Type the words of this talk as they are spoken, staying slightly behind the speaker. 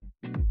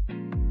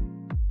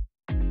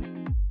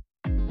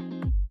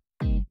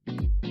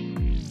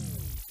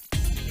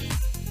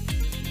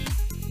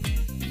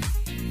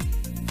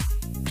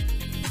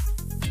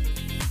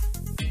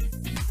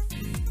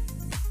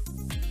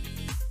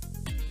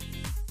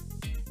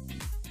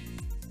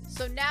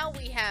So now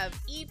we have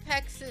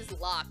Epex's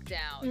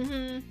Lockdown.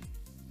 Mm-hmm.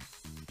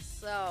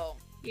 So,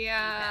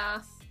 Yeah.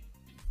 Epex.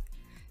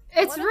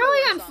 It's One of the really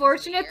worst songs of the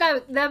unfortunate year.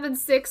 that them and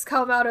Six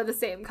come out of the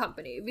same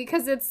company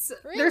because they're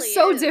Really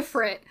so is.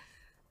 different.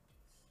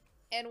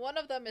 And one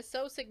of them is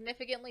so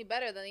significantly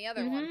better than the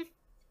other one.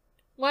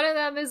 One of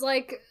them is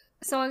like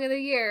Song of the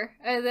Year,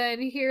 and then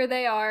here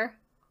they are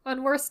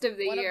on Worst of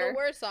the One Year. of the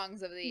worst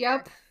songs of the year.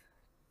 Yep.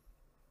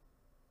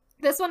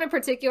 This one in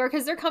particular,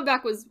 because their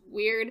comeback was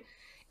weird.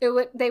 They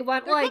went Their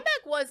like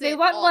comeback wasn't they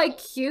went awful. like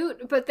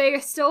cute, but they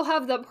still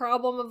have the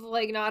problem of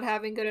like not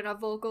having good enough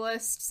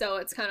vocalists, so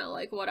it's kind of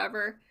like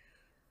whatever.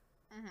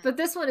 Mhm. But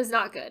this one is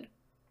not good.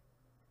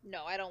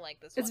 No, I don't like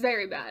this It's one.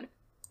 very bad.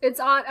 It's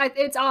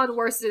on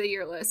Worst of the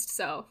Year list,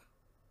 so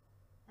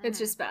it's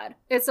Mhm. just bad.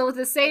 It's with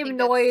the same think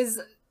that's- noise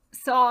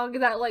song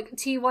that like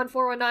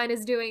T1419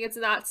 is doing. It's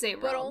in that same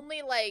But realm.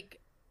 only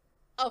like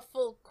a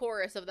full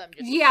chorus of them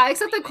just Yeah,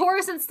 except the screaming.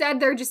 chorus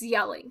instead they're just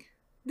yelling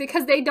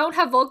because they don't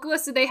have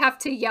vocalists, so they have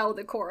to yell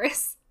the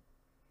chorus.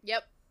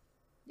 Yep.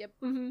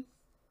 Mm-hmm.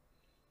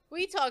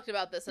 We talked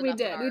about this enough. We in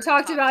did. our We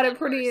talked top about 10 it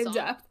pretty worst in songs.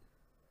 depth.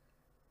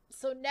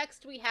 So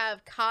next we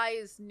have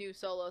Kai's new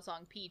solo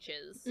song,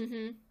 Peaches.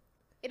 Mm-hmm.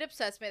 It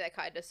upsets me that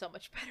Kai does so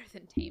much better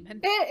than Taemin.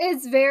 It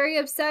is very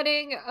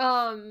upsetting,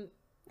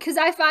 because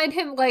I find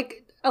him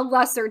like a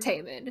lesser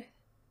Taemin.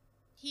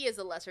 He is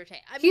a lesser Taemin.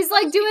 I mean, He's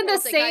like most doing people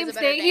the say Kai's same a better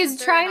thing. He's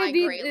dancer, trying and to I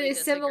be greatly a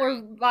similar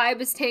disagree.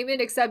 vibe as Taemin,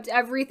 except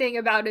everything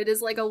about it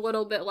is like a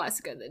little bit less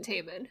good than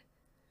Taemin.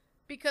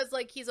 Because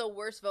like he's a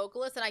worse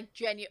vocalist, and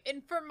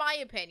and for my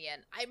opinion,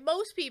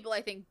 most people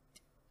I think.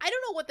 I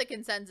don't know what the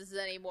consensus is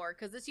anymore,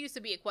 because this used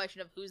to be a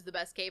question of who's the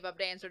best K-pop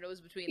dancer, and it was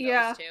between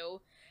those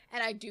two.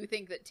 And I do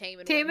think that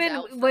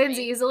Taemin wins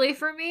easily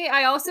for me.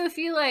 I also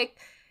feel like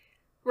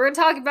we're gonna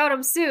talk about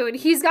him soon.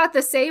 He's got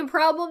the same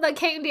problem that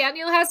Kang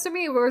Daniel has to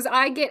me, whereas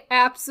I get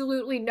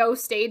absolutely no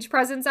stage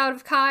presence out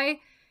of Kai.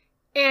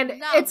 And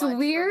Not it's much for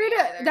me weird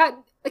either. that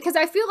because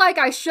I feel like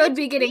I should It's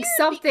be getting weird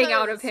something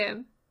out of because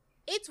him.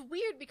 It's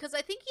weird because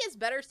I think he has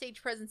better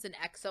stage presence in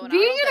EXO. And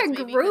Being I don't know if in a that's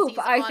maybe group,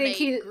 because I he's on think a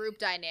he- group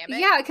dynamic.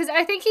 Yeah, because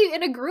I think he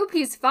in a group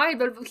he's fine,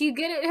 but if he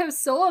get him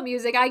solo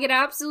music, I get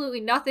absolutely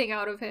nothing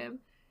out of him.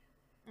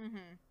 Mm-hmm.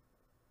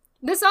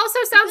 This also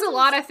sounds this a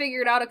lot is- I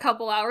figured out a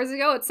couple hours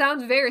ago. It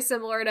sounds very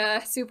similar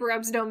to Super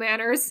M's No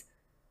Manners.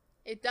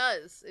 It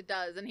does,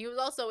 and he was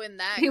also in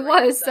that. He group,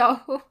 was,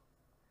 so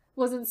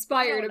was I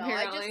inspired don't know,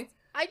 apparently.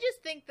 I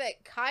just think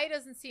that Kai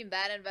doesn't seem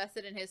that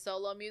invested in his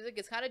solo music.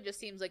 It kind of just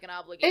seems like an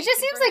obligation. It just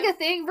seems for like him. a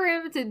thing for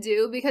him to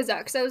do because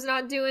EXO's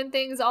not doing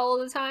things all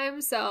the time,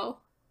 so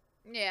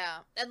Yeah,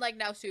 and like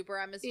now Super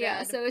M is yeah,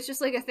 dead. so it's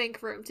just like a thing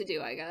for him to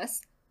do, I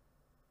guess.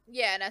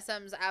 Yeah, and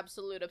SM's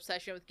absolute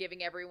obsession with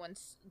giving everyone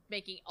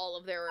making all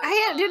of their.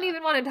 I didn't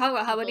even want to talk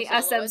about how many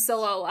people SM soloists.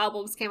 solo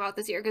albums came out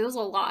this year because it was a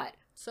lot.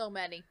 So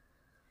many.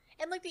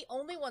 And like the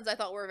only ones I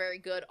thought were very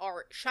good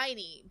are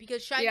Shiny,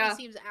 because Shiny Yeah.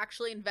 seems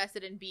actually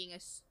invested in being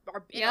and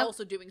Yep.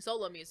 also doing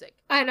solo music.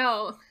 I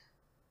know.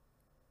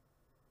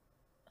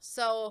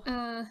 So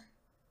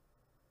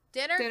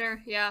dinner.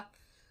 Dinner, yeah.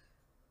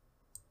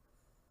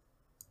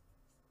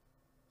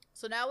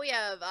 So now we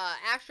have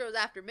Astros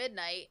After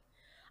Midnight.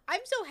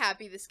 I'm so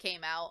happy this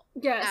came out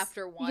Yes.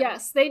 after one.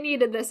 Yes, they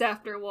needed this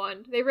after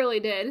one. They really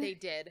did. They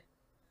did.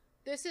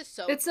 This is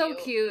so It's so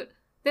cute.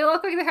 They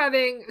look like they're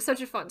having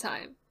such a fun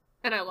time.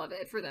 And I love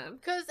it for them.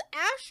 Because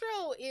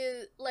Astro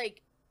is,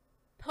 like,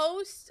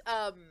 post,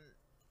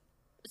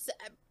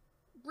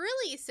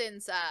 really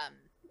since,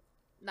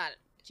 not,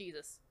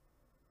 Jesus.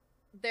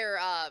 Their,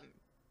 I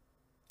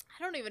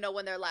don't even know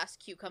when their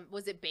last cue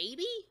was it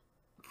Baby?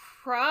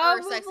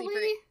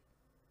 Probably.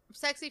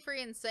 Sexy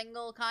Free and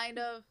Single, kind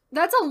of.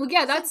 That's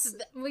Since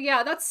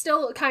that's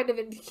still kind of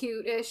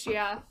cute-ish,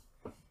 yeah.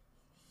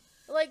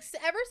 Like,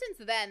 ever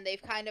since then,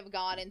 they've kind of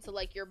gone into,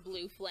 like, your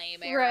Blue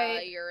Flame era,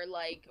 Right. your,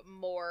 like,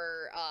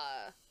 more,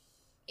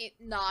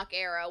 Knock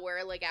era,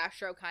 where, like,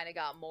 Astro kind of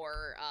got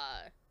more,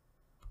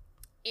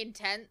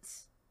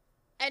 intense.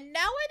 And now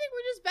I think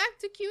we're just back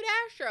to cute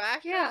Astro.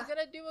 Astro Yeah. is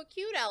gonna do a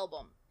cute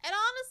album. And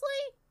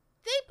honestly,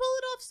 they pull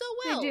it off so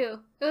well. They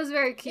do. It was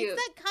very cute.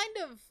 It's that kind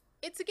of,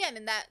 it's again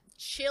in that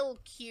chill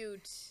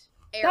cute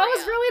area. That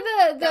was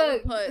really that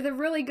would put- the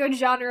really good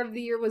genre of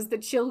the year was the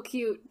chill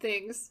cute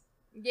things.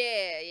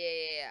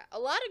 Yeah. A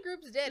lot of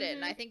groups did it,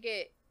 and Mhm. I think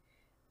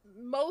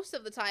most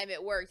of the time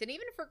it worked. And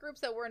even for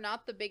groups that we're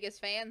not the biggest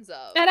fans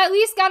of. And at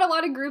least got a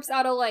lot of groups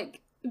out of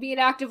like being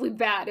actively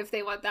bad if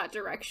they went that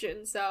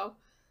direction, so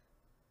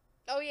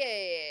Oh,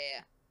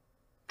 yeah.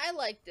 I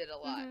liked it a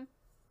lot. Mhm.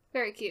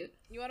 Very cute.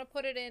 You want to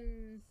put it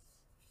in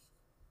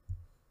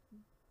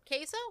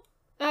queso?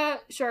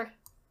 Sure.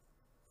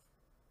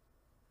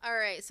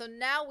 Alright, so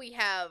now we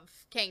have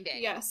Kang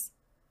Daniel. Yes.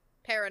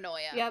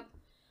 Paranoia. Yep.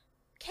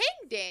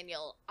 Kang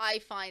Daniel, I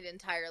find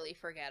entirely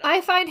forgettable.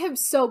 I find him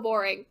so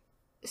boring.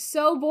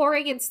 So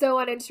boring and so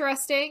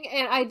uninteresting,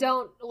 and I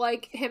don't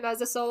like him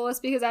as a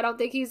soloist because I don't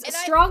think he's And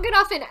strong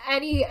enough in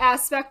any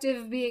aspect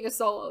of being a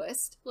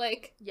soloist.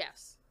 Like,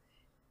 Yes.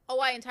 Oh,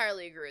 I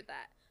entirely agree with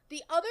that.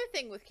 The other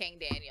thing with Kang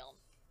Daniel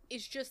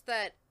is just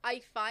that I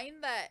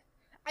find that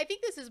I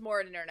think this is more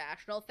an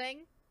international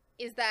thing,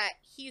 is that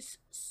he's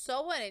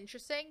so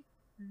uninteresting,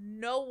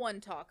 no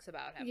one talks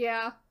about him.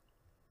 Yeah.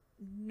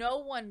 No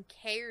one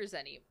cares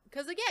anymore.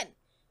 Because again,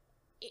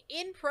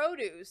 in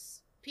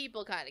produce,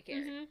 people kind of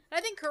care. Mm-hmm. And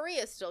I think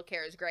Korea still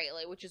cares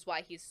greatly, which is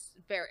why he's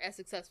very as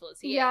successful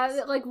as he is.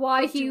 Yeah, like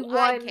why But he do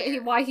I won,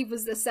 care? why he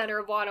was the center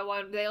of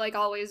 101. They like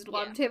always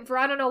loved him for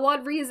I don't know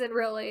what reason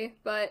really,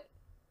 but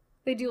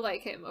they do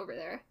like him over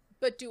there.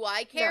 But do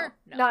I care?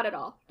 No, not at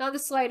all. Not the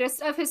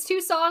slightest. Of his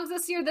 2 songs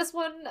this year, this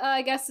one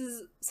I guess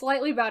is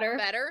slightly better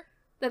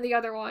than the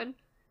other one.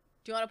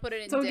 Do you want to put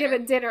it in So dinner? we'll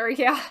give it dinner,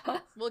 yeah.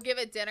 We'll give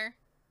it dinner.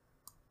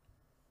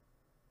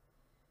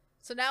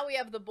 So now we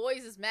have The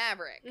Boys'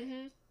 Maverick.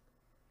 Mm-hmm.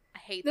 I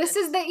hate This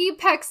this. is the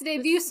EPEX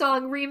debut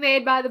song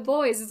remade by The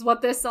Boys, is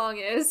what this song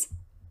is.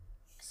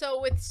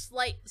 So it's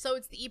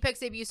the EPEX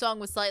debut song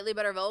with slightly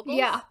better vocals?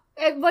 Yeah.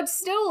 But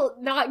still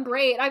not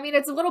great. I mean,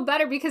 it's a little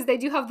better because they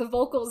do have the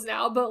vocals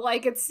now, but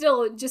like it's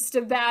still just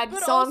a bad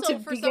song to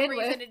begin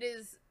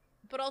with.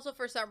 But also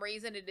for some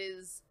reason it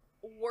is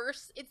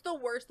worse. It's the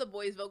worst The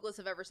Boys vocalists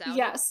have ever sounded.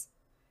 Yes.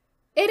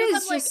 It is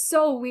just like,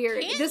 so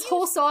weird. This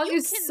whole song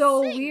is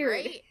so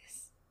weird. Right?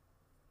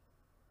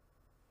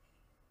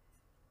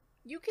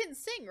 You can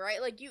sing,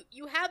 right? Like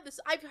you have this.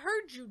 I've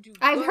heard you do.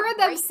 I've heard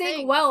them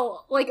sing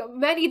well, like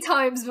many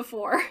times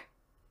before.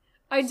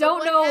 I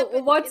don't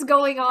know what's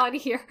going on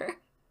here.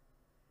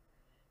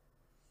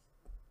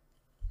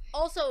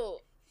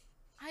 Also,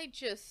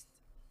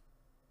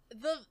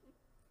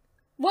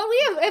 Well,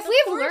 if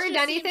we've learned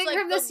anything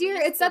from this year,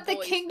 it's that the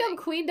Kingdom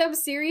Queendom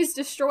series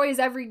destroys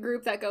every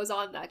group that goes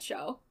on that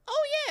show.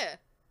 Oh yeah,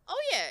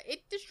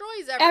 it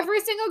destroys every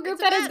single group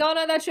that has gone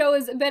on that show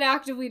has been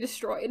actively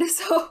destroyed.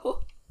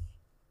 So.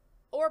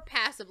 Or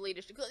passively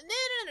destroyed.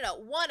 No.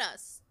 One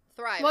Us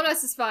thrive. One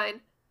Us is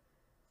fine.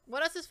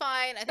 One Us is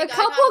fine. I think a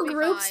couple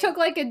groups took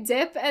like a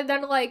dip and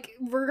then like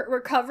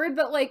recovered,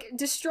 but like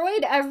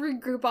destroyed every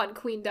group on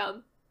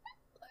Queendom.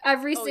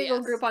 Every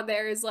single group on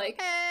there is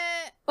like,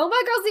 Oh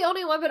My Girl's the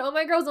only one, but Oh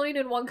My Girl's only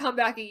doing 1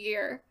 comeback a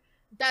year.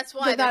 That's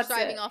why they're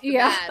striving off the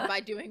bat by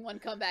doing 1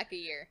 comeback a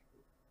year.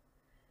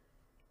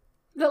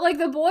 But like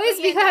the Boys,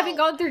 because having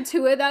gone through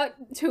two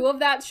of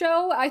that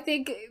show, I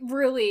think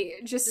really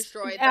just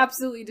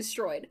absolutely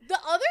destroyed. The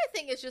other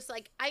thing is just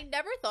like I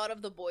never thought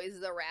of the Boys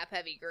as a rap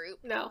heavy group.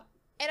 No.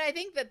 And I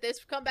think that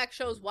this comeback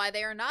shows why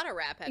they are not a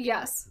rap heavy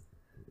group.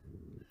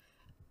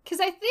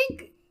 Because I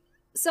think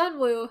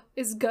Sunwoo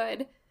is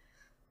good.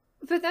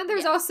 But then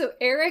there's also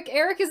Eric.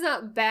 Eric is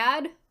not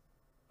bad.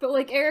 But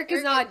like Eric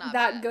is not that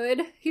bad.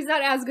 Good. He's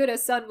not as good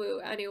as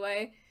Sunwoo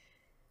anyway.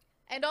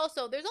 And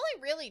also, there's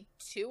only really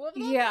 2 of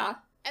them. Yeah.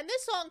 And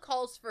this song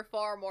calls for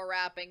far more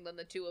rapping than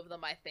the 2 of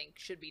them, I think,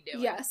 should be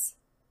doing. Yes.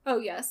 Oh,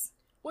 yes.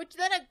 Which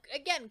then,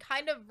 again,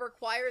 kind of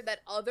required that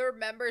other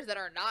members that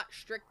are not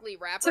strictly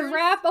rappers... to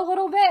rap a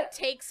little bit.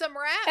 Take some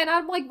rap. And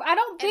I'm like, I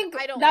don't think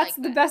that's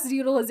the best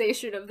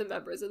utilization of the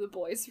members of the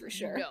Boys, for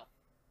sure.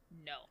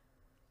 No.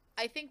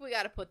 I think we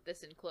gotta put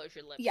this in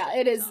Closure Lips. Yeah,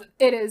 it is.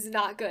 It is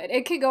not good.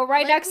 It can go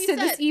right next to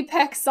this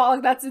EPEX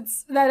song that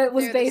it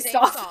was based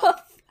off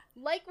of.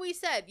 Like we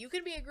said, you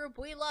can be a group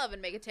we love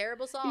and make a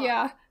terrible song.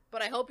 Yeah.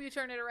 But I hope you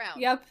turn it around.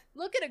 Yep.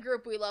 Look at a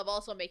group we love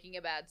also making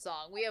a bad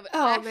song. We have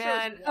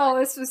man. Oh,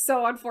 this was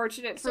so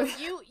unfortunate. So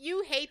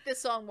you hate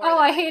this song more. Oh,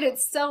 I hate it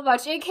so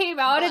much. It came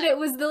out and it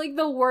was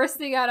the worst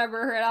thing I'd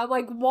ever heard. I'm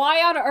like,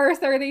 why on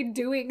earth are they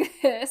doing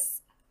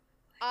this?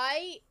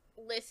 I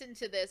listened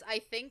to this. I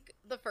think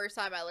the first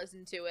time I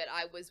listened to it,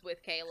 I was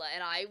with Kayla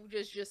and I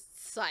was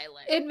just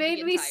silent. It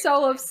made me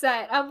so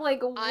upset. I'm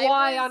like,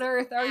 why on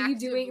earth are you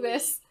doing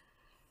this?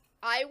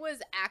 I was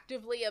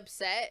actively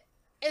upset,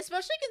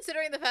 especially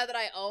considering the fact that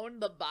I own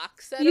the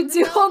box set. You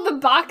do own the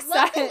box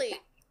set.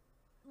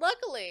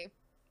 Luckily.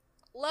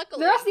 The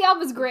rest of the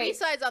album is great.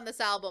 B-sides on this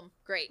album,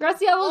 great. The rest of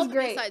the album is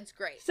great. B-sides,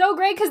 great. So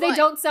great because they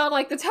don't sound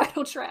like the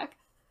title track.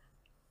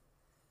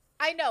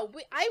 I know.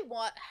 We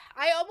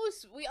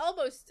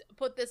almost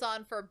put this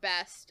on for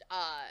best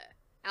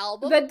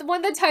album. But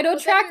when the title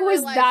track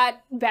was that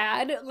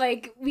bad,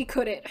 like, we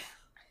couldn't.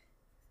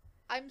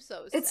 I'm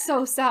so sad. It's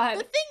so sad.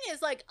 The thing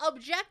is, like,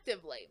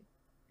 objectively,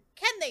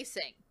 can they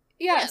sing?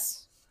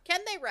 Yes.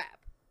 Can they rap?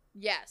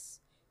 Yes.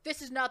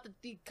 This is not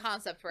the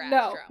concept for Astro.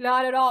 No,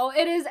 not at all.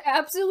 It is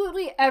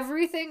absolutely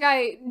everything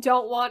I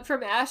don't want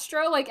from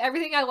Astro. Like,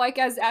 everything I like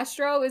as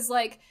Astro is,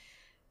 like,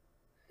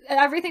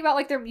 everything about,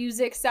 like, their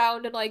music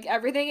sound and, like,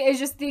 everything is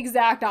just the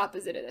exact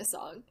opposite of this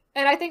song.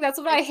 And I think that's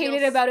what I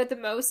hated about it the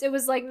most. It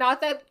was, like,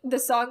 not that the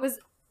song was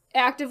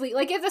actively...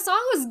 Like, if the song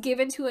was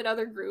given to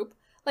another group,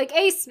 like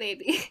Ace,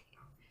 maybe...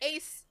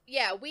 Ace,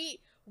 yeah,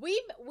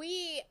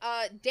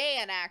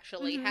 Dan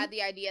actually had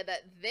the idea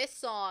that this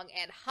song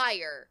and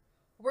Higher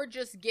were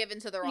just given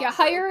to the wrong group.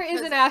 Higher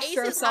is an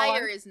Astro Ace's song.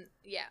 Higher is,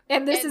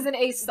 and this is an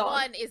Ace song.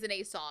 One is an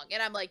Ace song,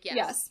 and I'm like,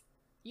 yes.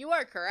 You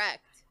are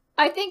correct.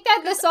 I think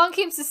that the song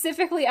came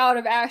specifically out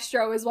of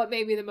Astro is what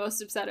made me the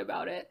most upset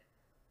about it.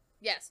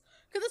 Yes,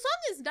 because the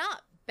song is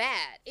not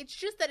bad. It's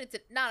just that it's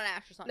not an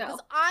Astro song. No.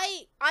 Because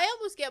I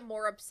almost get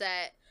more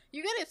upset.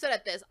 You get upset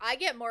at this. I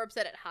get more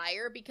upset at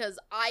Higher because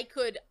I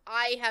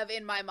have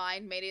in my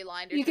mind made a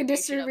line you can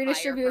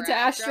redistribute to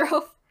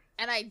Astro.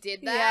 And I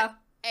did that,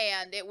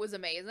 and it was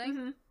amazing.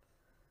 Mm-hmm.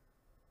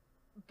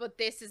 But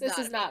this is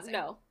not,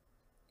 no.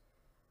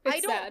 I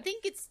don't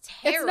think it's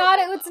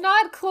terrible. It's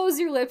not close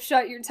your lips,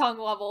 shut your tongue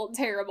level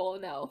terrible,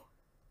 no.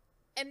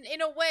 And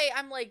in a way,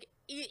 I'm like,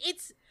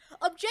 it's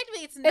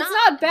objectively, it's not. It's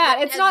not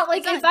bad. It's not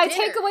like if I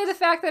take away the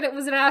fact that it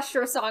was an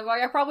Astro song,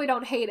 like I probably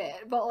don't hate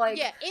it, but like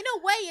in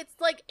a way, it's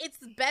like it's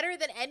better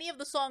than any of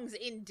the songs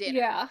in Dinner.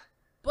 Yeah.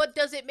 But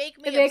does it make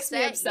me upset? It makes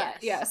me upset.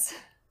 Yes.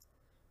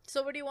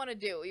 So what do you want to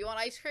do? You want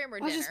ice cream or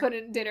dinner? I'll just put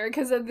it in Dinner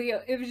because of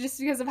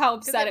how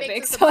upset it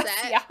makes us.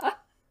 Upset. Yeah.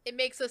 It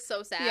makes us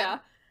so sad. Yeah.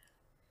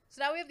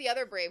 So now we have the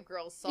other Brave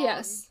Girls song.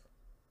 Yes.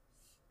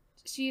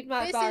 This is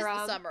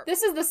the summer.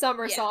 This is the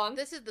summer song.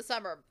 This is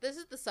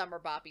the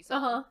summer boppy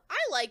song. Uh-huh. I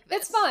like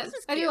this. It's fun.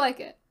 I do like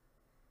it.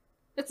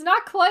 It's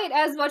not quite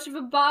as much of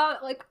a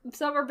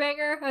summer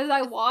banger as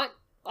I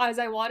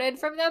wanted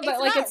from them, but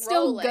like it's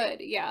still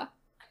good. Yeah.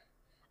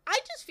 I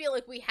just feel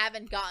like we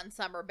haven't gotten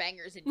summer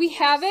bangers in years. We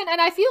haven't, and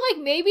I feel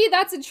like maybe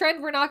that's a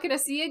trend we're not going to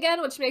see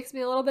again, which makes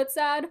me a little bit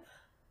sad.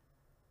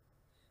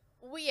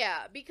 Well,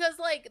 yeah, because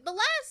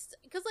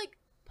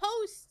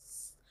post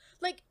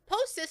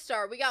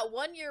Sistar, we got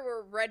 1 year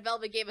where Red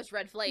Velvet gave us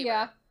Red Flavor.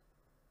 Yeah.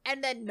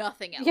 And then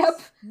nothing else.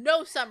 Yep.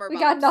 No summer bops. We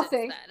got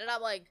nothing. Since then. And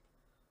I'm like,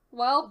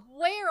 well,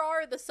 where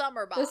are the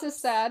summer bops? This is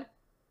sad.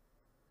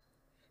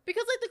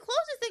 Because, like, the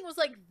closest thing was,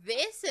 like,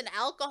 this and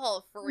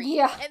Alcohol Free.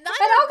 Yeah. And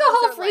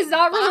Alcohol Free is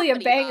not really a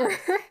banger.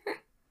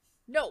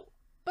 No.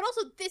 But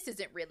also, this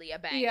isn't really a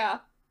banger. Yeah.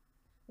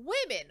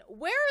 Women,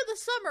 where are the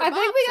summer bops?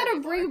 I think we gotta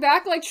bring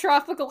back, like,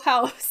 Tropical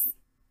House.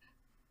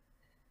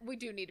 We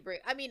do need to bring...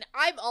 I mean,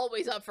 I'm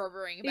always up for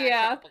bringing back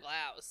Tropical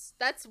House.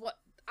 That's what...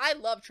 I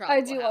love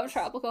Tropical House. I do love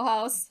Tropical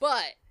House.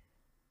 But...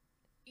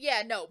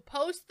 Yeah, no.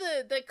 Post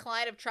the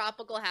decline of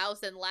Tropical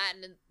House and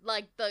Latin...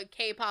 Like, the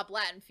K-pop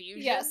Latin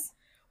fusion. Yes.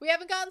 We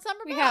haven't gotten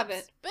summer bops. We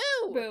haven't.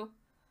 Boo! Boo.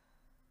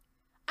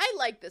 I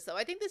like this, though.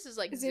 I think this is,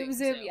 like, Zoom.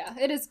 Yeah.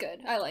 It is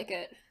good. I like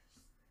it.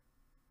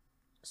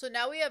 So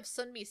now we have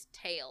Sunmi's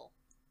Tail.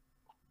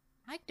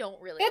 I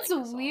don't really like this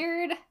song. It's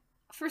weird...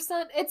 For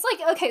Sun, it's like,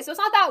 okay, so it's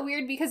not that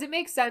weird because it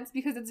makes sense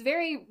because it's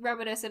very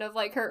reminiscent of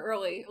like her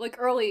early like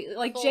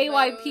Full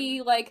JYP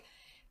Moon. Like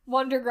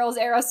Wonder Girls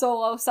era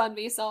solo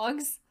Sunmi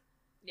songs.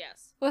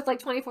 Yes. With like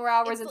 24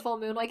 Hours and Full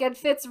Moon, like it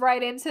fits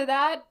right into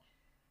that.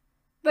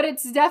 But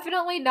it's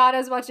definitely not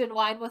as much in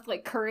line with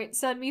like current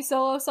Sunmi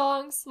solo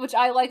songs, which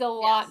I like a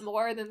lot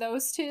more than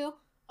those two.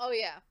 Oh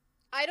yeah,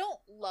 I don't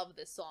love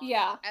this song.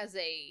 Yeah. As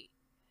a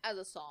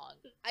song,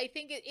 I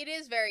think it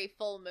is very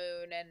Full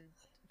Moon and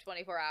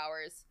 24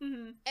 Hours.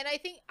 Mm-hmm. And I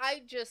think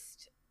I can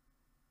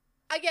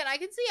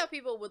see how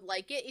people would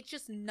like it. It's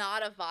just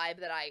not a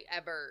vibe that I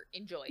ever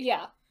enjoyed.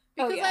 Yeah.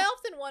 Because I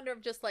often wonder if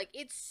just like,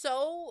 it's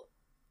so,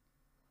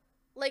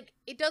 like,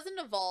 it doesn't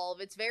evolve.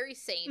 It's very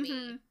samey.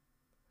 Mm-hmm.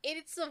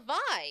 It's a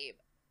vibe.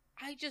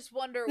 I just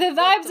wonder the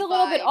vibe's a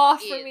little bit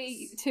off for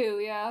me too,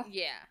 yeah.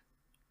 Yeah.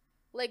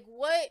 Like,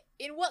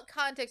 in what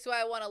context do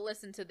I want to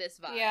listen to this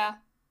vibe? Yeah.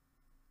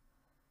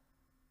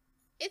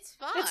 It's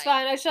fine. It's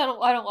fine. I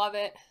don't love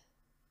it.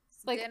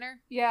 Like, Dinner?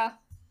 Yeah.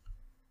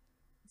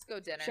 Let's go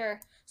Dinner. Sure.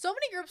 So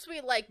many groups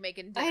we like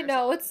making Dinner I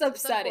know, songs. it's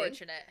upsetting.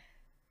 It's unfortunate.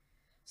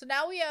 So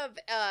now we have,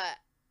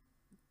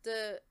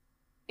 the...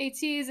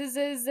 ATEEZ,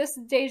 is this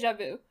Deja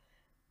Vu?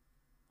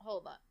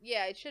 Hold on.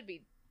 Yeah, it should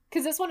be.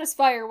 Because this one is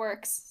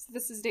Fireworks.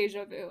 This is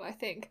Deja Vu, I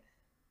think.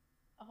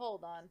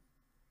 Hold on.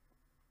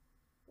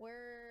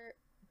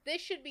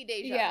 This should be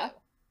Deja Vu.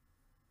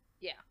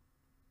 Yeah.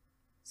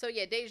 So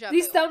yeah, Deja Vu.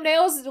 These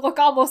thumbnails look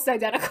almost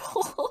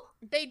identical.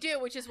 They do,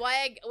 which is why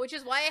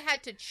I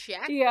had to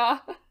check. Yeah.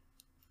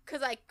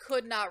 Because I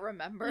could not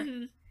remember.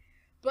 Mm-hmm.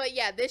 But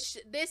yeah, this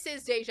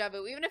is Deja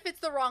Vu. Even if it's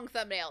the wrong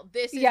thumbnail,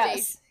 this is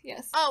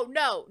Yes. Oh,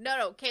 no.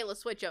 Kayla,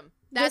 switch them.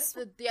 That's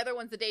the other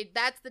one's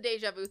that's the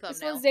Deja Vu thumbnail.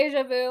 This one's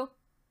Deja Vu.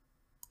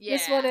 Yeah.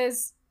 This one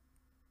is...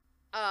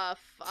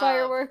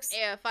 Fireworks.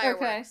 Yeah,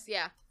 Fireworks. Okay.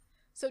 Yeah.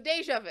 So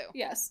Deja Vu.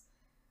 Yes.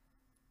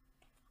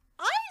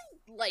 I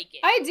like it.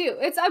 I do.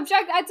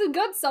 It's a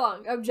good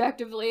song,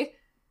 objectively.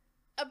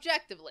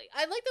 Objectively.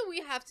 I like that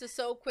we have to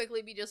so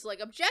quickly be just like,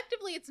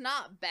 objectively, it's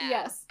not bad.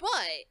 Yes. But...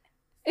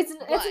 It's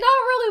not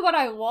really what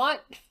I want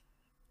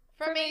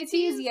from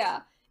ATEEZ.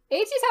 Yeah.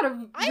 ATEEZ had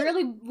a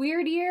really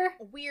weird year.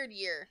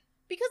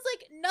 Because,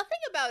 like, nothing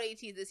about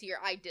ATEEZ this year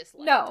I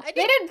disliked. No. They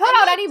didn't put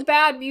out any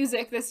bad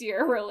music this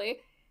year, really.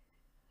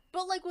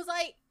 But, like, was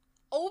I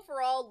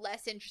overall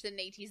less interested in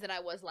ATEEZ than I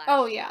was last year?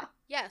 Oh, yeah.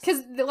 Yes.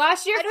 Because the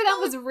last year for them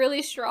was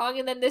really strong,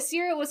 and then this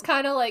year it was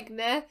kind of, like,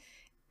 meh.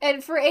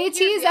 And for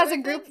ATEEZ as a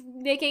group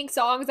making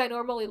songs I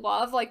normally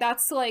love, like,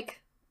 that's, like...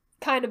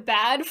 kind of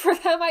bad for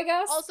them, I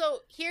guess. Also,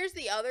 here's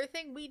the other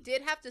thing. We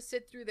did have to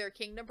sit through their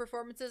Kingdom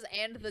performances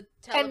and the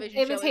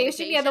television show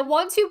Imitation. Yeah, the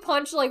 1-2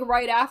 punch, like,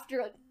 right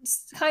after,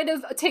 kind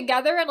of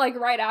together and, like,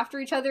 right after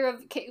each other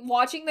of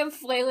watching them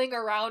flailing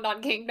around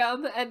on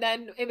Kingdom and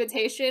then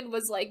Imitation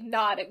was, like,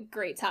 not a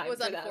great time for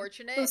them. It was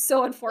unfortunate. It was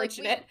so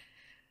unfortunate.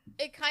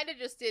 It kind of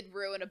just did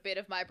ruin a bit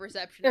of my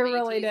perception It of ATs.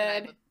 really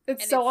did.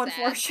 It's so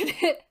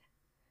unfortunate.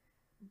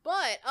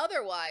 But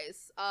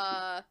otherwise,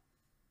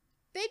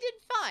 they did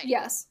fine.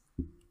 Yes.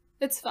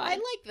 It's fine. I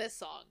like this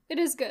song. It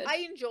is good. I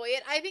enjoy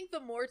it. I think the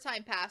more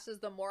time passes,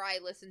 the more I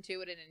listen to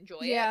it and enjoy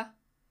it. Yeah.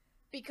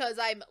 Because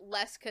I'm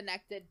less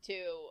connected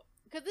to...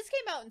 Because this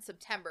came out in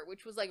September,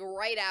 which was, like,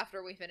 right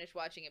after we finished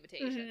watching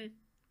Invitation. Mm-hmm.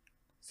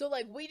 So,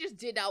 like, we just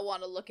did not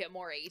want to look at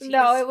more ATs.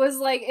 No, it was,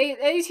 like,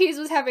 ATs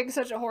was having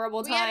such a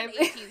horrible time.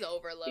 We had an ATs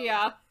overload.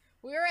 Yeah.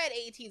 We were at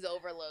ATs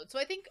overload. So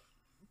I think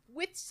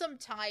with some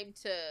time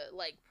to,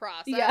 like,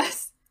 process,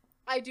 yes,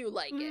 I do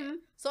like it.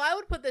 So I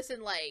would put this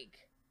in,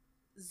 like,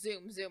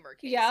 Zoomer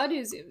case. Yeah, I'll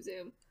do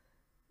Zoom.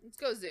 Let's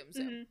go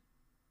Zoom.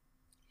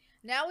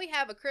 Now we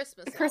have a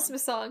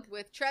Christmas song.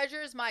 With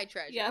Treasure's My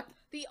Treasure. Yep.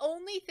 The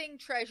only thing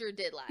Treasure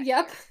did last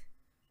year.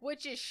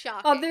 Which is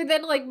shocking. Other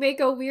than, like, make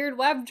a weird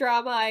web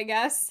drama, I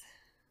guess.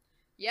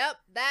 Yep,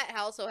 that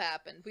also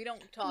happened. We don't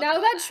talk now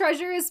about that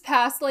Treasure is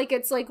past, like,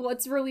 it's like,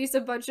 let's release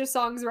a bunch of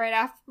songs right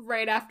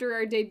after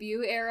our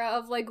debut era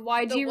of, like,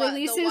 YG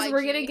releases. YG.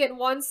 We're gonna get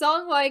one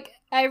song, like,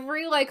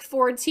 every, like,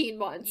 14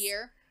 months.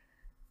 Year.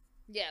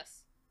 Yes.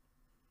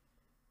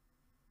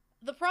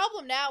 The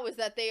problem now is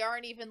that they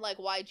aren't even, like,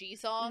 YG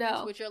songs,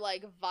 which are,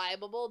 like,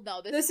 vibeable.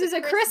 No, this is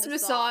a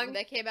Christmas song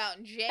that came out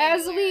in January.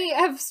 As we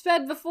have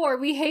said before,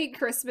 we hate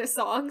Christmas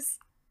songs.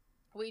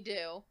 We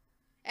do.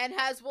 And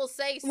as we'll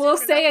say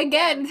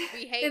again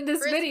we hate in this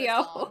Christmas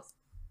video. Songs.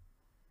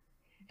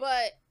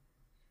 But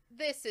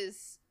this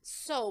is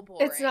so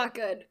boring. It's not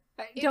good.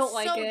 I don't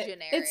like it.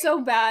 Generic. It's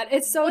so bad.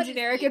 It's so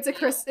generic. It's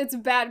a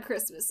bad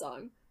Christmas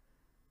song.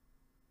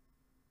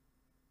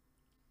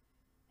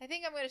 I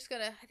think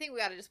we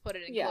gotta just put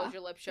it in Close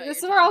Your Lips, Shut This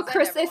is Your where all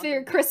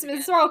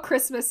Tongue,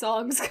 Christmas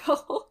songs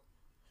go.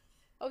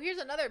 Oh, here's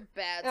another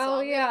bad song.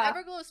 Oh yeah,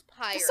 Everglow's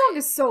Pirate. This song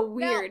is so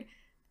weird. Now,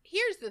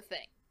 here's the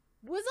thing.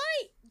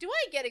 Do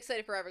I get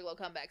excited for Everglow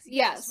comebacks?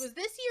 Yes. Was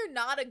this year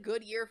not a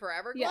good year for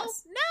Everglow?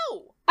 Yes.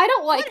 No. I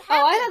don't like.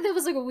 I thought it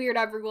was like a weird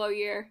Everglow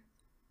year.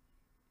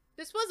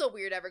 This was a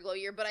weird Everglow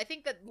year, but I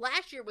think that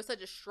last year was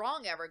such a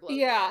strong Everglow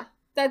year. Yeah.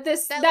 That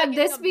this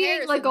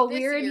being like a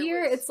weird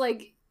year, it's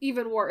like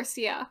even worse.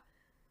 Yeah.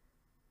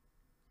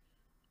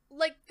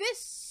 Like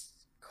this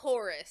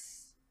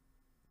chorus.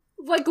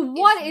 Like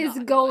what is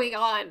going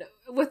on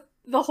with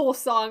the whole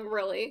song?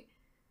 Really.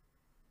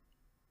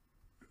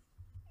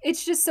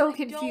 It's just so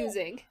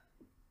confusing.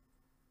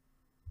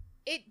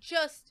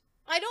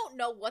 I don't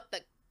know what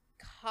the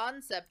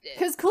concept is.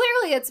 Because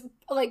clearly it's,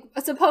 like,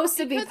 supposed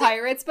to be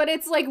pirates, but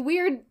it's, like,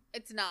 weird.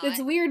 It's not.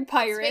 It's weird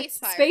pirates.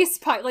 Space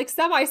pirates. Like,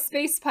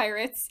 semi-space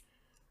pirates.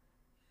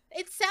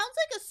 It sounds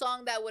like a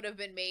song that would have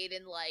been made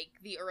in, like,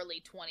 the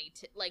early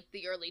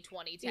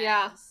 2010s.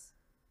 Yeah.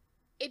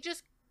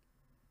 Because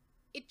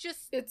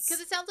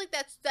it sounds like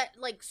that,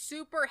 like,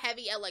 super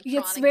heavy electronic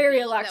It's very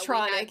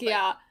electronic,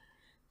 yeah.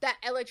 That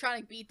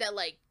electronic beat that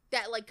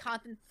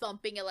constant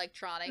thumping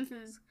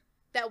electronics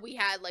that we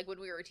had, like, when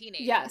we were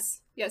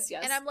teenagers. Yes.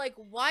 And I'm like,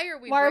 why are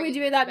we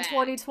doing that in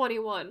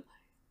 2021?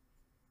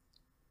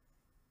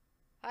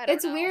 I don't know.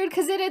 It's weird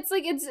because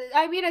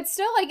it's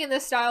still, like, in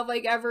the style of,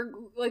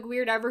 like,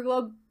 weird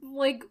Everglow,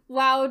 like,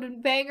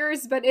 loud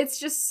bangers, but it's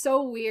just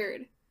so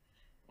weird.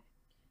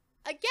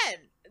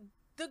 Again,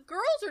 the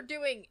girls are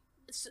doing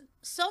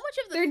so much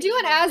of the They're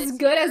doing as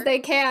good as they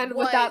can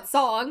with that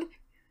song.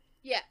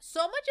 Yeah,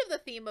 so much of the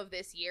theme of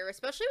this year,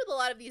 especially with a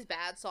lot of these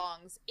bad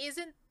songs,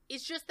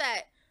 it's just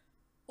that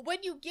when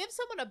you give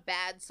someone a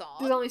bad song,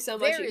 there's only so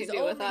much you can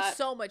do with that. There's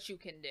so much you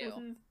can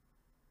do.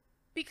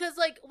 Because,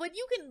 like, when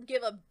you can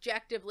give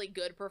objectively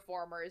good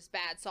performers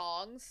bad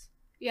songs,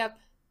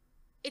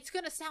 it's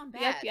gonna sound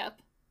bad.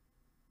 Yep.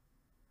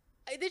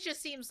 This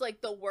just seems like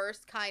the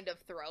worst kind of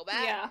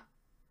throwback. Yeah.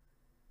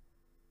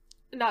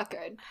 Not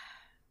good.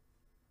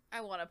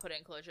 I want to put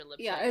in Close Your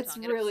Lips. Yeah, it's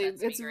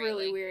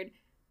really weird.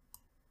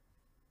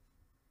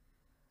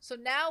 So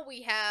now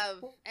we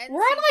have we're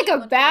on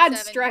like a bad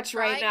stretch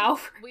right now.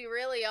 We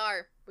really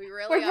are.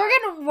 We're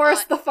getting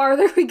worse the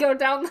farther we go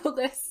down the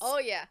list. Oh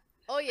yeah.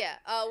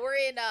 We're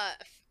in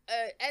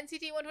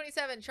NCT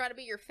 127 trying to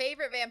be your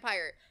favorite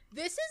vampire.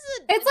 It's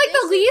like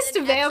the least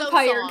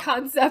vampire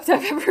concept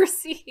I've ever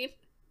seen.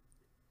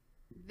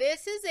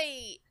 This is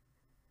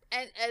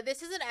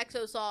an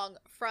EXO song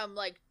from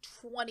like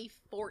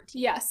 2014.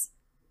 Yes.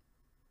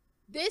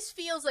 This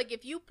feels like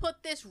if you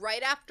put this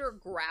right after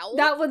Growl,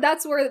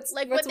 that's where it's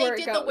like when they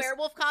did the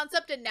werewolf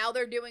concept and now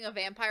they're doing a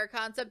vampire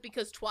concept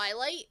because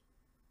Twilight.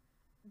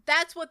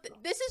 That's what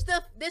this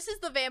is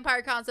the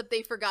vampire concept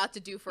they forgot to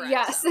do for EXO.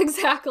 Yes,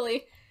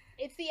 exactly.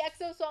 It's the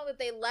EXO song that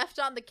they left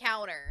on the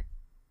counter.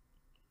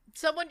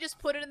 Someone just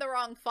put it in the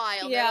wrong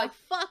file. Yeah. They're like,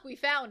 fuck, we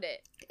found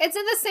it. It's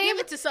in the same...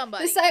 Give it to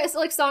somebody. This,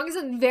 like, song is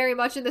very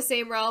much in the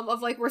same realm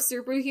of, like, where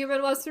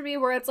Superhuman was for me,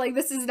 where it's like,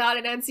 this is not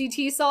an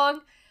NCT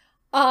song.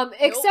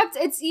 Except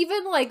it's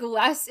even, like,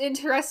 less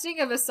interesting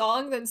of a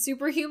song than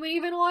Superhuman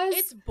even was.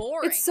 It's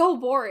boring. It's so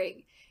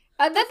boring.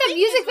 And then the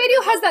music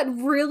video has that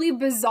really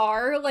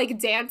bizarre, like,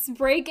 dance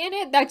break in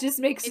it that just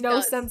makes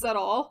no sense at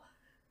all.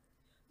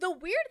 The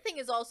weird thing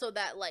is also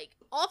that, like,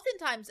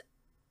 oftentimes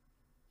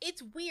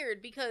it's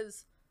weird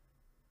because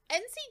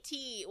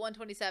NCT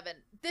 127,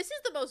 this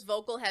is the most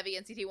vocal heavy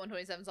NCT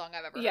 127 song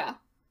I've ever heard.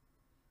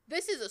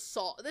 This is a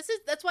song.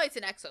 That's why it's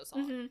an EXO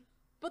song. Mm-hmm.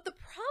 But the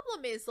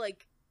problem is,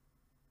 like,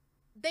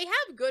 they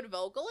have good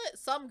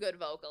vocalists, some good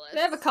vocalists.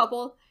 They have a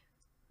couple.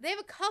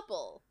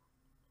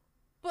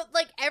 But,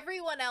 like,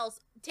 everyone else,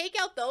 take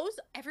out those,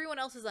 everyone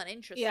else is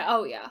uninterested. Yeah,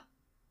 oh yeah.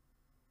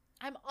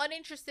 I'm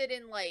uninterested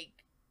in, like,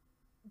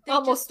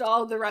 almost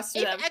all the rest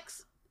of them.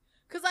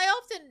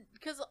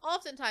 Because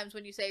oftentimes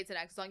when you say it's an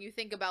EXO song, you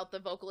think about the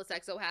vocalist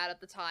EXO had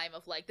at the time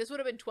of, like, this would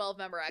have been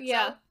 12-member EXO.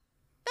 Yeah.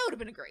 That would have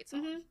been a great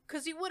song.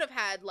 Because you would have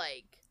had,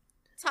 like,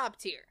 top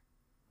tier.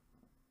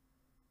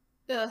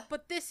 Ugh.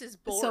 But this is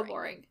boring. It's so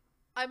boring.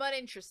 I'm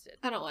uninterested.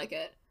 I don't like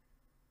it.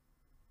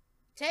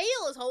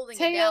 Taeil is holding it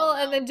down,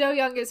 Taeil and then Do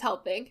Young is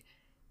helping.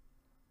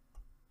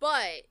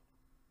 But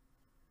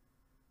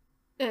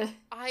Ugh.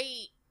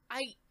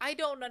 I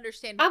don't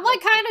understand. I'm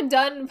like kind of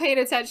done paying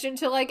attention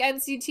to like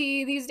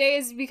NCT these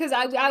days because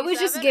I was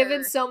just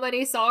given so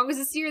many songs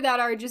this year that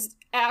are just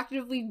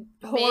actively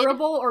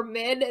horrible or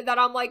mid that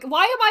I'm like,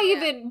 why am I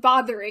even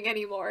bothering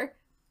anymore?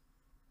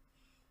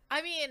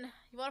 I mean,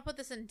 you want to put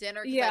this in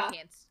dinner? Yeah.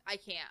 I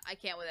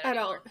can't with it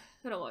anymore.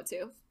 I don't want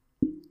to.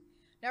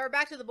 Now we're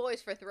back to the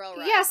boys for Thrill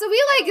Ride. Yeah, so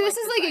we like, this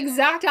is like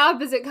exact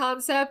opposite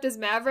concept as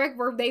Maverick,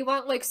 where they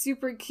want like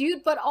super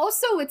cute, but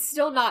also it's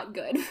still not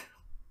good.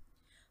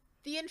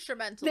 The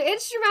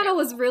instrumental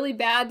was really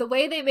bad. The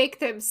way they make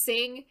them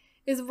sing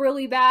is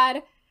really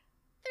bad.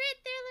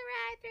 Thriller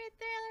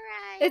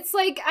Ride. It's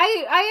like,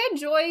 I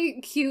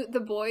enjoy cute the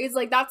boys.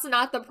 Like, that's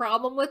not the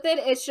problem with it.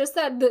 It's just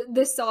that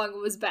this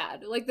song was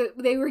bad. Like,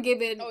 they were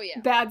given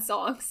bad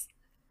songs.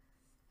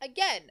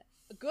 Again,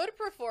 good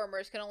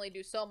performers can only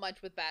do so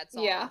much with bad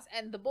songs. Yeah.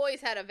 And the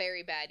boys had a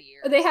very bad year.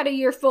 They had a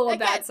year full of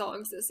bad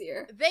songs this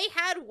year. They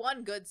had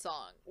one good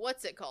song.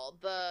 What's it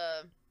called?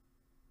 The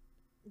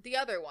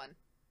other one.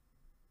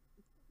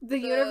 The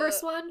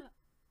Universe one?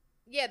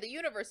 Yeah, the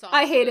Universe song.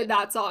 I hated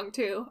that song,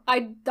 too.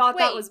 I thought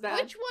that was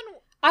bad. Which one?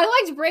 I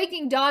liked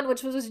Breaking Dawn,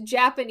 which was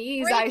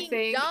Japanese, I think.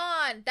 Breaking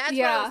Dawn! That's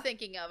what I was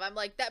thinking of. I'm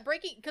like,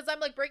 because I'm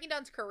like, Breaking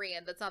Dawn's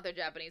Korean. That's not their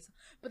Japanese.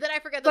 But then I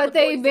forget that But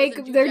they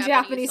make their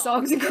Japanese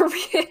songs in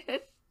Korean.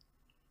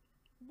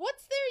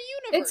 What's their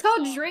Universe It's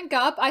called song? Drink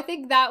Up. I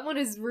think that one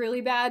is really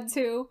bad,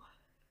 too.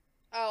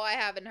 Oh, I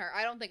haven't heard.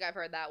 I don't think I've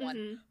heard that one.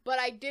 Mm-hmm. But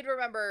I did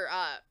remember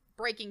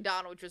Breaking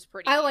Dawn, which was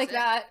pretty I like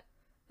that.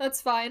 That's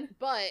fine.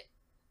 But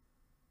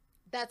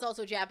that's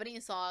also a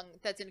Japanese song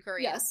that's in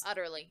Korean. Yes.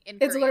 Utterly.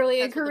 It's literally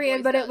in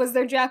Korean, but it was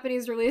their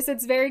Japanese release.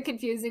 It's very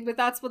confusing, but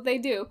that's what they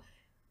do.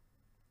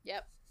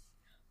 Yep.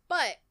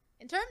 But,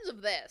 in terms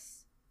of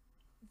this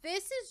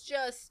is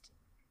just...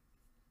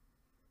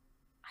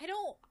 I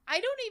don't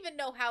even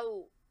know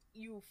how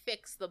you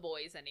fix the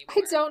boys anymore.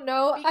 I don't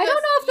know. I don't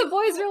know if the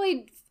boys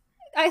really...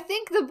 I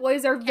think the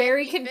boys are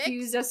very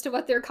confused as to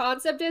what their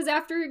concept is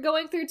after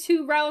going through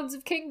 2 rounds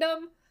of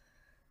Kingdom.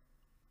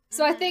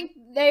 So I think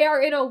they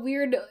are in a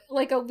weird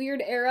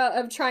era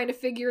of trying to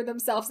figure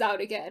themselves out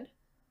again.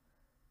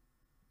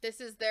 This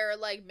is their,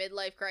 like,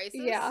 midlife crisis?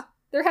 Yeah.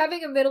 They're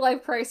having a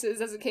midlife crisis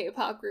as a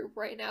K-pop group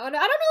right now. And I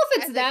don't know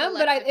if it's them,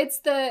 but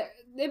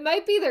it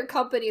might be their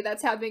company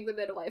that's having the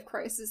midlife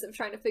crisis of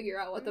trying to figure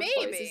out what the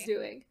boys is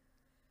doing.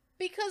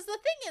 Because the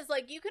thing is,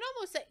 like, you can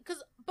almost say,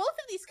 because both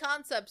of these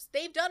concepts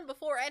they've done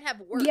before and have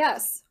worked.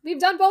 Yes. We've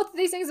done both of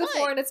these things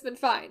before and it's been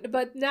fine.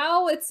 But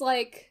now it's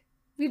like...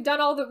 We've made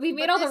all the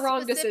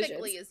wrong decisions.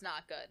 Specifically is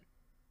not good.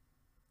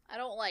 I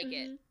don't like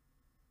it.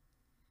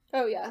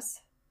 Oh,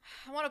 yes.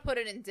 I want to put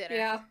it in dinner.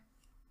 Yeah.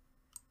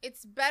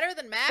 It's better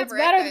than Maverick. It's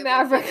better than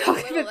Maverick, I'll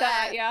give it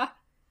that, yeah.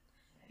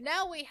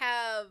 Now we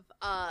have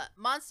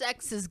Monsta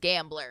X's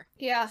Gambler.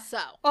 Yeah. So,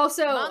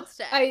 also,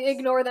 Monsta X. I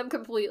ignore them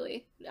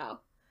completely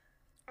now.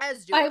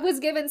 As do I. I was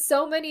given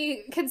so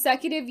many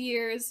consecutive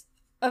years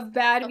of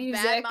bad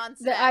music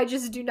that I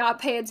just do not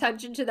pay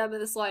attention to them in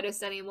the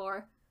slightest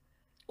anymore.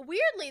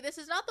 Weirdly, this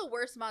is not the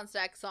worst Monsta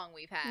X song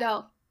we've had.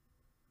 No.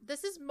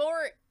 This is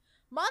more...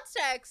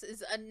 Monsta X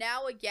is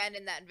now again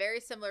in that very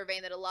similar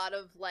vein that a lot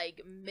of,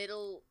 like,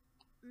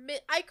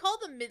 I call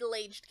them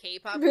middle-aged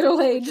K-pop groups.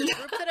 Middle-aged.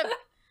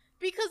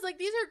 Because, like,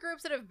 these are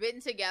groups that have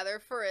been together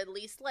for at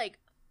least, like,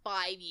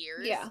 5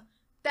 years. Yeah.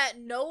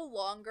 That no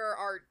longer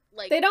are,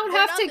 like... They don't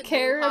have to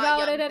care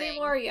about it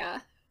anymore,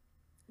 yeah.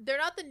 They're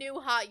not the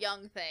new hot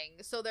young thing,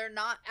 so they're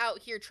not out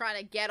here trying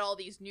to get all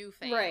these new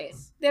fans. Right.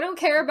 They don't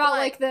care about,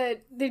 like,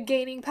 the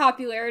gaining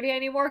popularity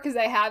anymore, because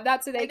they have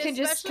that, so they can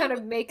just kind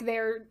of make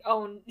their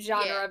own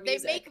genre of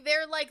music. They make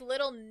their, like,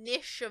 little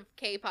niche of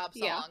K-pop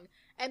song,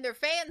 and their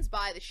fans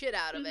buy the shit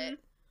out of it,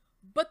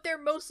 but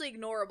they're mostly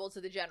ignorable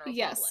to the general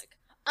public.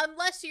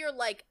 Unless you're,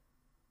 like...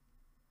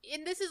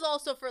 And this is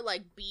also for,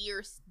 like,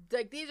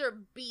 like, these are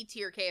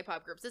B-tier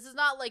K-pop groups. This is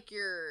not, like,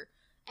 your...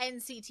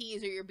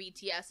 NCTs or your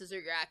BTSs or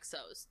your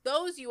EXOs.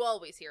 Those you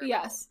always hear about.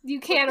 Yes,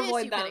 you can't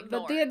avoid them.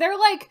 But they're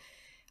like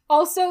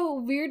also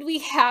weirdly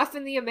half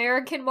in the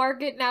American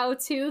market now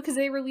too, because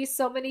they release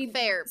so many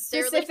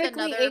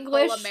specifically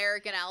English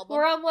American album.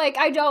 Where I'm like,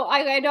 I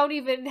don't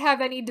even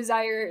have any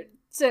desire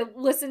to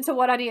listen to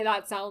what any of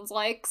that sounds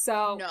like.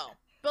 So no,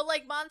 but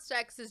like Monsta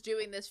X is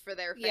doing this for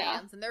their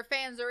fans, and their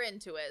fans are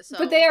into it. So,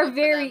 but they are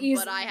very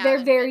easy.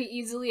 They're very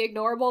easily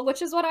ignorable,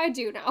 which is what I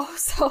do now.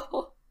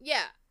 So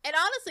yeah, and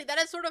honestly, that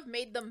has sort of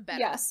made them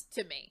better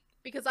to me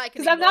because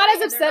I'm not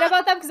as upset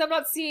about them because I'm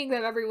not seeing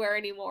them everywhere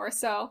anymore.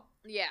 So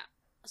yeah.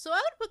 So I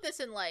would put this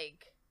in,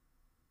 like,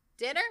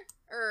 dinner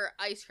or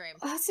ice cream?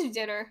 Let's do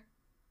dinner.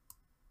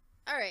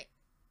 Alright.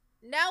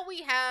 Now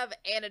we have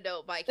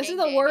Antidote by Kang This is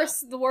Daniel.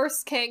 the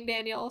worst Kang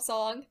Daniel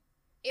song.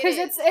 Because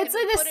it's in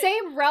the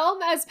same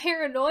realm as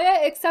Paranoia,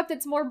 except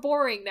it's more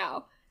boring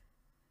now.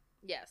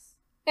 Yes.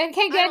 And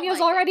Kang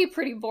Daniel's already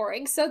pretty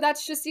boring, so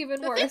that's just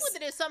even worse. The thing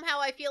with it is somehow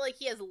I feel like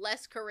he has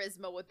less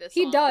charisma with this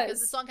He song. does.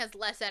 Because the song has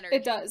less energy.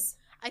 It does.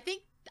 I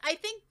think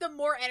the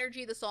more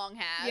energy the song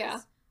has, yeah.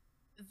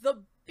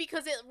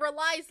 Because it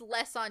relies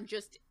less on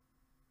just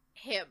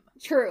him.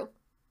 True.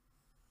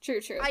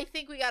 I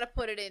think we gotta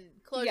put it in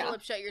close your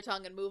lips, shut your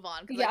tongue, and move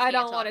on. Yeah, I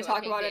don't want to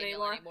talk about it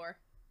anymore.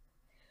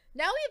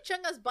 Now we have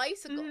Chungha's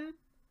Bicycle. Mm-hmm.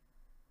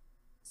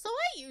 So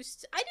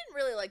I didn't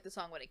really like the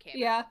song when it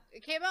came out.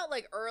 It came out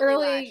like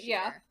early last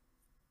year.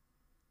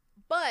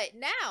 But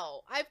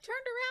now I've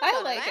turned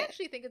around on it. I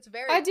actually think it's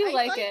very I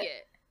like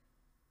it.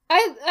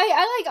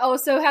 I like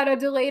also had a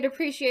delayed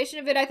appreciation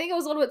of it. I think it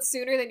was a little bit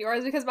sooner than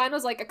yours because mine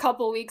was like a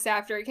couple weeks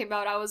after it came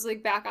out. I was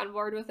like back on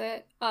board with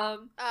it.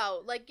 Mine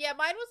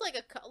was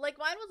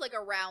like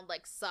around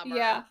like summer.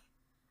 Yeah.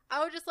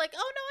 I was just like,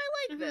 oh no,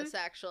 I like this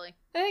actually.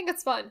 I think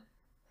it's fun.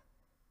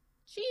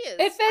 She is.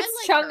 It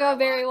fits Chungha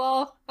very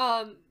well.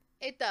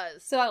 It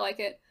does. So I like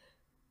it.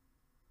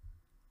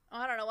 Oh,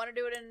 I don't know. Want to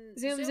do it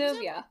in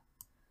Zoom? Yeah.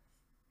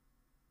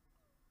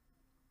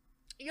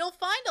 You'll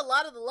find a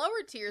lot of the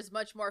lower tiers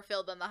much more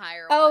filled than the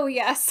higher ones. Oh,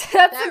 yes.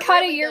 That's the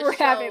kind of year we're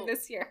having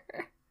this year.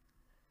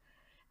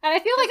 And I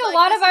feel like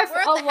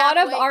a lot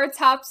of our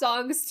top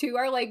songs, too,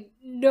 are, like,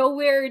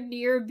 nowhere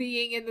near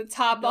being in the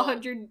top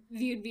 100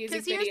 viewed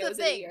music videos of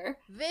the year.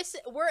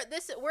 We're at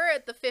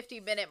the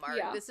 50-minute mark.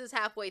 Yeah. This is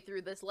halfway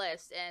through this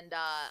list, and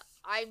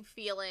I'm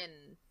feeling...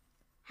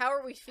 How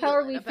are we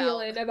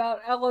feeling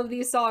about all of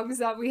these songs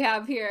that we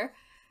have here?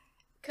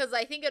 Because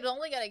I think it's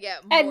only going to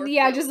get more. And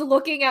yeah, just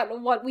looking at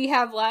what we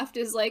have left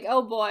is like,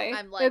 oh boy.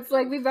 It's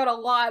like we've got a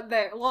lot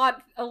there. A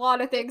lot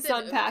of things to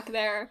unpack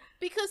there.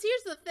 Because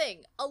here's the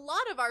thing. A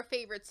lot of our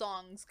favorite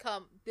songs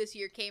this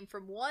year came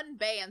from one,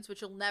 bands,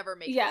 which will never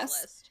make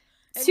this list.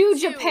 And two,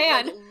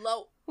 Japan,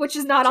 which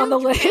is not on the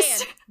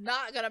list.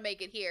 Not going to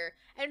make it here.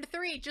 And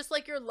 3, just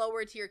like your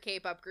lower tier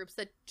K-pop groups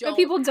that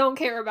people don't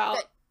care about.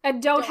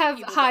 And don't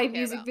have high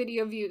music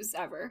video views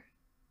ever.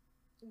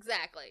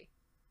 Exactly.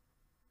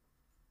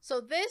 So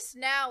this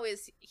now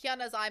is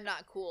Hyunna's I'm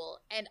Not Cool.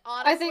 And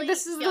honestly, I think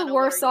this is the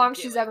worst song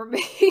she's ever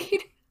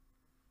made.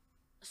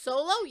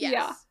 Solo, yes.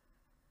 Yeah.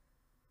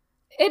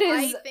 It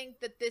is. I think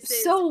that this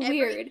is so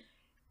weird.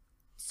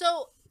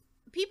 So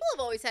people have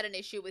always had an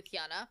issue with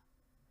Hyunna.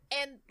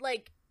 And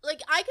like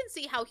I can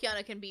see how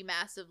Hyunna can be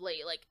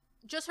massively, like,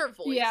 just her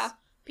voice. Yeah.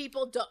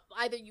 People don't,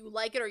 either you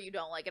like it or you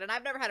don't like it, and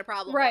I've never had a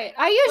problem with it.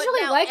 I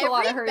usually like a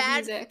lot of her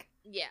music.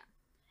 Yeah.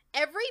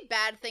 Every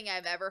bad thing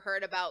I've ever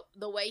heard about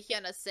the way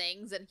Hyunna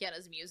sings and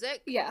Hyunna's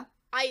music,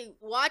 I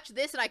watch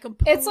this and I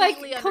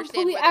completely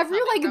understand every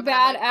like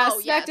bad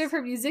aspect of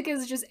her music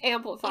is just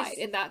amplified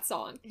in that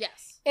song.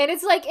 Yes. And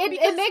it's like,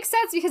 it makes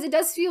sense because it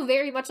does feel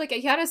very much like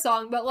a Hyunna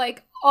song, but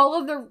like all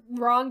of the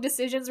wrong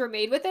decisions were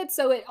made with it,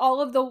 so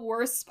all of the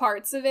worst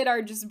parts of it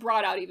are just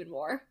brought out even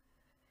more.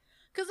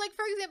 Because like,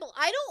 for example,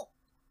 I don't,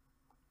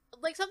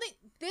 like something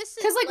this is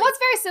because like what's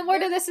very similar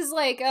to this is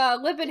like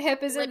Lip and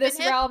Hip is in this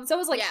realm, so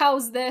it's like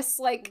How's This,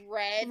 like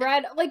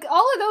Red, like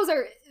all of those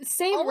are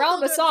same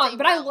realm of song,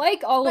 but I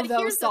like all of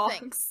those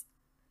songs.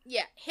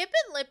 Yeah, Hip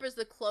and Lip is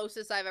the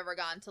closest I've ever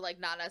gotten to like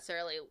not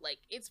necessarily like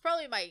it's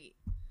probably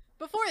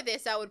before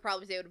this I would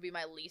probably say it would be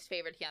my least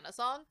favorite Hyunna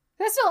song.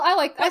 I still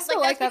like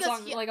that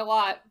song like a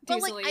lot.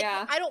 Decently,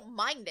 I don't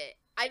mind it.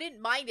 I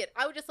didn't mind it.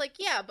 I was just like,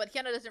 yeah, but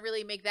Hyunna doesn't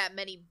really make that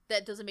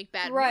doesn't make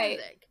bad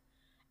music.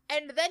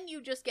 And then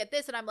you just get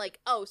this, and I'm like,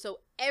 oh, so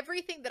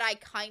everything that I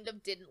kind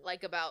of didn't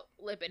like about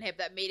Lip and Hip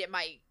that made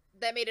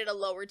it a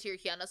lower tier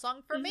Hyunna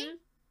song for me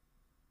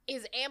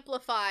is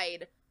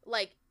amplified.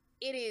 Like,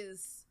 it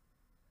is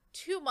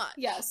too much.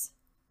 Yes.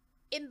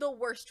 In the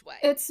worst way.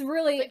 It's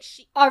really like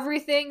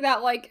everything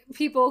that like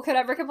people could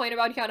ever complain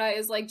about Hyunna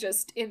is like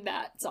just in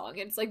that song.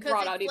 It's like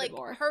brought out even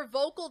more. Her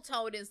vocal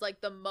tone is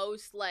like the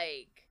most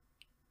like.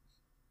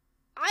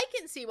 I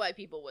can see why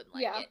people wouldn't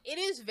like it. It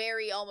is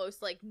very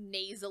almost like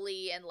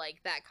nasally and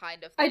like that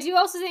kind of thing. I do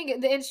also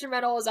think the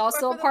instrumental is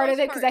also a part of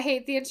it because I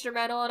hate the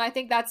instrumental, and I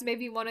think that's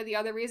maybe one of the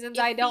other reasons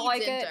I don't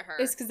like it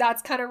is because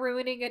that's kind of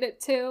ruining it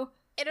too.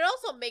 And it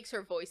also makes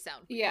her voice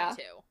sound weird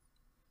too.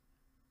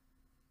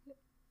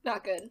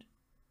 Not good.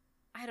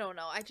 I don't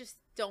know. I just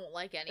don't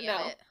like any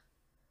of it.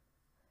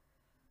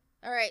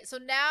 Alright, so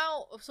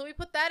we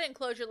put that in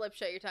Close Your Lips,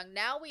 Shut Your Tongue.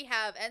 Now we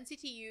have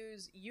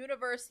NCTU's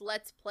Universe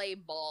Let's Play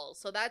Ball.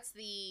 So that's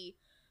a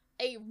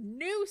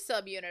new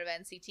subunit of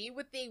NCT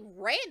with a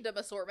random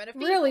assortment of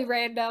people. Really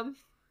random.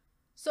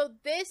 So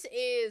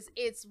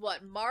it's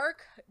what?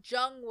 Mark,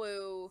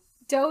 Jungwoo,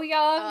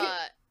 Do-young,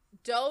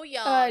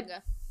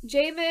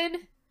 Jaemin,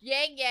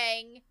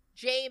 Yang,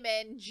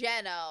 Jaemin,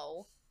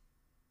 Jeno,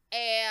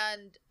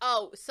 and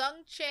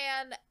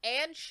Sungchan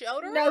and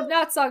Shotaro? No,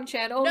 not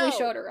Sungchan, only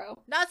Shotaro.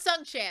 Not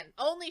Sungchan,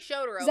 only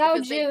Shotaro.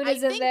 Zhao Jun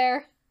is in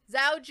there.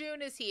 Zhao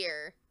Jun is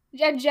here.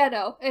 And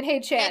Jeno, and Hei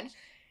Chan.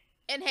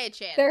 And Hei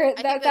Chan.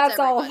 That's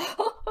all.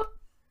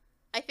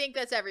 I think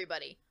that's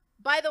everybody.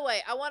 By the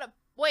way,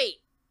 wait.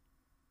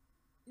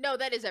 No,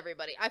 that is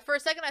everybody. For a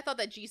second, I thought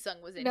that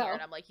Jisung was in here,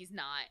 and I'm like, he's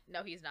not.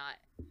 No, he's not.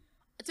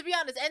 To be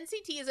honest,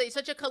 NCT is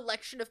such a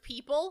collection of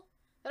people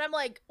that I'm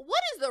like,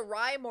 what is the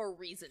rhyme or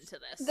reason to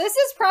this? This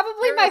is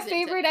probably my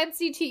favorite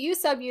NCTU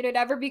subunit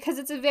ever because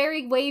it's a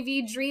very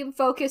wavy,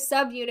 dream-focused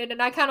subunit,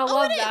 and I kind of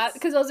love that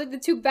because those are the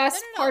two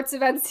best parts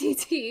of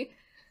NCT.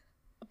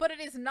 But it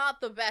is not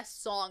the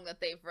best song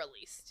that they've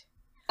released.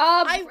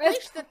 I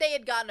wish that they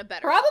had gotten a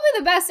better probably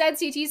song. The best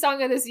NCT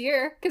song of this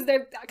year, because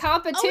their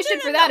competition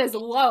for that is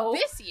low.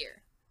 This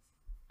year.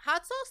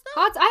 Hot Sauce,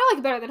 though? I like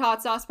it better than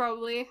Hot Sauce,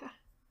 probably.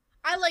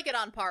 I like it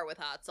on par with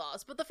Hot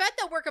Sauce, but the fact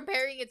that we're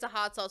comparing it to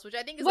Hot Sauce, which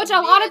I think is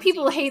a lot of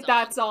people hate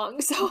that song,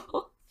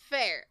 so...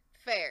 Fair.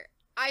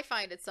 I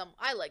find it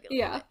I like it a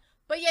little bit.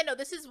 But yeah, no,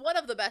 this is one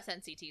of the best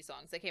NCT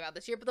songs that came out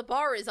this year, but the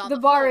bar is on the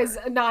bar floor. is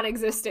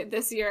non-existent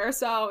this year,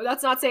 so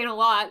that's not saying a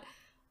lot.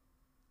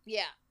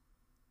 Yeah.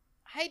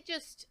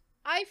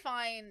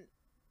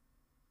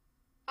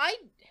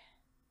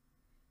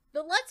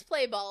 The Let's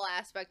Play Ball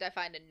aspect I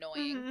find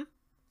annoying. Mm-hmm.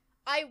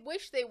 I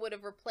wish they would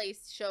have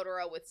replaced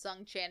Shotaro with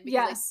Sungchan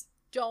because I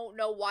don't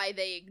know why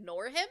they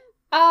ignore him.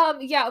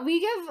 Yeah, we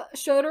give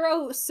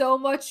Shotaro so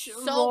much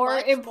more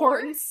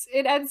importance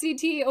in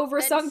NCT over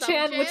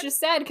Sungchan, which is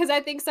sad because I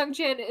think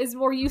Sungchan is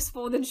more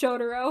useful than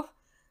Shotaro.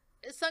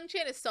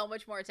 Sungchan is so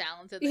much more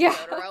talented than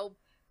Shotaro.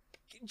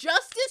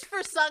 Justice for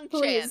Sungchan.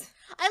 Please.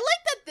 I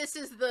like that this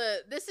is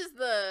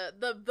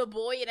the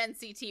boy in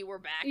NCT we're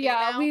backing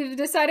now. We've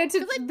decided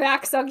to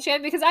back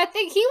Sungchan because I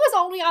think he was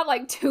only on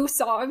like 2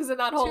 songs in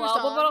that whole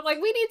album, but I'm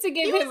like, we need to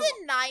give him... He was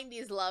in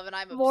 90s Love, and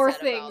I'm upset more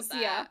about things,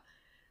 that.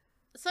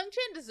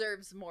 Sungchan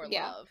deserves more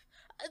love.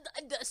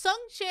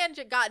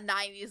 Sungchan got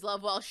 90s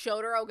love while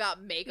Shotaro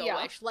got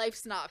Make-A-Wish.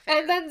 Life's not fair.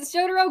 And then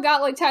Shotaro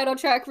got like title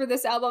track for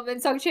this album, and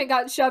Sungchan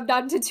got shoved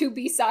onto 2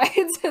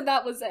 B-sides, and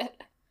that was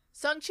it.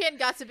 Sungchan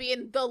got to be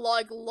in the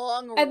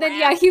long and then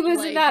rap, he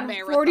was in that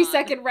marathon.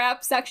 40-second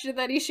rap section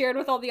that he shared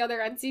with all the other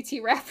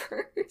NCT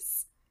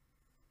rappers.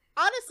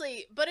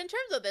 Honestly, but in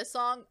terms of this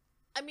song,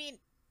 I mean,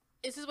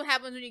 this is what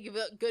happens when you give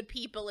good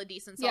people a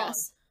decent song.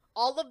 Yes.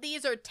 All of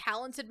these are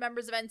talented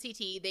members of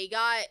NCT. They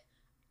got,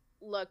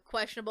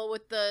 questionable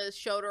with the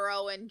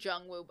Shotaro and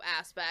Jungwoo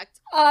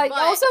aspect.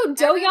 Also,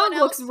 Do-young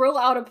looks real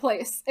out of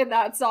place in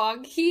that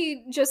song.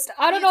 He just,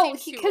 I don't know,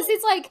 because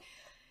he's like,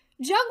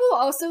 Jungwoo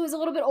also is a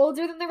little bit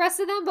older than the rest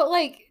of them, but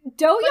like,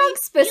 Do-young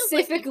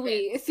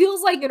specifically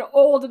feels like an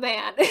old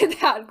man in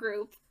that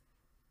group.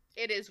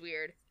 It is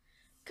weird.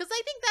 Because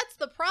I think that's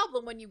the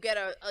problem when you get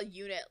a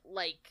unit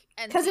like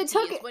NCT. Because it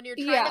took when you're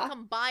trying to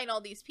combine all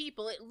these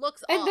people, it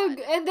looks odd.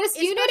 And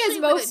this unit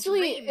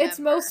is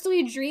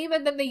mostly Dream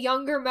and then the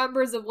younger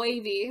members of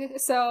Wavy.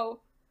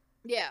 So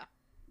yeah,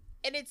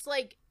 and it's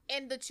like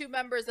and the 2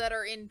 members that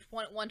are in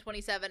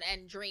 127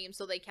 and Dream,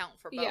 so they count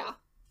for both. Yeah,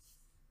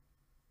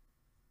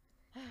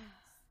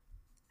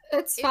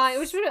 it's fine.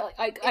 We should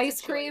like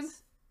Ice Cream.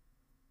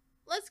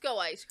 Let's go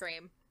Ice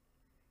Cream.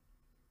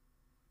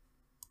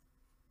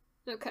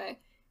 Okay.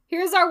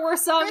 Here's our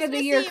worst song of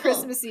the year, Evil.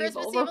 Christmas Evil.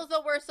 Christmas Evil's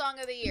the worst song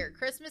of the year.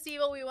 Christmas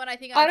Evil, we won, I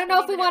think, I don't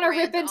know if we want to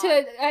rip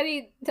into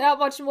that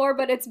much more,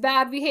 but it's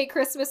bad. We hate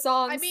Christmas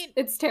songs. I mean,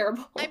 it's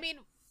terrible. I mean,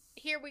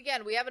 here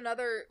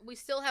we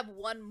still have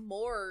one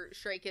more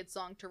Stray Kids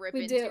song to rip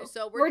into. Do.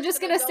 So we're just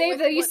gonna save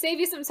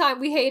you some time.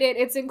 We hate it.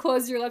 It's in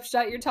Close Your Lips,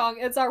 Shut Your Tongue.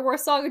 It's our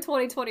worst song of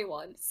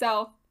 2021.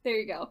 So there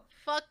you go.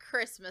 Fuck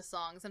Christmas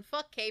songs and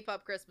fuck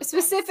K-pop Christmas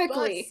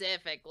specifically. songs.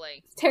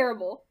 It's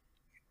terrible.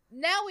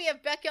 Now we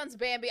have Baekhyun's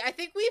Bambi. I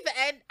think we've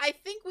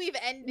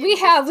ended.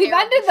 We've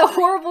ended the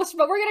horrible,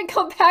 but we're gonna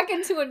come back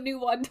into a new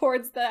one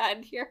towards the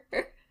end here.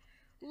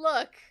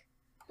 Look,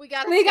 we've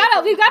got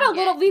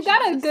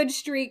a good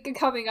streak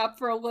coming up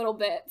for a little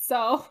bit.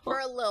 So for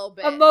a little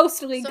bit, a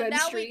mostly good streak.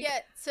 So now we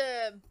get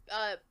to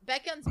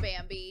Baekhyun's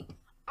Bambi.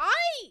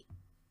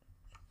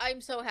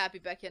 I'm so happy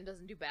Baekhyun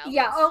doesn't do ballads.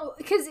 Yeah,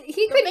 because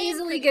he could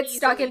easily get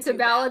stuck into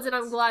ballads, and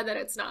I'm glad that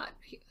it's not.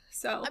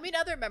 So I mean,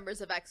 other members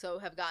of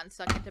EXO have gotten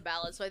stuck into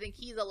ballads, so I think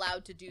he's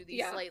allowed to do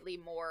these slightly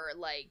more,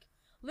 like...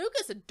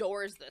 Lucas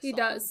adores this song. He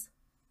does.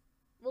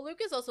 Well,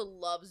 Lucas also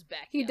loves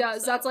Baekhyun. He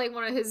does. So. That's, like,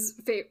 one of his,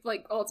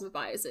 ultimate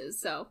biases,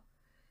 so...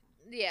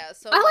 Yeah,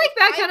 so... I like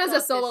Baekhyun as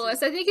a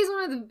soloist. I think he's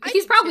one of the...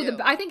 He's probably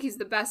I think he's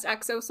the best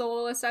EXO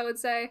soloist, I would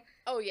say.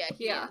 Oh, yeah,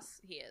 he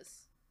is. He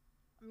is.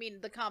 I mean,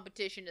 the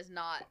competition is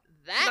not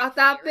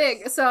that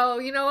big. So,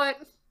 you know what?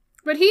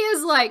 But he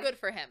is, like... good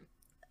for him.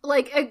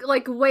 Like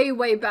way,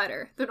 way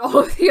better than all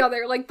of the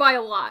other, like, by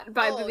a lot,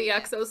 by the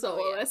EXO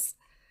soloists.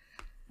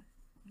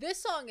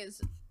 This song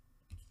is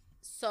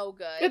so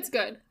good. It's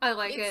good. I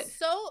like it.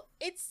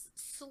 It's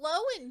slow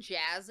and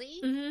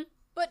jazzy,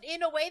 but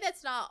in a way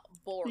that's not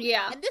boring.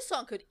 Yeah. And this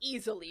song could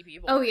easily be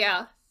boring. Oh,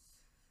 yeah.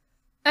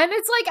 And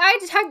it's like,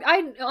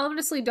 I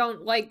honestly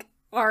don't like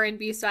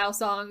R&B style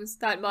songs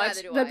that much.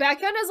 The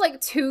Baekhyun is, like,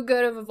 too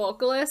good of a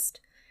vocalist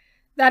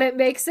that it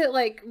makes it,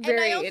 like,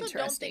 very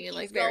interesting and,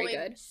 like, very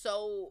good.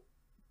 So,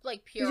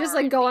 like, pure He's just,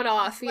 R&B. like, going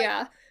off, like,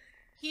 yeah.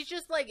 He's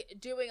just, like,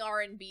 doing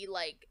R&B,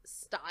 like,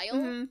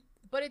 style,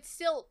 but it's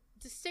still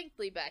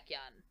distinctly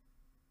Baekhyun.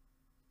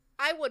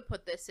 I would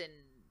put this in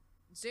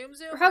Zoom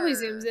Zoom. Probably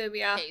Zoom Zoom,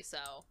 yeah.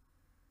 Queso.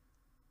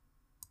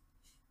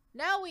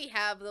 Now we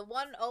have the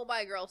one Oh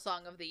My Girl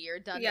song of the year,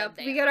 Dun Dun Dance.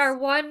 We get our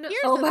one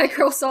Oh My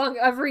Girl song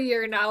every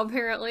year now,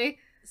 apparently.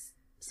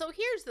 So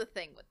here's the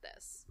thing with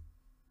this.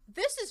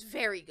 This is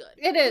very good.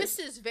 It is. This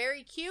is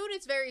very cute.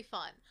 It's very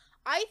fun.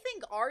 I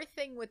think our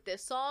thing with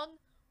this song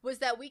was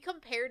that we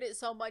compared it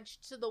so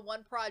much to the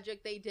one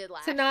project they did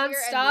last year, and we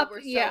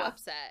were so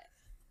upset.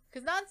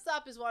 Because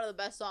Nonstop is one of the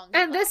best songs.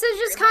 And this is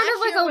just kind of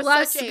like a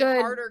less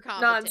good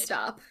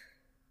Nonstop.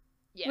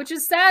 Yeah. Which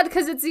is sad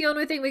because it's the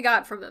only thing we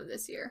got from them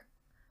this year.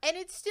 And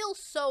it's still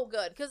so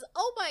good because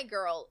Oh My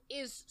Girl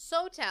is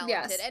so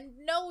talented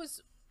and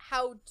knows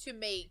how to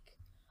make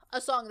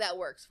a song that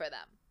works for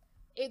them.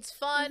 It's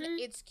fun,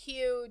 it's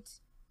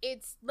cute,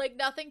 it's like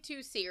nothing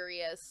too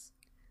serious.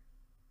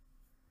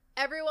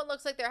 Everyone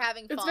looks like they're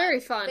having fun. It's very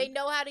fun. They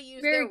know how to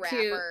use their rapper.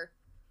 Cute.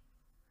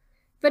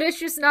 But it's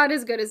just not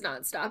as good as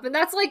Nonstop. And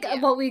that's like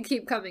what we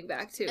keep coming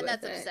back to. And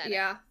that's upsetting.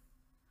 Yeah.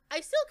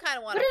 I still kind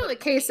of want to put it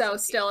in Queso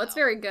still. It's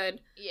very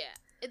good. Yeah.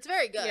 It's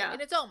very good. Yeah.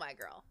 And it's Oh My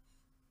Girl.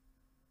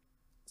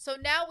 So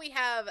now we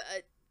have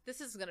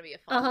this is going to be a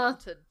fun one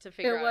to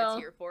figure out what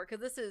it's here for. Because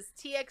this is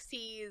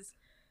TXT's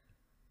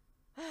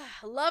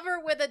Lover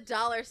with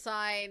a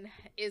 $sign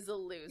is a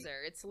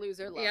loser. It's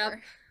loser lover. Yep.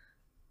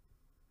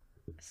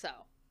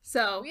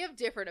 So we have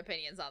different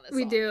opinions on this.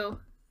 We do.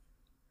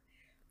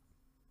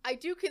 I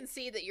do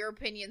concede that your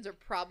opinions are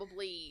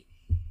probably...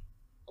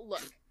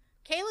 Look,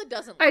 Kayla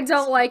doesn't like I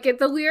don't like it.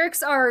 The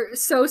lyrics are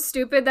so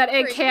stupid that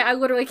I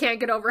literally can't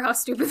get over how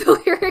stupid the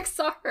lyrics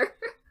are.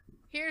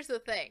 Here's the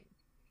thing.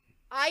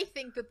 I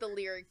think that the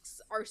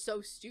lyrics are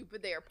so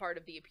stupid they are part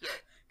of the appeal.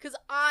 Because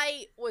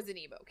I was an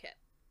emo kid.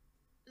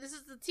 This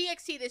is the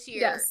TXT this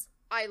year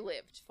I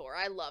lived for.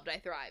 I loved. I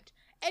thrived.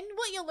 And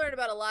what you'll learn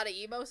about a lot of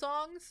emo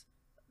songs,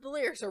 the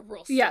lyrics are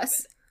real stupid.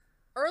 Yes.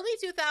 Early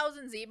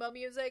 2000s emo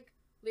music,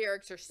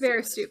 lyrics are stupid.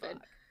 Very stupid.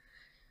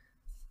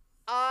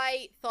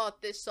 I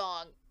thought this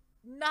song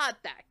not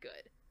that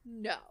good.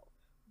 No.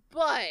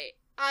 But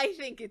I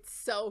think it's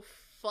so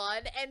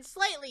fun and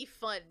slightly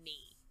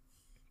funny.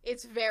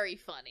 It's very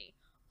funny.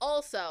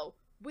 Also,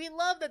 we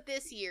love that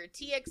this year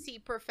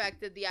TXT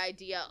perfected the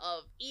idea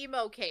of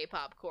emo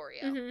K-pop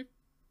choreo.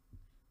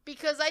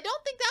 Because I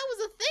don't think that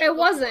was a thing It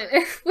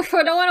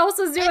wasn't. No one else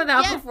was doing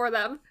that before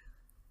them.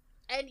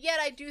 And yet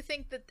I do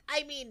think that,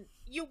 I mean,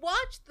 you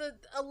watch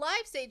a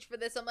live stage for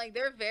this, I'm like,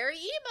 they're very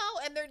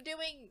emo, and they're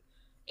doing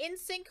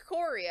in-sync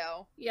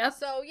choreo. Yep.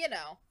 So, you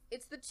know,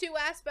 it's the two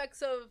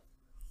aspects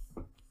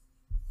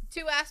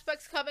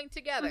coming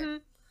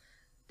together.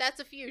 That's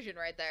a fusion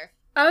right there.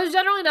 I was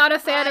generally not a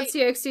fan of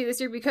TXT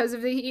this year because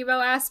of the emo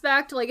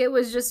aspect. Like, it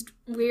was just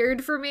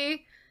weird for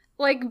me.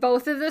 Like,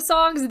 both of the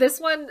songs. This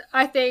one,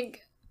 I think,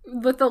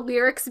 with the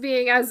lyrics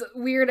being as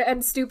weird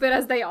and stupid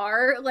as they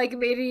are, like,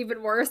 made it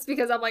even worse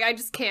because I'm like, I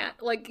just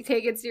can't, like,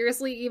 take it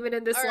seriously even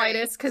in the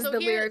slightest because the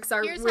lyrics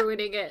are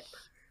ruining it.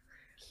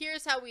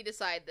 Here's how we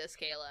decide this,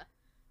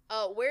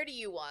 Kayla. Where do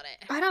you want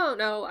it? I don't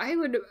know. I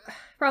would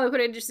probably put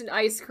it just in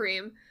ice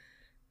cream.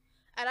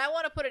 And I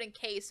want to put it in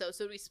queso,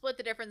 so we split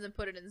the difference and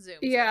put it in Zoom.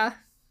 Yeah.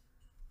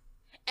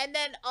 And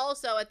then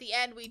also, at the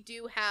end, we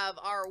do have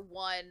our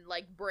one,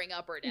 like, bring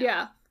up or down.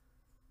 Yeah.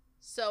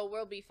 So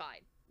we'll be fine.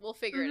 We'll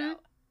figure it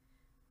out.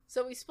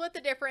 So we split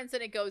the difference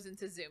and it goes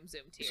into Zoom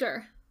tier.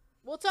 Sure.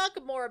 We'll talk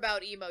more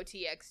about Emo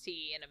TXT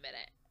in a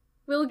minute.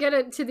 We'll get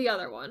it to the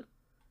other one.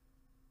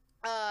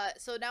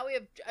 So now we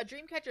have a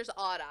Dreamcatcher's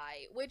Odd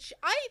Eye, which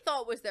I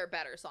thought was their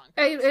better song.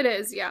 It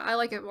is, yeah. I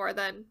like it more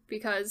than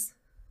Because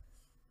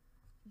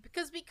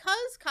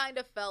kind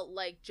of felt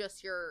like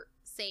just your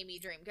samey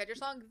Dreamcatcher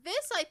song.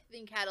 This, I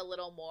think, had a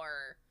little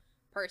more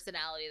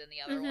personality than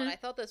the other one. I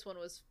thought this one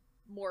was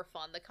more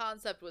fun. The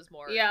concept was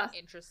more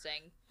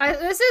interesting. I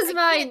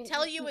can't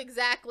tell you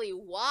exactly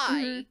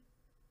why.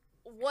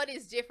 What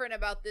is different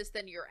about this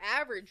than your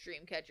average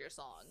Dreamcatcher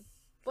song,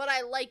 but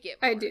I like it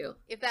more, I do.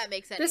 If that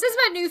makes sense. This is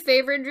my new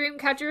favorite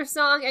Dreamcatcher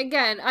song.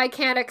 Again, I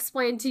can't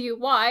explain to you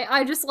why.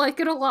 I just like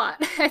it a lot.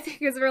 I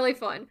think it's really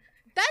fun.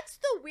 That's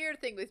the weird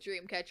thing with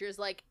Dreamcatchers.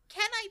 Like,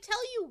 can I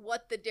tell you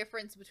what the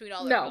difference between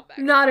all their comebacks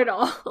No, not at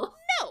all.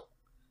 No.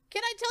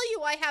 Can I tell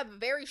you I have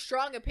very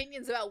strong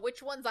opinions about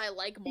which ones I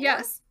like more?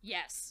 Yes.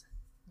 Yes.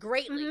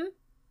 Greatly.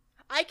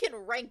 I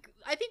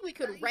think we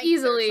could rank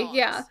easily, their songs.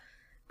 yeah.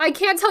 I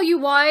can't tell you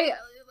why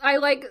I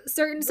like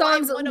certain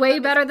songs way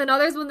better than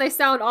others when they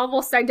sound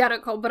almost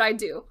identical, but I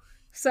do.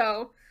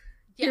 So,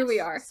 here we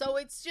are. So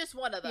it's just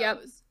one of those.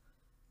 Yep.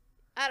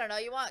 I don't know.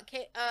 You want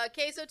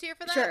queso tier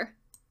for that? Sure.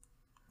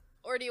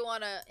 Or do you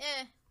want to?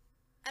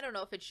 I don't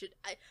know if it should.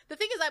 The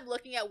thing is, I'm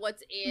looking at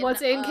what's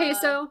in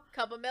queso,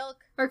 cup of milk,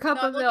 or cup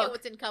of milk. I'm looking at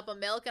what's in cup of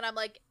milk, and I'm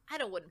like,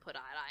 wouldn't put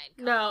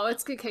iodine. No,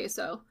 it's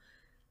queso.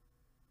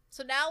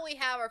 So now we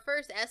have our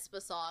first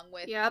aespa song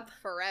with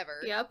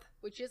Forever. Yep.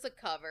 Which is a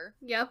cover.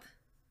 Yep.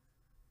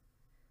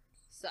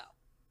 So,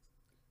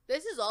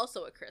 this is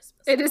also a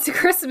Christmas song. It is a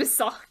Christmas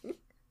song.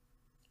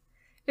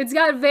 It's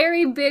got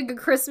very big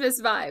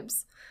Christmas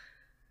vibes.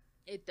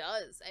 It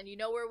does. And you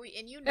know where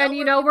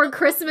where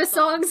Christmas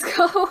songs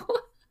go.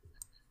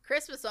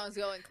 Christmas songs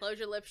go and Close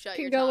Your Lips, Shut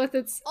Your Tongue. Tongue. With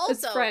its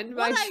friend.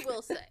 What I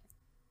will say.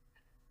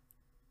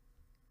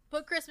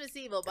 Put Christmas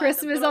Evil by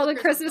all the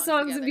Christmas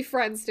songs and be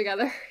friends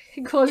together.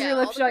 Close your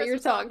lips, shut your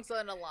tongue.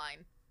 On a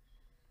line.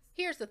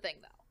 Here's the thing,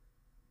 though.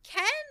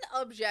 Can,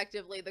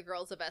 objectively, the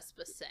girls of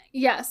aespa sing?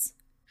 Yes.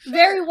 Sure.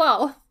 Very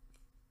well.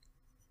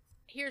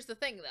 Here's the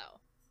thing,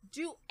 though.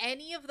 Do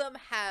any of them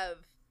have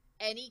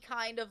any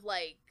kind of,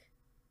 like,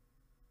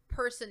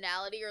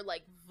 personality or,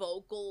 like,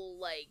 vocal,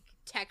 like,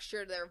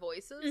 texture to their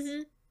voices?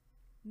 Mm-hmm.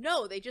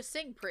 No, they just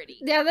sing pretty.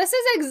 Yeah, this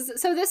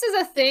is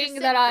a thing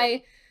that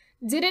I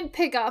didn't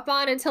pick up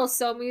on until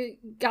Somi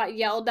got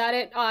yelled at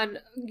it on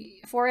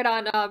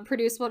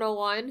Produce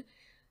 101,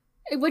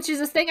 which is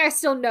a thing I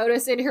still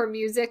notice in her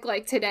music,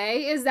 like,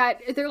 today, is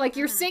that they're like,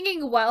 you're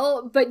singing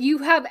well, but you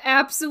have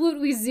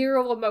absolutely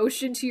zero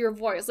emotion to your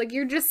voice. Like,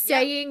 you're just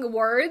saying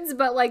words,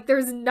 but, like,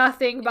 there's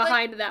nothing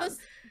behind them.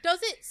 Does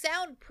it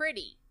sound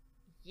pretty?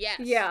 Yes.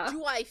 Yeah.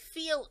 Do I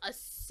feel a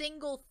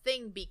single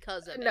thing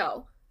because of it?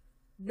 No.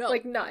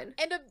 Like, none.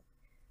 And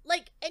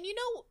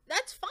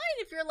that's fine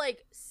if you're,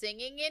 like,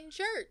 singing in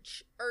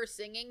church or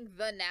singing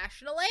the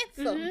national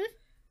anthem. Mm-hmm.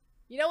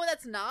 You know what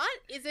that's not?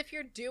 Is if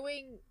you're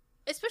doing,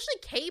 especially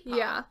K-pop.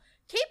 Yeah.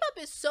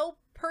 K-pop is so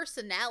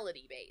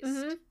personality-based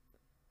mm-hmm.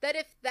 that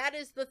if that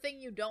is the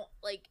thing you don't,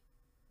 like,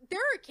 there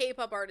are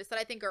K-pop artists that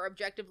I think are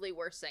objectively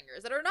worse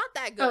singers that are not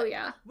that good. Oh,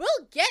 yeah. We'll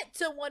get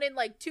to one in,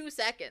 like, 2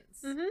 seconds.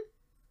 Mm-hmm.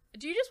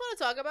 Do you just want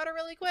to talk about it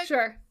really quick?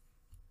 Sure.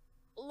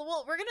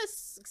 Well, we're going to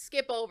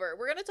skip over.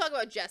 We're going to talk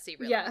about Jessie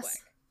really quick.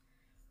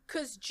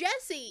 Because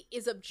Jessie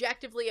is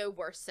objectively a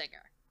worse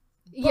singer.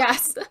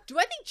 Yes. Do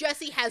I think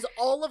Jessie has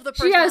all of the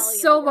personality? She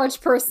has so much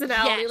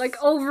personality, like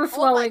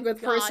overflowing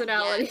with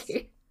personality.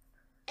 Yes.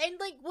 And,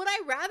 like, would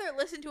I rather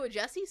listen to a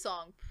Jessie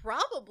song?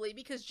 Probably,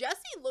 because Jessie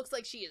looks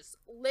like she is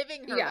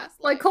living her best life.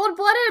 Like,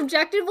 Cold-Blooded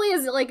objectively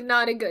is, like,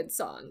 not a good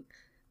song.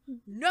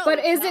 No, but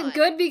is it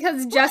good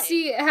because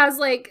Jessie has,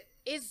 like,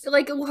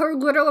 her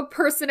literal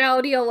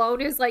personality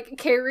alone is, like,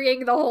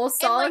 carrying the whole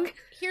song? And, like,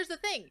 here's the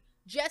thing.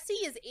 Jessie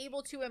is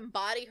able to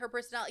embody her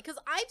personality.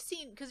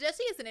 Because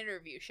Jessie is an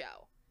interview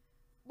show.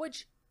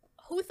 Which,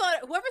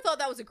 whoever thought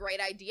that was a great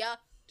idea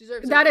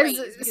deserves that a raise.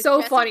 Is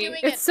so funny.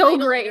 It's so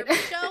great.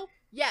 Show,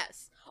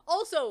 yes.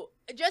 Also,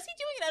 Jessie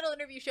doing an idol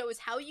interview show is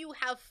how you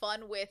have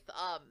fun with,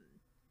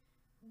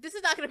 this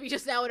is not going to be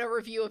just now in a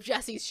review of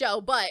Jessie's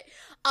show, but,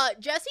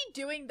 Jessie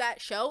doing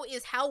that show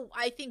is how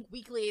I think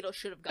Weekly Idol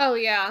should have gone. Oh,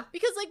 yeah.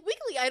 Because, like,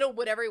 Weekly Idol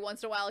would every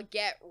once in a while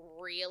get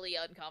really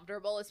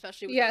uncomfortable,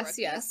 especially with the rookies.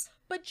 Yes.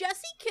 But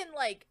Jessie can,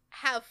 like,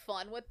 have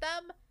fun with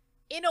them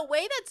in a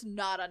way that's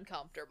not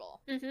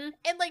uncomfortable. Mm-hmm.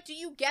 And, like, do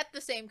you get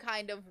the same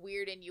kind of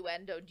weird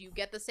innuendo? Do you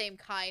get the same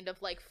kind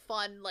of, like,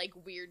 fun, like,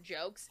 weird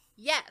jokes?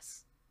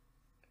 Yes.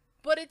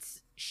 But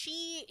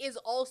she is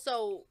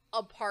also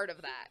a part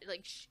of that.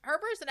 Like, her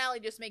personality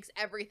just makes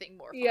everything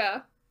more fun.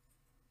 Yeah.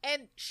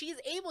 And she's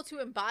able to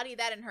embody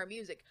that in her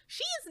music.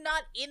 She is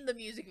not in the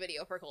music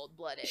video for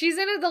Cold-Blooded. She's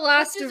in the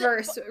last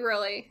verse,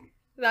 really.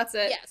 That's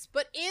it. Yes,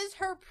 but is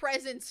her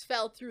presence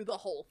felt through the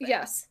whole thing?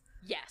 Yes.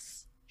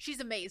 Yes. She's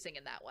amazing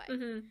in that way.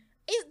 Mm-hmm.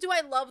 Do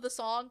I love the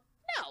song?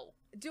 No.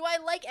 Do I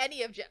like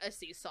any of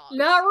Jessie's songs?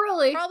 Not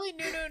really. Probably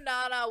Nunu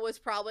Nana was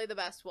probably the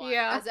best one,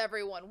 as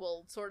everyone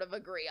will sort of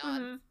agree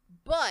on. Mm-hmm.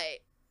 But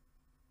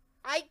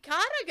I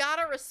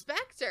gotta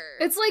respect her.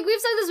 It's like, we've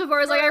said this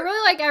before, it's like, I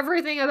really like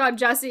everything about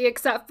Jessie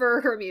except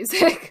for her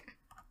music.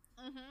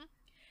 Mm-hmm.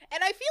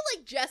 And I feel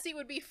like Jessie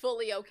would be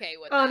fully okay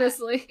with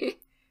honestly. that.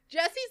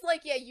 Jessie's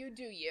like, yeah, you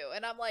do you.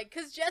 And I'm like,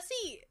 because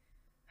Jessie...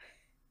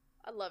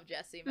 I love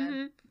Jessie, man.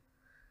 Mm-hmm.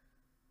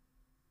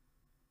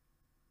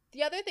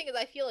 The other thing is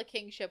I feel a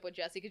kingship with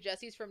Jessie, because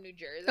Jessie's from New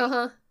Jersey.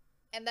 Uh-huh.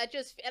 And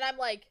I'm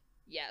like,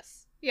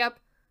 yes. Yep.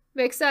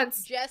 Makes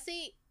sense.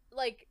 Jessie,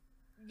 like,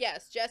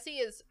 yes, Jessie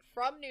is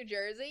from New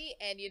Jersey,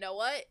 and you know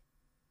what?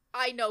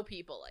 I know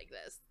people like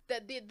this.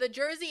 The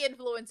Jersey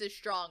influence is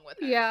strong with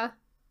her. Yeah.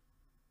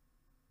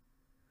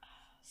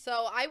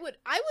 So I would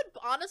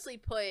honestly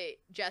put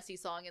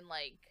Jessie's song in,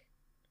 like,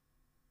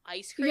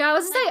 Ice Cream. Yeah, I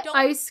was gonna say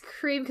Ice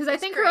Cream, because I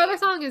think her other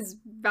song is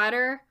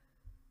better.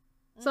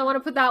 So I want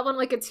to put that one,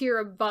 like, a tier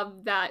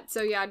above that.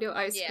 So yeah, do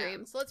Ice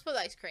Cream. So let's put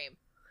Ice Cream.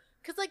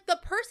 Because, like, the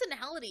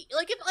personality,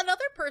 like, if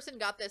another person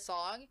got this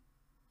song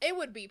It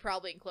would be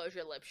probably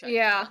Enclosure Lip Shut.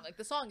 Yeah. Like,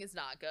 the song is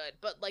not good,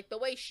 but, like, the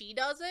way she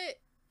does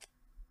it,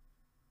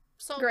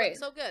 so great.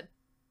 So good.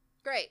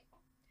 Great.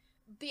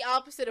 The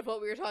opposite of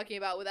what we were talking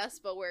about with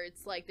aespa, where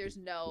it's like, there's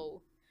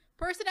no...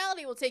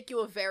 Personality will take you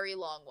a very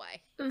long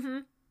way. Mm-hmm.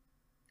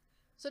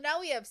 So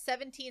now we have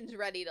 17's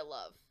Ready to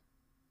Love.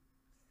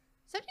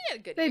 17 had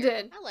a good year. They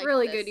did. I liked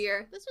really this. Good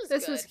year. This was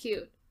This good. was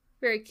cute.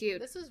 Very cute.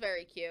 This was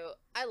very cute.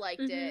 I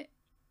liked it.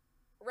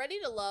 Ready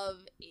to Love,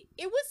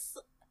 it was...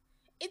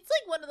 It's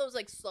like one of those,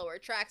 like, slower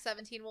tracks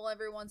 17 will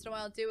every once in a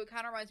while do. It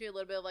kind of reminds me a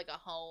little bit of, like, a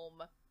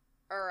Home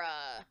or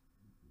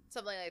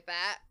something like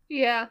that.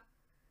 Yeah.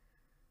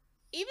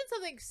 Even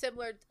something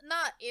similar,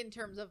 not in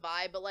terms of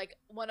vibe, but, like,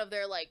 one of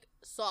their, like,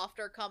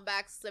 softer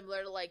comebacks,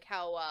 similar to, like,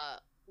 how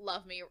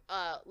Love Me,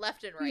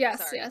 Left and Right,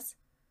 yes.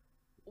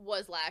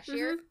 was last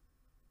year.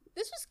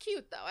 This was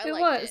cute, though. I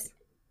liked it.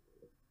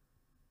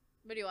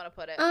 Where do you want to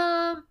put it?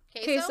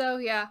 Queso,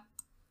 yeah.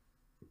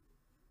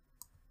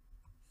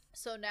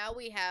 So now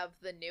we have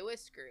the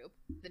newest group,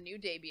 the new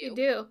debut. We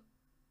do.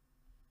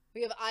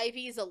 We have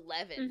Ivy's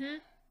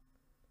 11.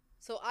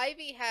 So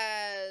Ivy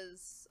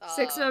has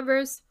 6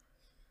 members.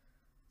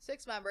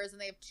 6 members,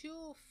 and they have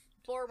 2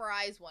 former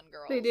IZ*ONE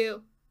girls. They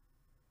do.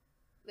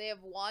 They have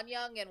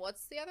Wonyoung and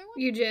what's the other one?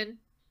 Yujin.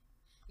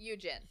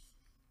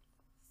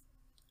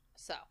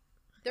 So,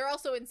 they're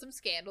also in some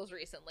scandals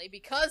recently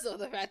because of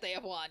the fact they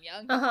have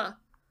Wonyoung.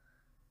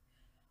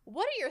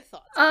 What are your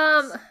thoughts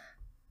on this?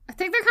 I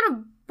think they're kind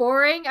of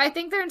boring. I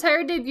think their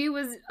entire debut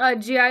was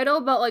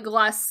G-Idol, but, like,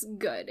 less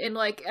good in,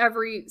 like,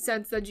 every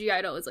sense that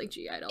G-Idol is, like,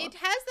 G-Idol. It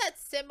has that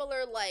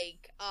similar,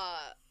 like,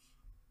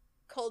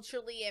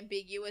 culturally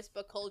ambiguous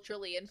but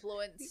culturally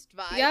influenced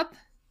vibe. Yep.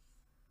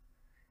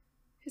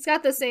 It's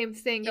got the same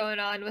thing going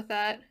on with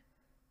that.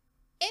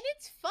 And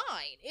it's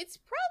fine. It's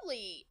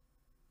probably,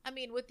 I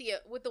mean, with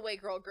the way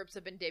girl groups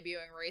have been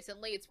debuting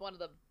recently, it's one of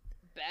the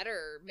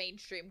better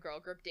mainstream girl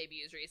group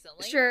debuts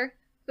recently. Sure.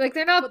 Like,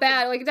 they're not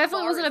bad. Like, it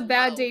definitely wasn't a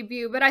bad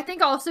debut, but I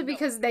think also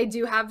because they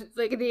do have,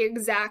 like, the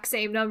exact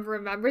same number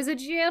of members that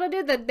G-Idol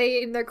did, that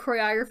they, in their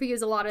choreography,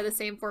 use a lot of the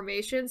same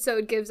formation, so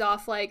it gives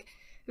off, like,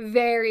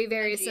 very,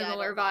 very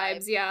similar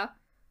vibes, yeah.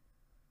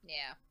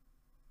 Yeah.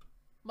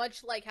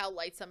 Much like how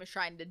Lightsum is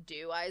trying to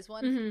do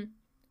IZ*ONE.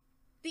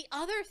 The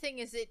other thing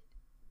is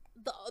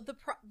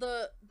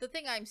the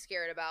thing I'm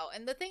scared about,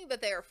 and the thing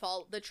that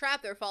the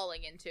trap they're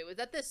falling into, is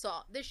that this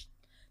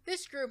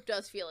group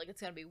does feel like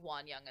it's gonna be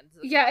Wonyoung and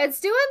yeah,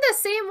 it's doing the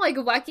same, like,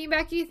 Weki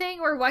Meki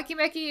thing, where Weki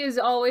Meki is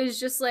always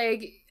just,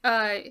 like,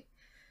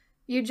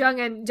 Yoojung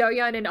and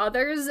Doyeon and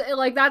others.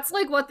 Like, that's,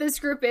 like, what this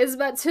group is,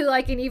 but to,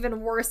 like, an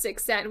even worse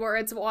extent, where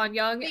it's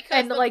Wonyoung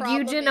and, like,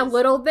 Yoojin a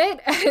little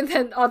bit, and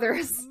then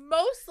others.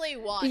 Mostly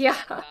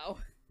Wonyoung, though.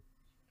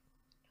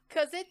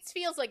 Because it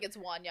feels like it's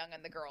Wonyoung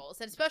and the girls,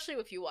 and especially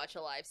if you watch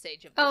a live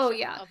stage of of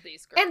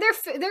these girls. And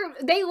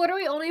they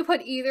literally only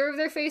put either of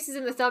their faces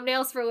in the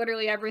thumbnails for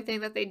literally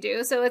everything that they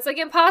do, so it's, like,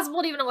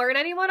 impossible to even learn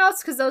anyone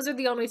else, because those are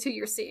the only 2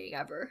 you're seeing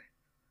ever.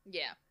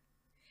 Yeah.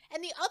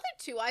 And the other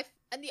 2,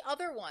 the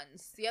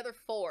other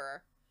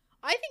 4,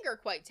 I think are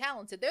quite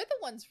talented. They're the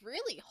ones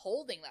really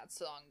holding that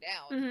song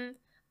down.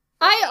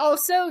 I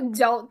also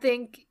don't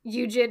think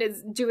Yoojin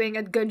is doing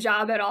a good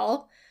job at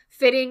all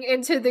fitting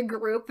into the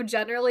group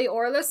generally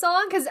or the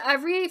song, because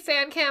every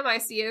fan cam I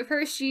see of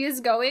her, she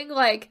is going,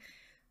 like,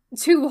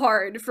 too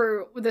hard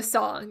for the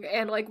song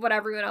and, like, what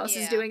everyone else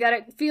is doing, that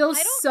it feels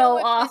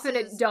so off, and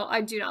I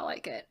do not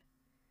like it.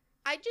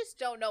 I just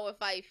don't know if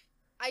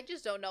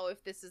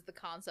this is the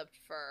concept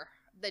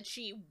that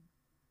she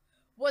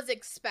was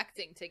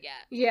expecting to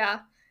get.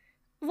 Yeah.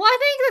 Well, I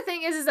think the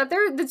thing is that the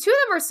 2 of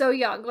them are so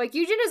young. Like,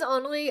 Yoojin is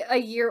only a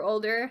year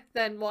older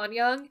than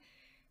Wonyoung.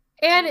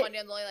 And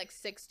Wonyoung's only, like,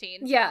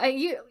 16. Yeah,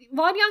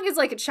 Wonyoung is,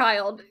 like, a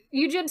child.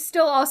 Yoojin's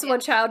still also a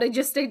child, and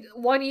just a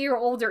 1 year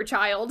older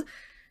child.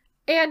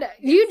 And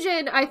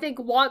Yoojin, I think,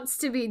 wants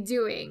to be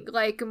doing,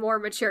 like, more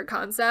mature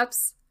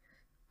concepts.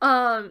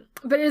 But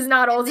is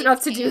not old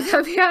enough to do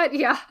them yet.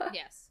 Yeah.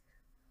 Yes.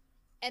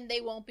 And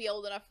they won't be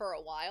old enough for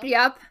a while.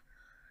 Yep.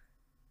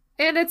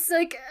 And it's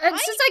like,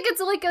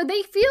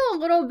 they feel a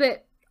little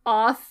bit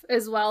off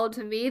as well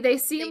to me. They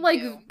seem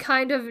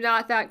kind of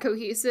not that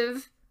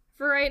cohesive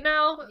for right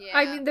now. Yeah.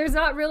 I mean, there's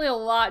not really a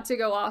lot to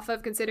go off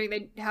of, considering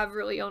they have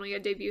really only a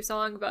debut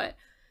song, but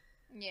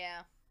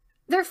yeah,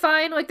 they're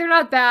fine. Like, they're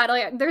not bad.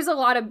 Like, there's a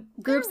lot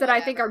of groups that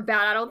I think are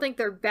bad. I don't think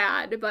they're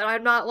bad, but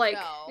I'm not, like,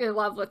 in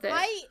love with it.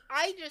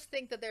 I just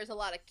think that there's a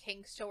lot of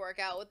kinks to work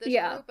out with this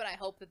group, and I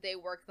hope that they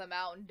work them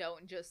out and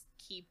don't just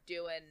keep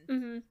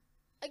doing...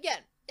 Again,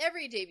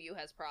 every debut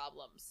has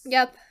problems.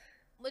 Yep.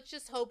 Let's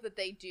just hope that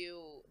they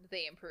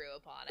improve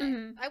upon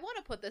it. I want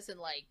to put this in,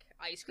 like,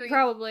 Ice Cream.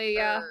 Probably,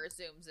 yeah. Or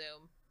Zoom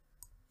Zoom.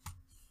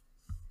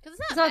 Because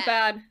it's not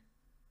bad.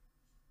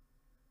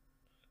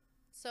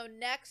 So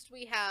next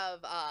we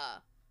have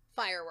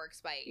Fireworks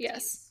by 18.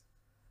 Yes.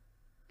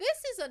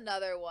 This is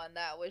another one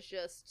that was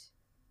just...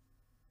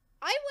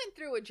 I went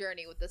through a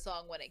journey with the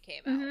song when it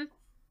came out.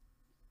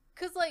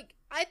 Because, like,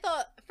 I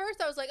thought...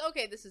 First I was like,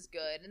 okay, this is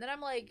good. And then I'm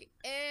like,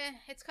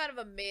 it's kind of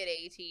a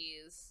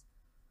mid-80s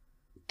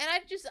And I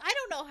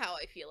don't know how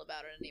I feel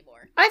about it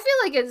anymore. I feel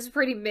like it's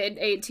pretty mid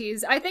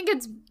 80s. I think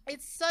it's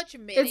such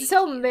mid. It's 80s.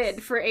 So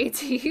mid for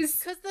 80s.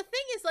 Because the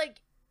thing is,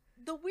 like,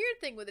 the weird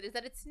thing with it is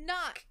that it's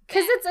not bad.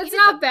 Because it's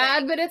not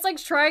bad, but it's like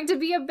trying to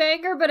be a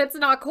banger, but it's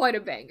not quite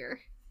a banger.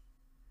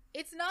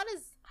 It's not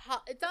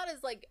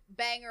as like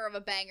banger of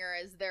a banger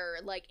as their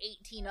like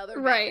 18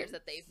 other bangers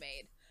that they've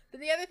made. But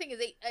the other thing is,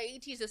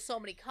 80s has so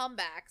many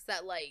comebacks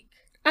that like.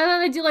 And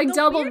then they do like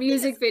double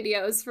music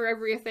videos for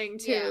everything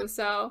too.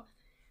 So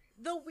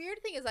the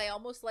weird thing is, I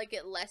almost like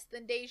it less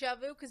than Deja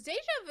Vu, because Deja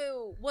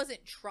Vu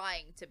wasn't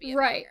trying to be a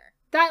banger.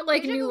 That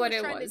like Deja knew Vu what was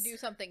it trying was. to do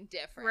something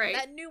different. Right.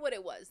 That knew what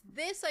it was.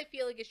 This, I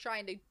feel like, is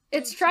trying to.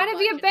 It's trying to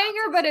be a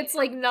banger, but it's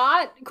like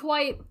not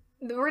quite.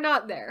 We're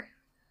not there.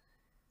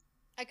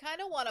 I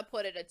kind of want to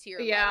put it a tier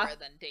lower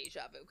than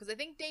Deja Vu, because I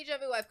think Deja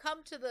Vu, I've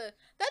come to the.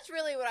 That's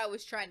really what I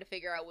was trying to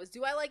figure out, was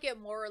do I like it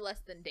more or less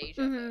than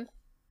Deja Vu?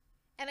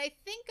 And I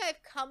think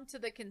I've come to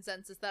the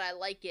consensus that I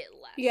like it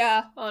less.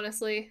 Yeah,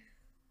 honestly.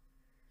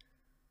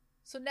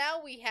 So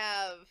now we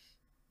have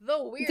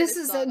the weirdest. This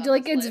is song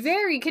like this it's list.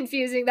 very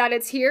confusing that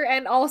it's here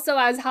and also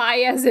as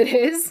high as it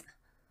is.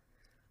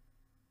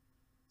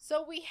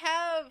 So we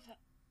have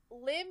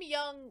Lim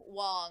Young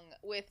Wong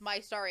with My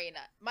Starry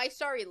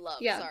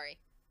Love. Yeah. Sorry.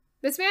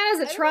 This man is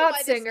a trot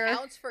singer. This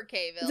counts for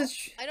K-ville.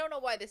 I don't know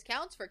why this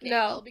counts for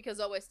K-ville, because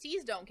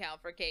OSTs don't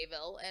count for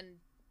K-ville, and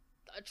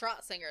a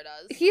trot singer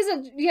does.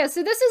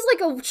 So this is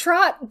like a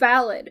trot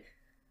ballad.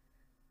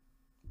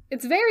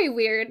 It's very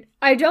weird.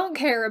 I don't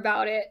care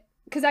about it,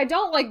 because I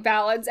don't like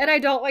ballads, and I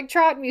don't like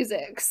trot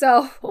music,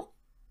 so...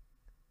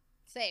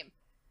 Same.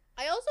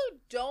 I also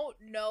don't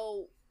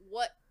know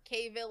what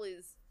K-ville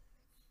is.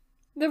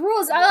 The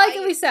rules, like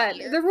we said,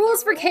 the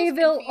rules for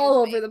K-ville all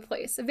over the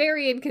place.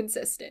 Very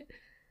inconsistent.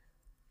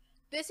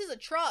 This is a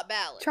trot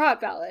ballad. Trot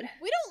ballad.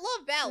 We don't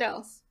love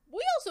ballads. No.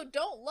 We also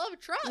don't love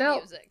trot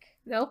music.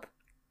 Nope.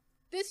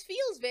 This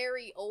feels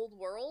very old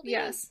world.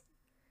 Yes.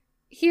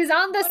 He's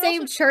on the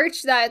same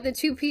church that the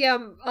 2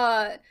 p.m.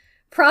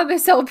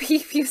 Promise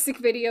LP music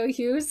video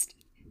used.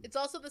 It's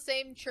also the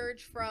same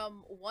church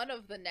from one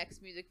of the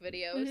next music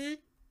videos.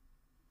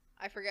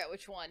 I forget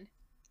which one.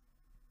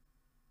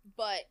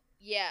 But,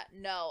 yeah,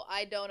 no,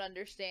 I don't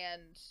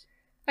understand.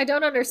 I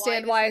don't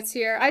understand why it's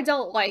here. I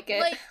don't like it.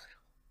 Like,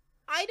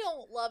 I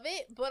don't love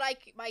it, but I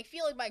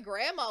feel like my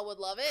grandma would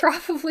love it.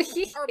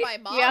 Probably. Or my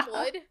mom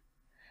would.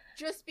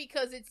 Just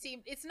because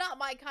it's not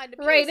my kind of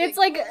music. Right, it's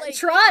like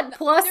trot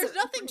plus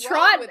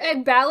trot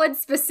and ballad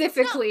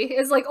specifically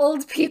is like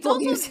old people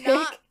music.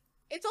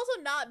 It's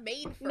also not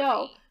made for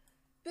me.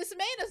 This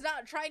man is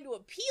not trying to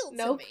appeal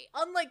to me,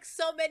 unlike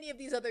so many of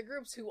these other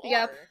groups who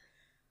are.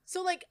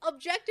 So, like,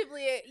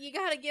 objectively, you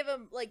gotta give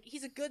him, like,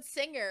 he's a good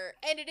singer,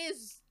 and it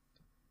is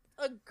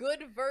a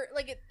good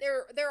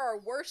there are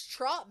worse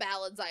trot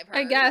ballads I've heard.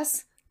 I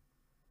guess.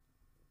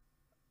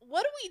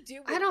 What do we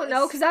do with I don't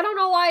know, because I don't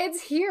know why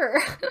it's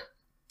here.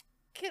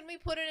 Can we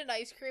put it in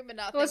ice cream and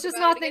not Let's just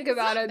not think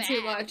about it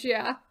too much,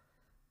 yeah.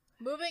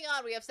 Moving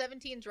on, we have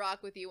 17's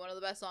Rock With You, one of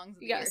the best songs of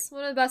the year. Yes,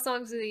 one of the best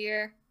songs of the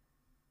year.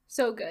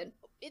 So good.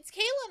 It's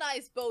Kayla and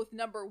I's both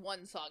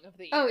 #1 song of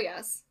the year. Oh,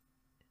 yes.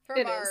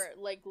 From our,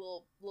 like,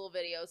 little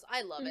videos.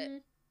 I love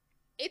it.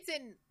 It's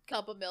in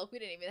Cup of Milk. We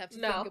didn't even have to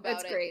think about it. No,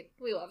 it's great.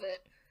 We love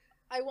it.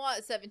 I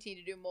want 17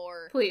 to do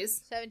more.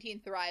 Please.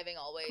 17 thriving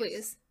always.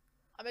 Please.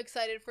 I'm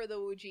excited for the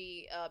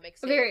Wooji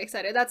mixtape. Very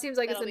excited. That seems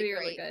like it's going to be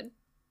really good.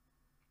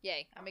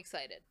 Yay, I'm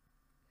excited.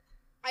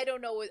 I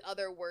don't know what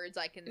other words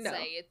I can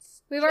say.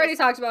 We've already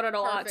talked about it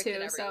a lot,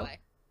 too, so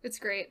it's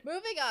great.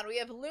 Moving on, we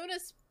have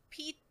Luna's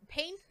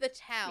Paint the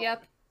Town.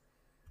 Yep.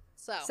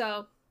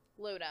 So.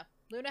 Luna.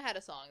 Luna had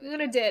a song.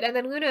 Luna did, and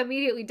then Luna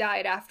immediately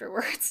died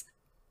afterwards.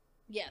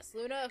 Yes,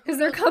 Luna. Because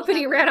their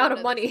company ran out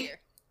of money.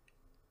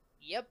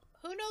 Yep.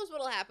 Who knows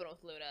what'll happen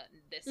with Luna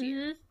this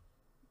year.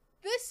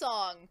 This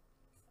song,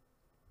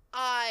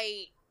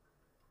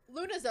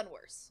 Luna's done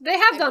worse. They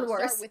have done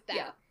worse. Start with that.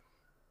 Yeah.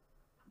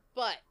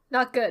 But.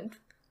 Not good.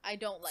 I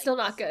don't like Still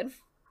not good.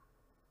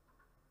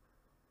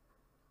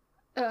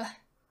 I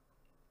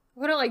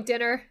don't like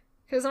Dinner.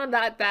 It's not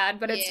that bad,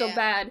 but it's still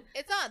bad.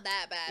 It's not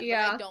that bad, but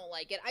I don't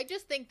like it. I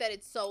just think that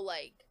it's so,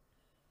 like,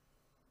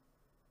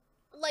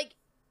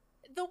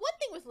 the one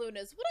thing with Luna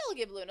is, what I'll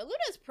give Luna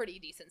has pretty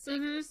decent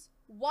singers.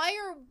 Why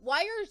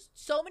are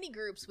so many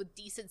groups with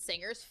decent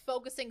singers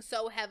focusing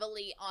so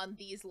heavily on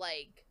these,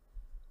 like,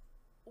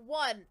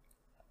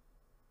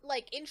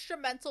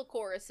 instrumental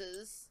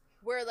choruses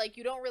where, like,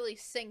 you don't really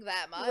sing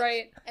that much.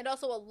 Right. And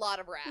also a lot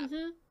of rap.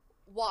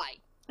 Why?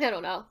 I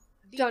don't know.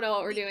 Don't know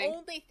what we're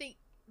doing.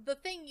 The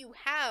thing you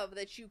have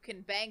that you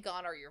can bank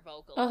on are your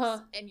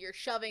vocals, and you're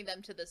shoving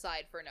them to the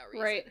side for no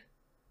reason. Right.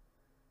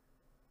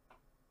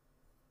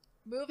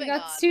 Moving on. We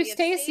got two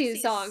Stacey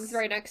songs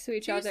right next to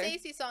each other. Two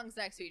Stacey songs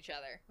next to each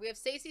other. We have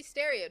Stacey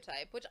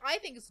Stereotype, which I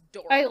think is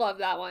adorable. I love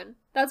that one.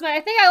 I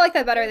think I like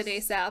that better than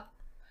ASAP.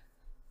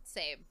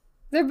 Same.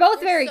 They're both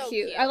very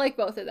cute. I like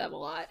both of them a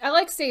lot. I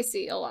like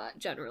Stacey a lot,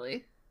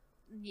 generally.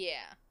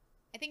 Yeah.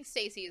 I think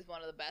Stacey is one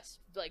of the best,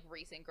 like,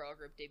 recent girl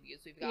group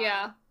debuts we've got.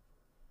 Yeah.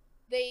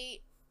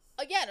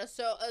 again,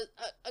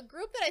 a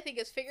group that I think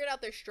has figured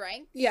out their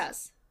strengths.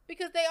 Yes.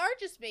 Because they are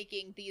just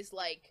making these,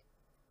 like,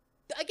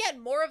 again,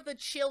 more of the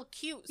chill,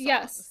 cute songs.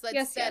 Yes.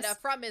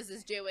 That From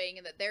is doing,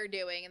 and that they're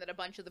doing, and that a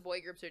bunch of the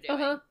boy groups are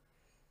doing.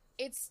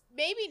 It's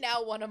maybe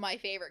now one of my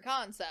favorite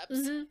concepts.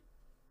 Mm-hmm.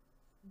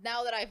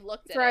 Now that I've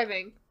looked at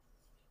Thriving.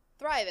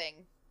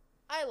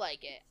 I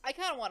like it. I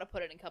kind of want to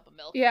put it in Cup of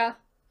Milk. Yeah.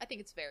 I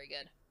think it's very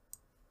good.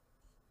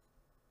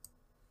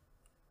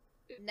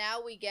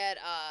 Now we get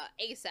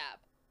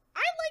ASAP. I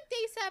liked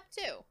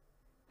ASAP too.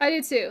 I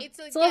do too. It's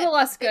a little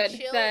less good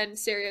than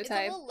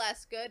Stereotype. It's a little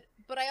less good,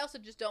 but I also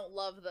just don't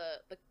love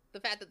the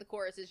fact that the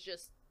chorus is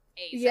just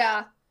ASAP.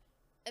 Yeah.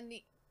 And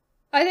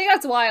I think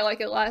that's why I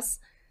like it less.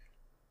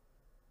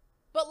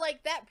 But,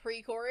 like, that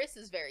pre-chorus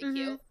is very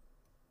cute.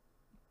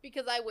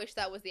 Because I wish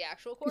that was the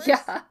actual chorus.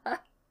 Yeah.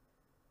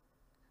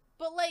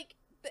 But, like,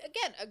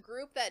 again, a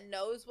group that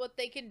knows what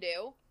they can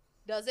do,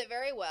 does it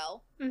very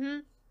well,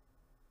 and,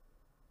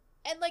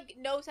 like,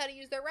 knows how to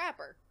use their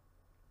rapper.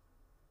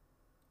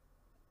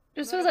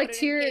 This was like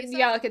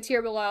like a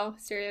tier below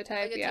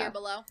Stereotype, like a tier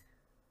below.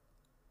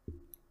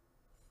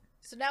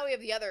 So now we have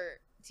the other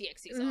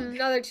TXT song.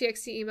 Another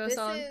TXT emo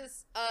song.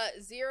 This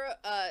is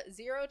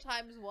 0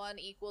 times 1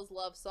 equals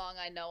love song.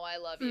 I know I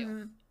love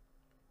you.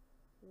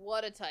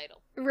 What a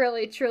title!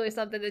 Really, truly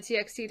something. The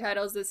TXT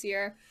titles this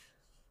year.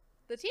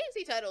 The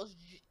TXT titles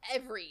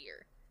every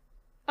year.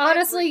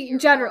 Honestly,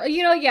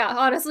 generally,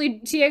 honestly,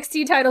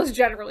 TXT titles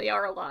generally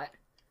are a lot.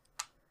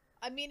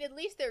 I mean, at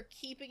least they're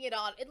keeping it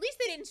on. At least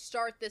they didn't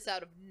start this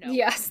out of nowhere.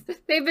 Yes,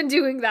 they've been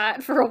doing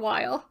that for a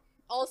while.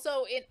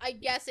 Also, I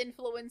guess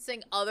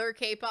influencing other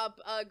K-pop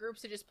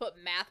groups to just put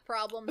math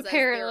problems as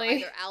their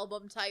either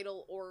album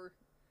title or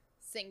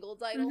single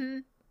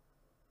title.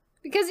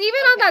 Because even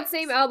on that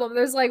same album,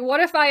 there's like,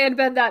 what if I had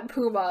been that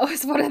Puma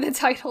was one of the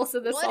titles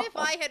of the song. What if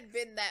I had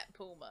been that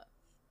Puma?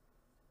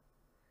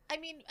 I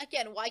mean,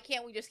 again, why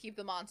can't we just keep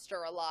the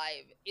monster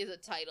alive is a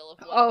title of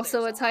one of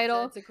their songs.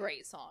 title. It's a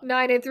great song.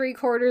 9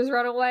 3/4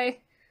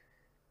 Runaway.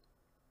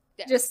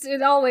 Yes. Just,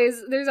 there's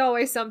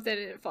always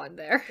something fun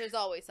there. There's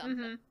always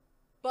something.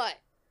 But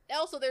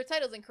also their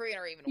titles in Korean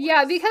are even worse.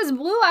 Yeah, because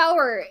Blue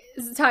Hour's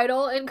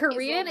title in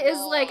Korean is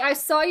like, I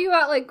saw you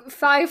at like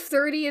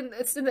 5:30 and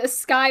it's in the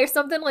sky or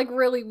something like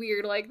really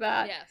weird like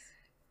that. Yes.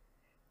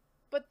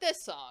 But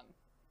this song,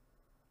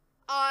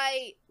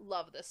 I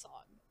love this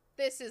song.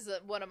 This is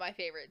one of my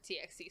favorite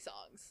TXT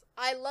songs.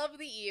 I love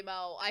the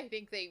emo. I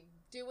think they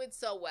do it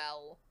so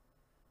well.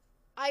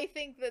 I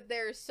think that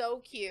they're so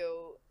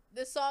cute.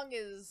 This song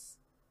is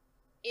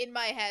in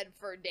my head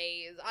for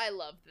days. I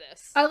love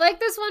this. I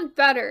like this one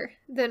better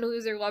than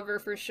Loser Lover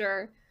for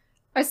sure.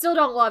 I still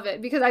don't love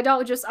it because I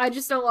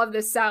just don't love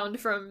this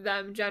sound from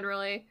them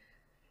generally.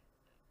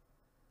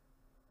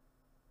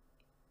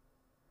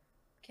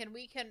 Can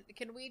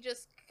we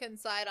just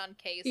coincide on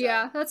K?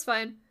 Yeah, that's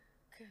fine.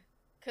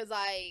 Because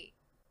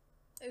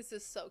this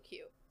is so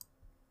cute.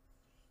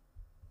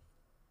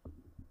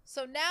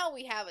 So now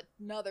we have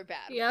another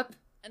bad one. Yep.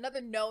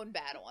 Another known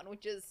bad one,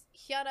 which is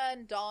Hyuna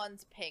and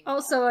Dawn's Ping Pong.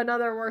 Also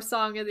another worst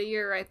song of the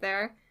year right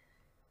there.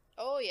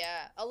 Oh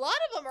yeah. A lot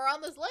of them are on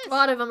this list. A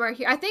lot of them are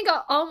here. I think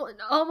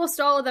almost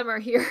all of them are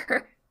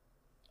here.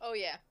 Oh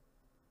yeah.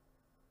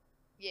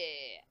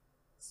 Yeah.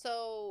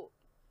 So,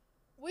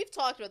 we've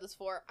talked about this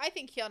before. I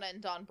think Hyuna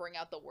and Dawn bring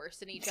out the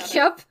worst in each other.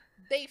 Yep.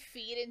 They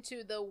feed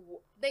into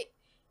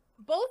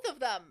both of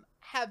them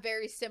have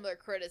very similar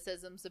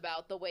criticisms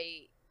about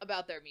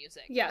their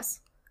music.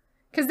 Yes.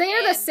 Because they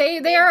are the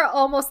same, they are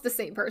almost the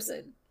same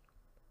person.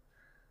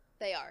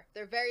 They are.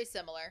 They're very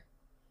similar.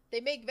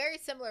 They make very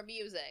similar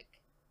music.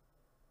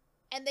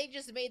 And they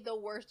just made the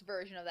worst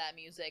version of that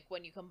music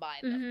when you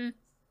combine them.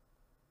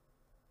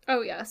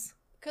 Oh, yes.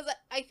 Because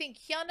I think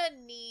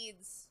Hyuna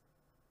needs...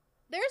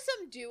 There's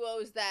some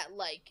duos that,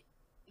 like,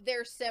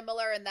 they're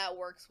similar and that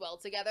works well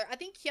together. I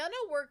think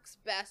Hyuna works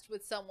best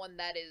with someone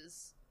that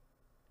is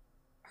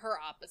her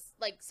opposite.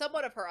 Like,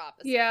 somewhat of her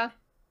opposite. Yeah.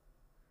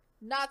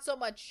 Not so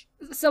much...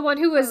 Someone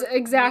who is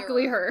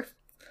exactly her.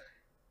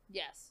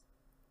 Yes.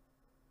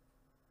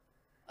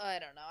 I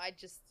don't know.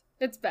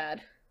 It's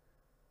bad.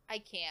 I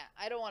can't.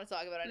 I don't want to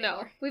talk about it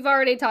anymore. No. We've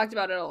already talked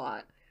about it a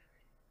lot.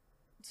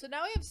 So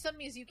now we have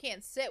Sunmi's You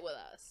Can't Sit With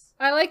Us.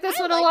 I like this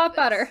one a lot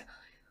better.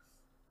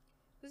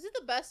 This is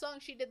the best song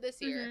she did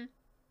this year.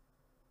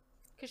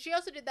 Because she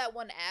also did that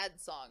one ad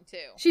song, too.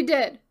 She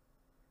did.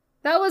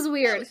 That was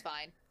weird.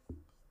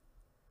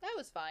 That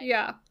was fine.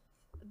 Yeah.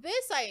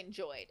 This I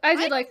enjoyed. I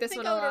did like this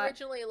one a lot. I would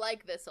originally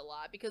like this a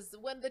lot because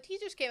when the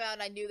teasers came out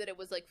and I knew that it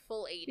was like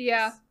full 80s.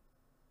 Yeah.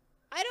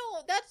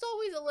 That's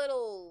always a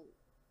little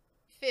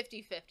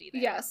 50-50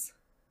 there. Yes.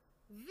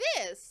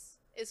 This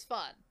is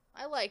fun.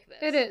 I like this.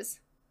 It is.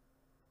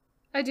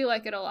 I do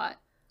like it a lot.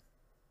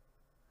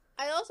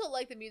 I also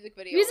like the music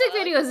video. Music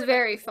video is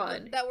very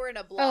fun. That we're in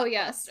a blockbuster. Oh,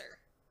 yes.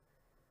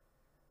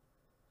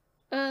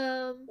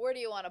 Where do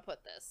you want to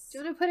put this? Do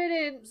you want to put it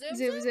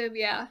in Zoom?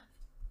 Yeah.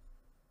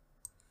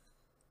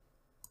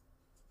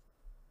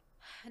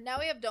 Now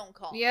we have Don't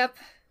Call. Yep.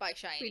 By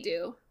SHINee. We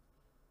do.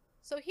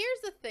 So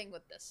here's the thing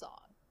with this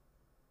song.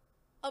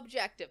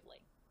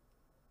 objectively,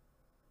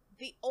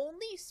 the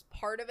only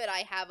part of it I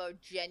have a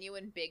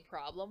genuine big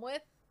problem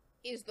with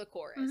is the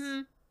chorus.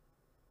 Mm-hmm.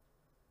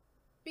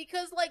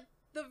 Because, like,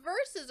 the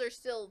verses are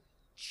still,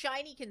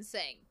 SHINee can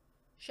sing.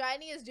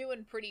 SHINee is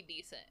doing pretty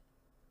decent.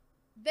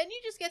 Then you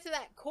just get to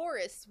that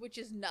chorus, which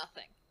is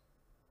nothing.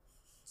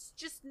 It's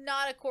just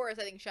not a chorus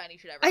I think SHINee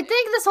should ever do. I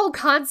think this whole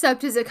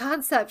concept is a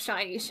concept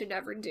SHINee should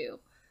never do.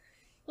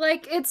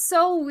 Like, it's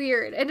so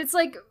weird. And it's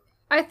like,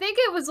 I think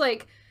it was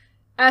like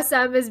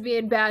SM is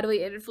being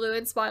badly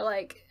influenced by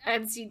like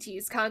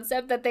NCT's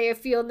concept, that they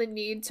feel the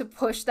need to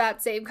push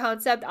that same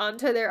concept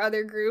onto their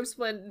other groups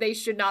when they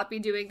should not be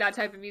doing that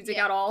type of music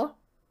at all.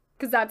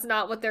 Because that's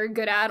not what they're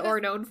good at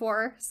or known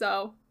for,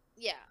 so.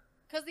 Yeah.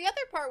 Because the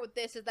other part with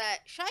this is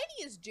that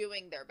SHINee is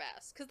doing their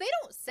best. Because they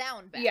don't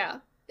sound bad. Yeah.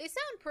 They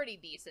sound pretty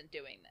decent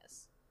doing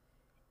this.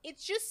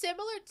 It's just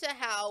similar to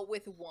how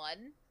with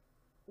ONE,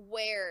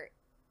 where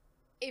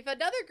if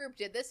another group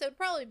did this, it would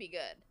probably be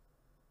good.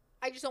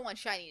 I just don't want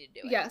SHINee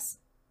to do it. Yes.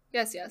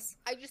 Yes, yes.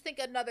 I just think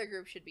another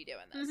group should be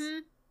doing this. Mm-hmm.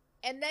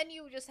 And then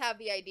you just have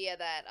the idea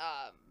that,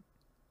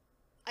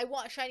 I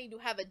want SHINee to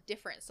have a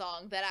different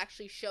song that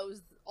actually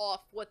shows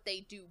off what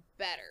they do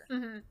better.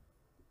 Mm-hmm.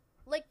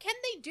 Like, can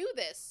they do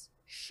this?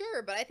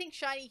 Sure, but I think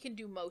SHINee can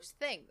do most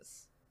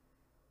things.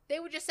 They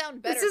would just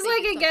sound better. This is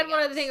like, again,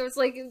 one of the things, it's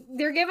like,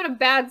 they're given a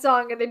bad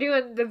song and they're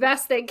doing the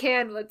best they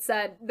can with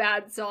said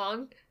bad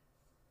song.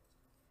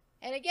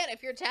 And again,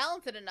 if you're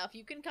talented enough,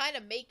 you can kind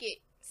of make it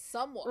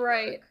somewhat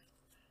right. work.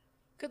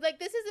 Because, like,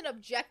 this isn't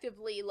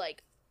objectively,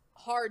 like,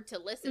 hard to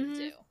listen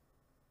to.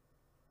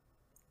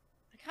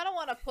 I kind of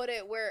want to put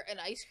it where an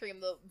ice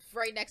cream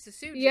right next to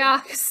Suju.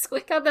 Yeah, we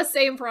got the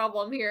same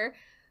problem here.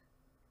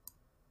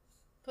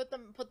 Put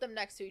them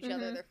next to each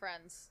other. They're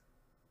friends.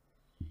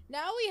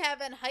 Now we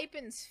have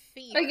ENHYPEN's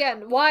Fever.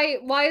 Again,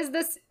 why is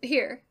this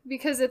here?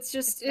 Because it's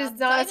just it's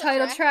not a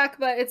title track,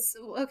 but it's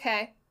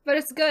okay. But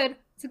it's good.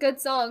 It's a good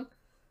song.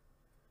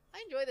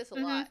 I enjoy this a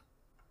lot.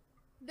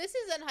 This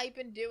is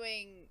ENHYPEN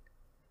doing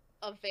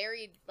a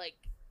very, like,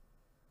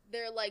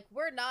 they're like,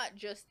 we're not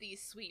just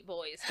these sweet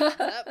boys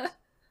concept.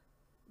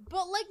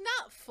 But, like,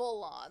 not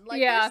full on. Like,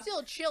 they're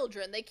still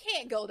children. They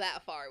can't go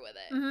that far with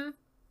it.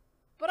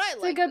 But I like it.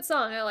 It's a good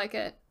song. I like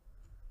it.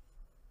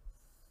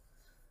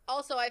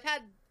 Also, I've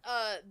had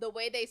the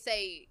way they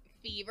say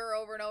fever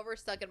over and over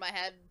stuck in my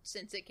head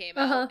since it came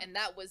out, and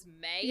that was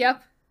May.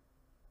 Yep.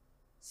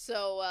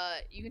 So,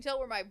 you can tell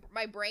where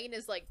my brain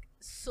is, like,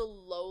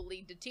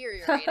 slowly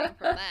deteriorating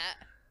from that.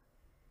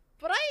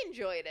 But I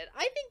enjoyed it.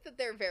 I think that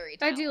they're very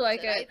talented. I do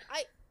like it.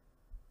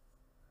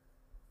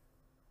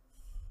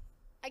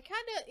 I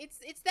kind of,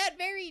 it's that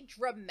very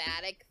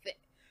dramatic thing.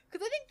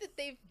 Because I think that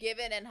they've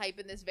given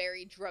ENHYPEN this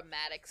very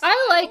dramatic style.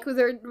 I like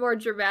their more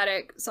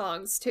dramatic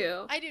songs,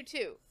 too. I do,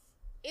 too.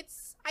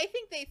 I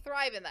think they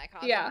thrive in that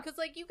concept. Yeah. Because,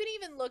 like, you can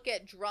even look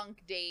at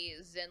Drunk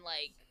Days and,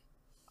 like,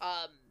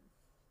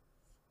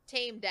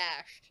 Tame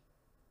Dashed.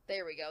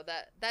 There we go.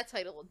 That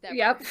title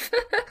never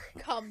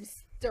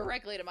comes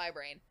directly to my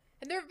brain.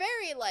 And they're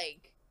very,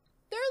 like,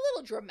 they're a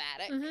little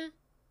dramatic.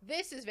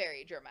 This is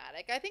very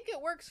dramatic. I think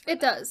it works for them.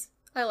 It does.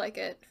 I like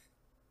it.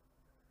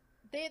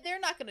 They're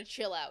not going to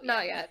chill out yet.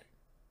 Not yet.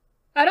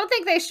 I don't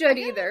think they should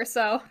either,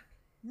 so.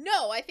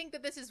 No, I think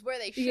that this is where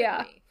they should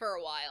be for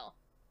a while.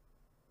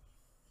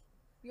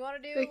 You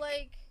want to do,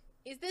 like,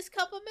 is this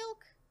Cup of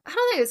Milk? I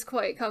don't think it's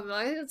quite Cup of Milk.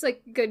 I think it's,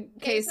 like, good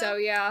queso,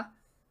 yeah.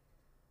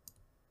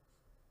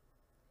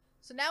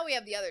 So now we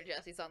have the other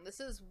Jessie song. This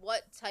is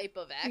What Type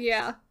of X?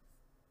 Yeah.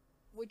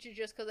 Which is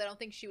just because I don't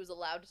think she was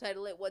allowed to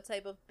title it What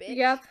Type of Bitch.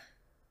 Yep.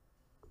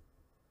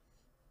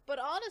 But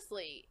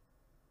honestly,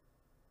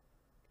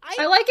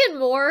 I like it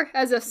more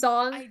as a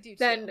song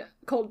than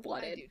Cold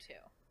Blooded. I do too.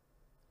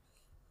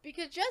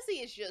 Because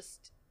Jessie is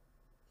just,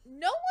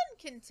 no one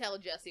can tell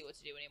Jessie what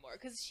to do anymore.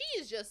 Because she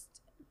is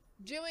just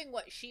doing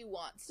what she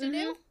wants to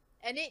do.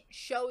 And it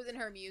shows in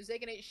her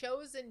music. And it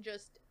shows in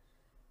just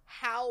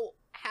how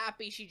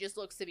happy she just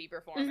looks to be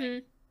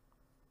performing.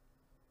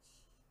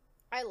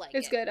 I like it.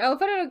 It's good. I'll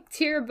put it a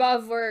tier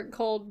above where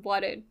Cold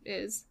Blooded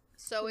is.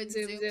 So it's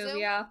Zoom Zoom?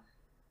 Yeah.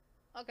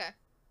 Okay.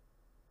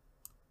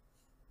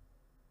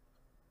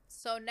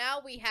 So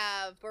now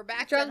we're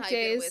back to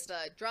ENHYPEN with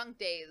Drunk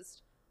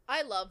Dazed.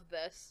 I love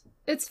this.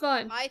 It's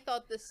fun. I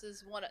thought this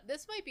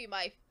might be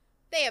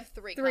they have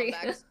three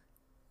comebacks.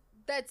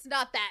 That's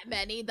not that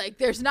many. Like,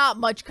 there's not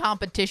much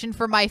competition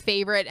for my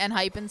favorite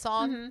ENHYPEN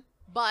song.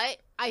 But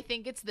I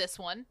think it's this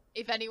one,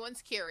 if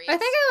anyone's curious. I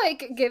think I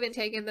like Give and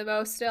Taken the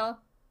most still.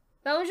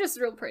 That one's just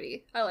real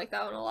pretty. I like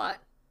that one a lot.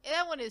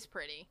 That one is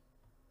pretty.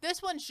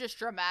 This one's just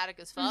dramatic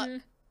as fuck.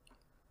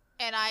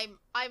 And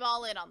I'm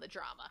all in on the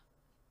drama.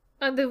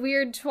 On the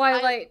weird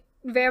Twilight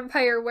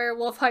vampire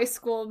werewolf high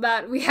school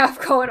that we have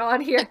going on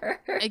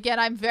here. Again,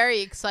 I'm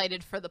very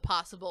excited for the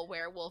possible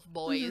werewolf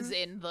boys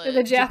in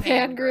the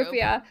Japan group.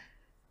 Yeah.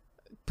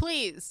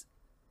 Please.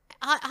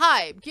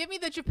 Hi, give me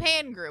the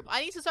Japan group.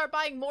 I need to start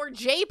buying more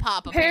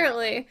J-pop,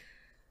 apparently.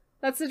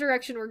 That's the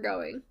direction we're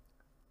going.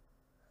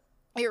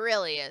 It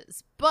really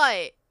is.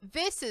 But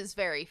this is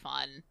very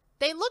fun.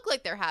 They look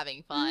like they're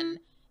having fun.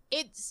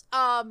 it's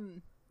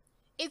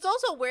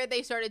also where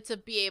they started to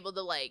be able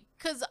to, like,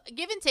 because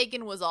Given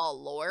Taken was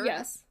all lore.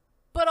 Yes.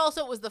 But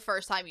also it was the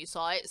first time you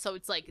saw it, so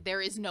it's like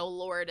there is no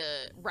lore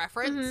to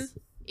reference.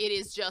 It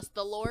is just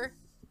the lore.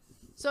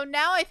 So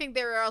now I think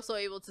they're also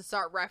able to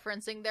start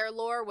referencing their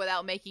lore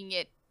without making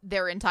it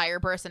their entire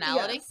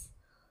personality.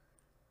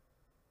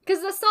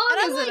 Because the song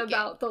isn't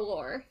about the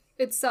lore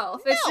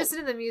itself. It's just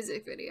in the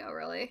music video,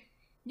 really.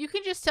 You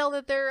can just tell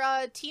that they're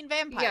teen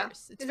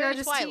vampires. Yeah. It's very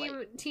just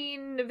Twilight.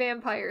 Teen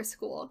vampire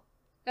school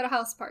at a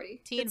house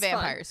party. Teen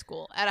vampire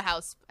school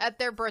at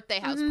their birthday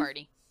house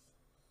party.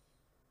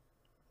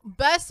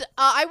 Best,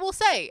 I will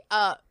say,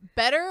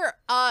 better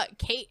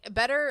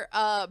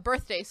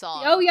birthday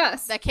song. Oh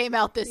yes, that came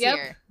out this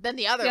year than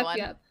the other one.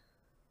 Yep.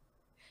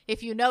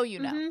 If you know, you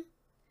know.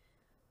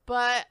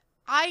 But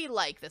I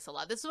like this a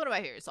lot. This is one of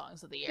my favorite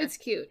songs of the year. It's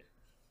cute.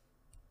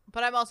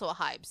 But I'm also a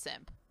Hybe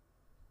simp.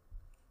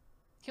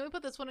 Can we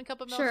put this one in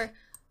Cup of Milk? Sure.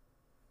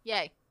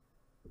 Yay.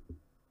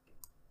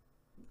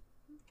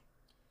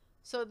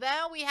 So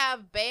now we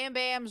have Bam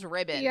Bam's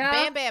Ribbon. Yeah.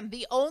 Bam Bam,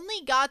 the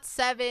only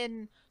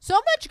GOT7... So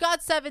much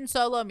GOT7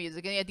 solo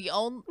music, and yet the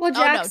only... Well,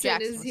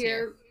 Jackson is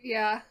here.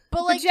 Yeah.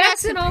 But, like,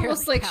 Jackson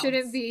almost, like,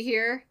 shouldn't be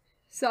here.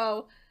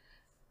 So...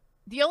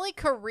 The only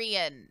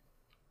Korean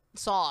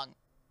song.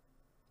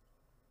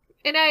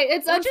 And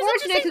it's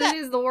unfortunate because it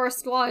is the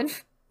worst one.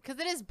 Because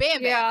it is Bam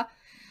Bam. Yeah.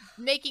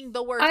 Making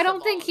the worst I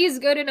don't think he's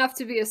good enough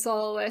to be a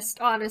soloist,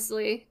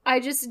 honestly. I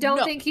just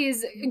don't think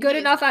he's good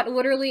enough at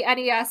literally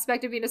any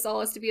aspect of being a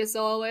soloist to be a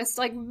soloist.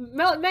 Like,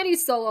 many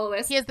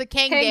soloists. He has the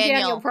Kang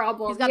Daniel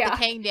problem. He's got the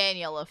Kang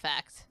Daniel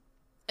effect.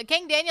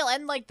 Kang Daniel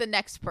and, like, the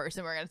next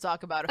person we're going to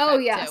talk about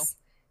effect, too.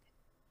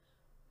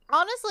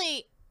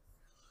 Honestly,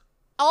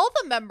 all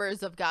the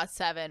members of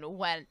GOT7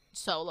 went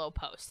solo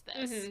post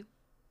this.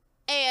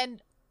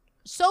 And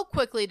so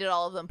quickly did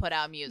all of them put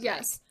out music.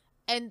 Yes.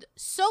 And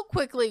so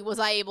quickly was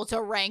I able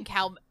to rank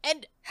how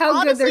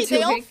honestly, good they're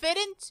doing.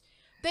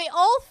 They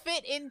all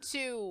fit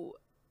into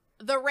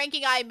the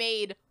ranking I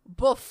made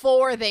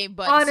before they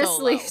went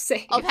solo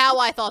same. Of how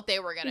I thought they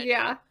were gonna do.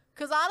 Yeah.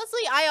 Because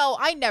honestly,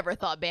 I never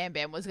thought Bam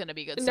Bam was gonna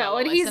be good soloist. No,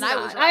 and he's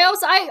not. I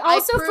was right. I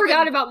also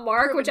forgot about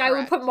Mark, which I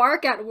would put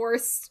Mark at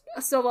worst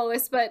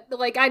soloist, but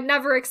like I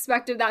never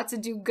expected that to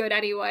do good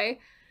anyway.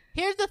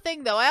 Here's the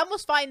thing, though. I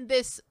almost find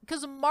this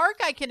because Mark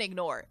I can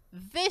ignore.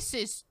 This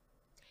is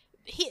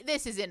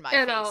in my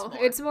face. More.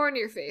 It's more in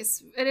your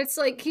face, and it's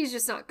like he's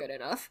just not good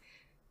enough.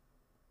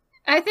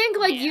 I think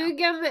like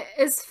Yugim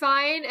is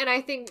fine, and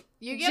I think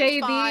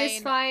JB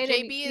is fine.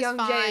 JB is Young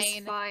fine. Jae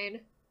is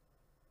fine.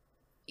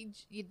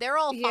 They're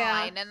all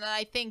fine, and then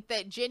I think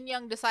that Jin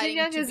Young deciding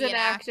to be an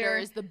actor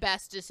is the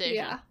best decision.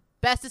 Yeah.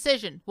 Best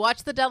decision.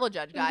 Watch The Devil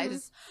Judge,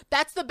 guys.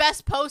 That's the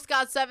best post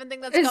GOT7 thing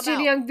that's come out. Is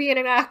Jin Young being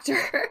an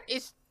actor?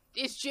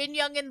 Is Jin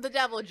Young in The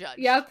Devil Judge?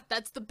 Yep.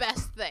 That's the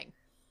best thing.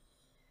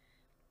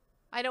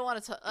 I don't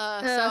want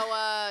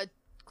to...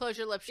 close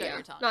your lips, shut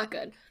your tongue. Not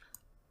good.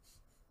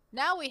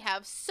 Now we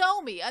have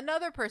Somi,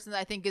 another person that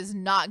I think is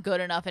not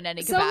good enough in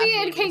any capacity.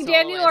 Somi and King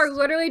Daniel are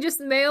literally just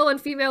male and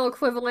female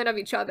equivalent of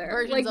each other.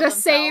 Versions like of the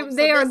same. So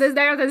they are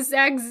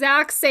the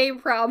exact same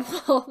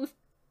problem.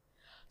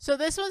 So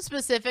this one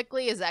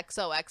specifically is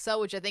XOXO,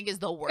 which I think is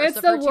the worst.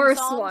 It's the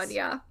worst one,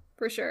 yeah,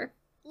 for sure.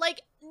 Like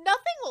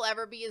nothing will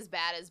ever be as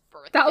bad as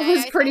Birthday. That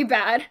was pretty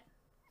bad.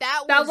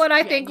 That one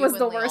I think was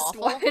the worst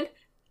one.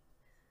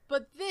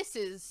 But this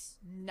is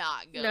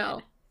not good.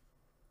 No.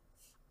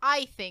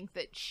 I think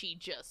that she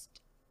just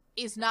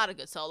is not a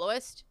good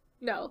soloist.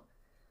 No.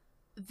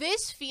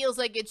 This feels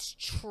like it's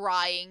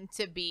trying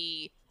to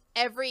be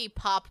every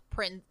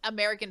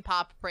American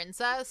pop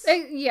princess.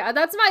 Yeah,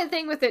 that's my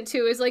thing with it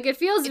too, is like it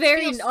feels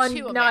very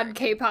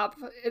non-K-pop.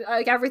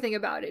 Like everything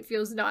about it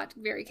feels not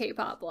very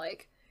K-pop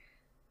like.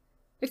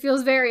 It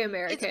feels very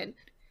American.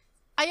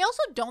 I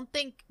also don't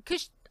think,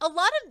 because a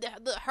lot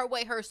of her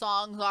way her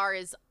songs are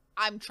is,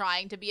 I'm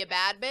trying to be a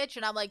bad bitch,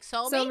 and I'm like,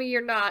 Somi,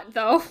 you're not,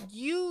 though.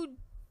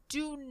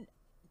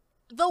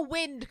 The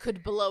wind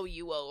could blow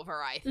you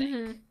over, I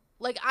think.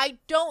 Like, I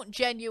don't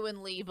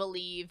genuinely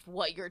believe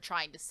what you're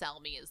trying to sell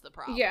me is the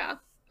problem. Yeah.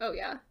 Oh,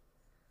 yeah.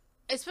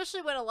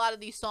 Especially when a lot of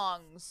these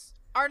songs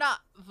are not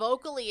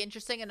vocally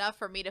interesting enough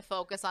for me to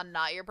focus on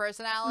not your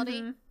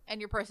personality, and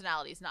your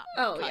personality's not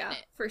cutting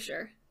it. For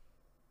sure.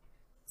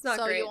 It's not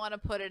great. So you want to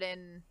put it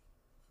in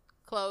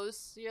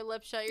close your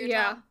lips, shut your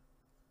tongue?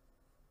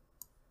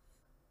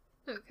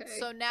 Okay.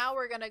 So now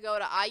we're going to go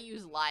to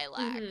IU's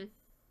Lilac.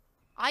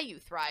 IU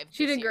thrived.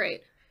 She did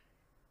great.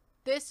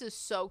 This is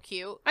so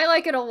cute. I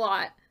like it a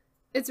lot.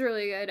 It's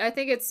really good. I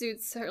think it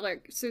suits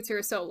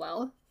her so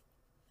well.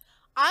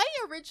 I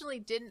originally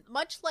didn't,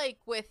 much like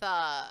with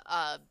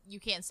You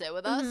Can't Sit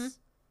With Us,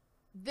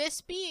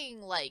 this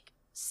being like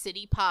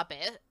city pop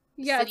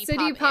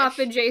city pop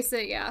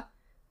adjacent, yeah.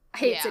 I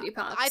hate city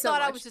pop. I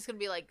thought I was just gonna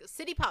be like,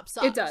 city pop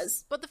sucks. It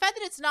does. But the fact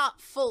that it's not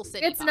full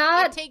city pop. It's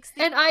not.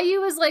 And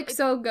IU is like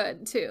so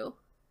good too.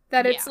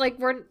 That it's like,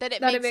 that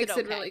it makes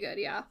it really good,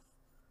 yeah.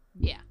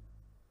 Yeah.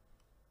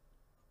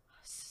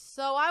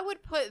 So I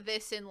would put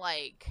this in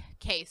like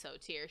queso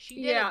tier.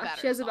 She did a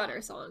better she has song. a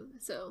better song.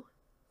 So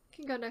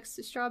can go next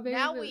to Strawberry.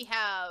 Now we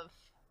have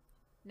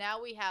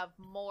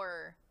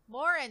more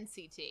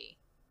NCT.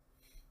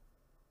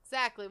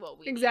 Exactly what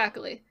we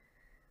need.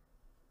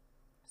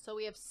 So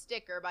we have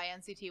Sticker by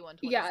NCT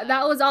 127. Yeah,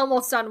 that was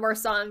almost on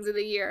worst songs of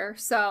the year.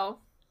 So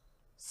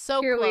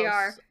here close. we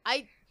are.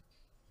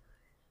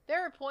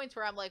 There are points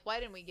where I'm like, why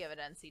didn't we give it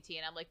NCT?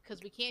 And I'm like,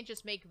 because we can't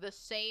just make the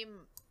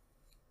same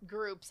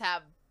groups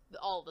have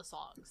all the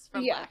songs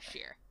from last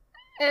year.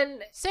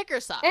 And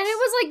Sticker sucks. And it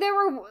was like there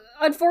were,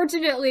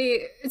 unfortunately,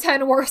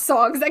 10 worse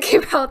songs that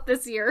came out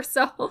this year,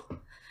 so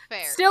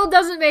fair. Still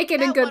doesn't make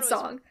it a good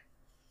song.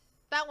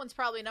 That one's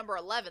probably number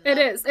 11, though. It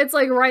is. It's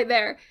like right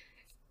there.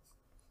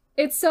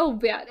 It's so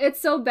bad. It's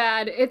so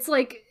bad. It's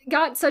like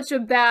got such a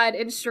bad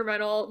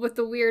instrumental with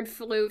the weird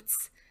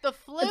flutes. The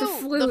flute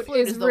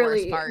is the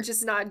really worst part.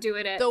 Just not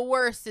doing it. The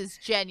worst is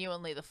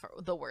genuinely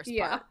the worst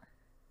part.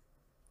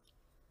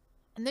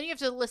 And then you have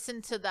to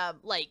listen to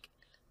them, like,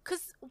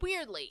 because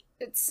weirdly,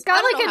 it's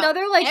got like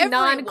another like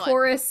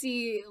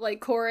non-chorusy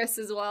like chorus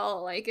as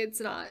well. Like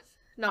it's not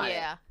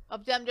it.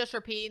 Of them just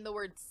repeating the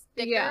word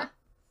sticker. Yeah,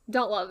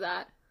 don't love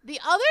that. The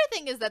other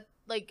thing is that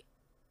like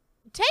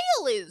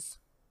Taeil is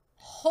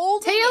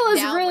holding it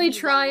down really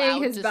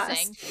trying his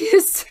best.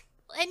 He's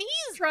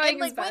trying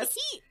his his best.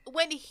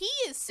 When he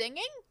is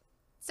singing,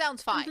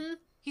 sounds fine. Mm-hmm.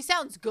 He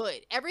sounds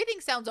good.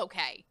 Everything sounds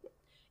okay.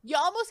 You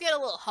almost get a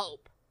little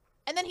hope.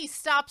 And then he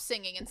stops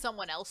singing and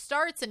someone else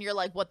starts and you're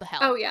like, what the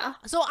hell? Oh, yeah.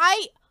 So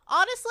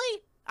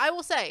honestly, I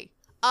will say,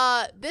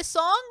 this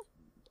song,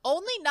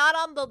 only not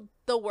on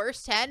the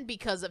worst 10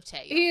 because of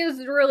Taeil. He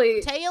is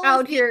really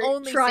out here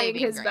trying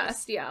his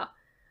best, yeah.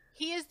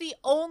 He is the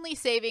only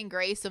saving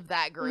grace of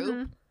that group.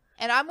 Mm-hmm.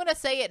 And I'm going to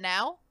say it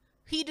now,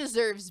 he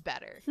deserves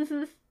better.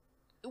 Mm-hmm.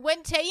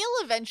 When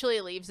Taeil eventually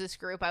leaves this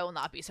group, I will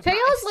not be surprised.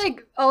 Taeil's,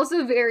 like,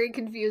 also very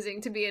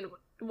confusing to be in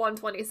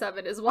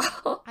 127 as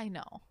well. I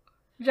know.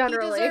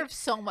 Generally. He deserves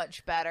so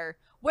much better.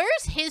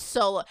 Where's his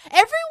solo?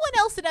 Everyone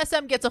else in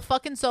SM gets a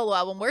fucking solo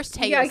album. Where's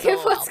Taeil's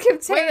solo let's give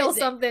Taeil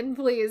something,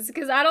 please.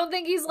 Because I don't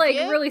think he's, like,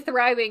 really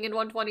thriving in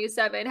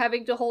 127,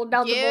 having to hold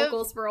down the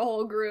vocals for a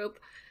whole group.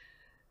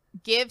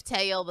 Give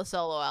Taeil the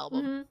solo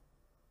album. Mm-hmm.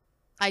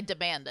 I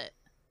demand it.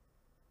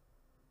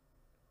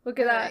 Look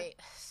at that.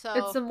 So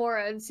it's some more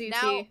NCT.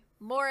 Now,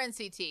 more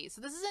NCT. So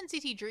this is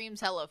NCT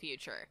Dream's Hello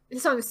Future.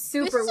 This song is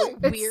super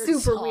weird.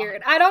 It's super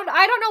weird. I don't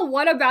know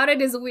what about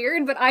it is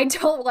weird, but I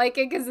don't like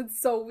it because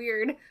it's so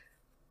weird.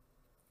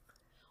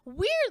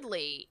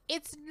 Weirdly,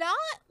 it's not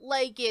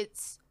like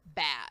it's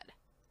bad.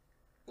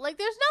 Like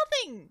there's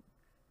nothing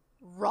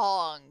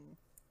wrong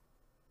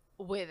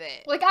with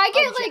it. Like I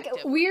get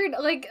like weird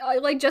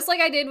like just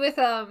like I did with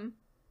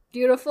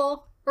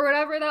Beautiful or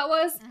whatever that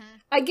was. Mm-hmm.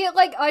 I get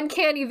like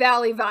Uncanny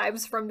Valley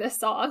vibes from this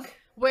song.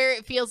 Where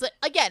it feels like,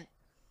 again,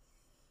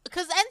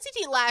 because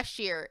NCT last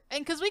year,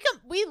 and because we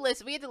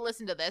had to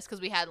listen to this because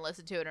we hadn't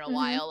listened to it in a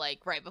while,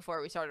 like right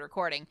before we started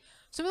recording.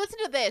 So we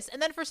listened to this,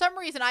 and then for some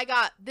reason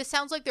this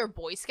sounds like their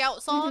Boy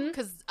Scout song,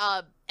 because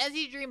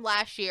NCT Dream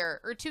last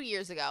year, or 2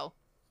 years ago,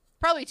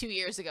 probably 2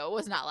 years ago, it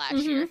was not last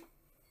year.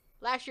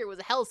 Last year was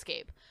a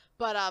hellscape.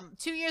 But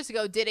 2 years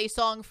ago did a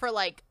song for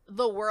like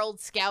the World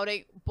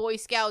Scouting, Boy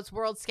Scouts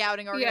World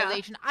Scouting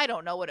Organization. Yeah. I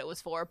don't know what it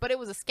was for, but it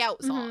was a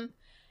scout song. Mm-hmm.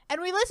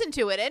 And we listened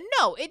to it, and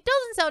no, it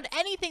doesn't sound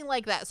anything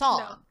like that song.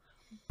 No.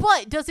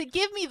 But does it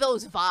give me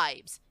those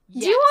vibes?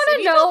 Yes. Do you want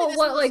to know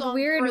what like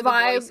weird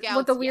vibe,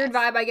 what the weird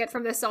vibe I get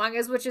from this song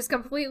is, which is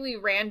completely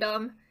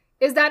random?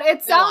 Is that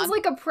it sounds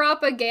like a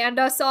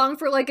propaganda song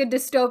for like a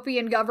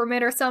dystopian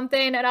government or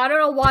something, and I don't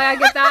know why I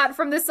get that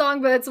from this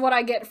song, but it's what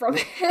I get from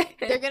it.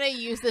 They're gonna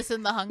use this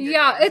in the Hunger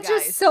Games, it's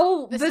guys. Just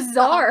so this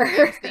bizarre. Is the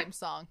Hunger Games theme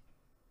song.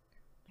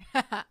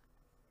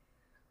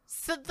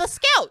 So the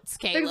Scouts,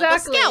 Kayla.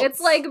 Exactly. The Scouts. It's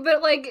like,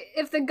 but like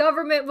if the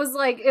government was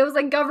like, it was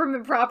like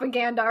government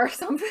propaganda or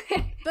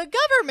something. The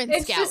government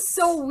It's Scouts. Just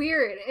so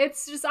weird.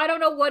 It's just, I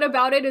don't know what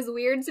about it is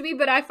weird to me,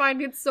 but I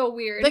find it so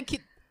weird.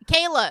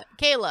 Kayla.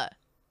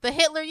 The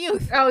Hitler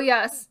Youth. Oh,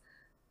 yes.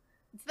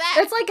 It's that.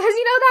 It's like, because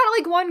you know that,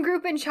 like, one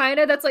group in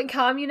China that's, like,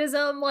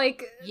 communism,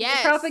 like,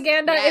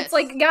 propaganda? Yes. It's,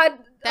 like, got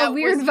a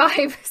weird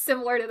vibe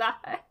similar to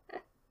that.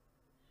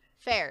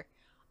 Fair.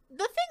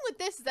 The thing with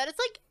this is that it's,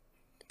 like,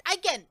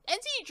 again,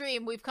 NCT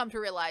Dream, we've come to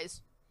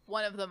realize,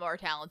 one of the more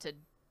talented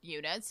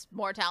units.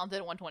 More talented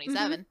than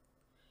 127. Mm-hmm.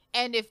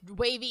 And if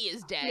Wavy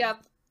is dead,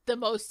 the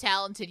most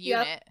talented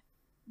unit.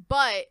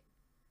 But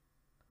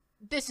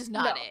this is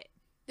not it.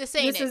 This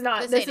is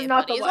not the one.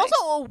 It's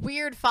also a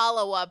weird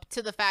follow-up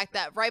to the fact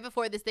that right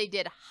before this they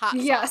did Hot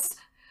Sauce. Yes.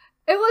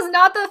 It was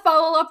not the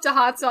follow-up to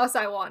Hot Sauce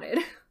I wanted.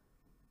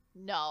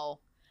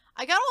 No.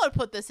 I kind of want to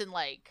put this in,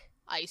 like,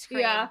 Ice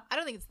Cream. Yeah. I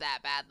don't think it's that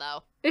bad,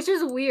 though. It's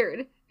just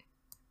weird.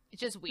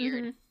 It's just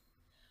weird. Mm-hmm.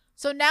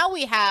 So now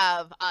we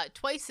have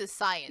Twice as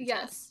Scientist.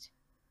 Yes.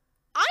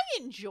 I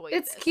enjoyed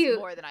this cute.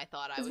 More than I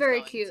thought I was very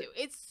going cute. to.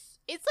 It's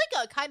like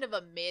a kind of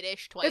a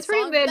mid-ish Twice It's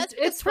pretty song. mid.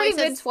 It's pretty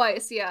mid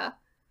Twice, yeah.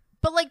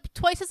 But, like,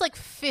 Twice is, like,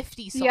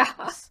 50 songs.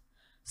 Yeah.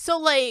 So,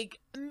 like,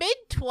 Mid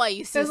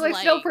Twice is like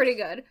still pretty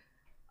good.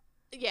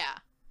 Yeah.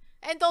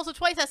 And also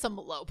Twice has some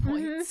low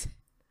points.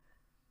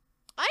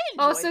 I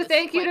enjoy Also, this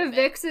thank you quite a to bit.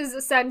 Vix's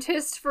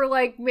Scentist for,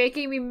 like,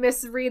 making me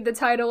misread the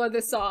title of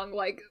the song,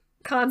 like,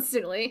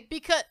 constantly.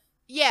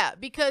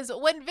 Because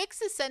when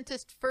Vix's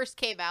Scentist first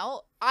came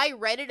out, I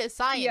read it as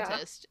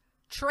Scientist,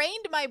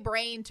 trained my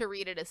brain to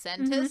read it as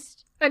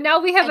Scentist. And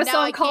now we have a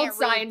song called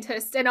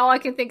Scientist, and all I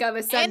can think of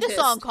is Scentist. And a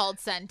song called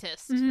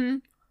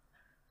Scentist.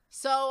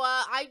 So,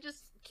 I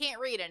just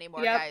can't read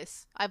anymore,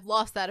 guys. I've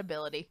lost that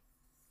ability.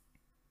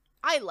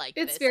 I like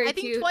this. I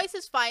think Twice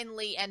has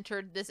finally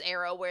entered this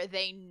era where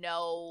they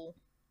know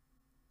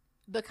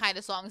the kind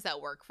of songs that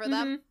work for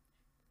them.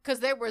 Because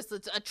there was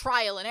a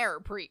trial and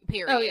error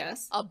period. Oh,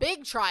 yes. A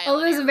big trial and error. Oh,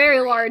 there's a very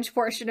large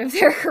portion of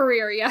their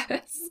career,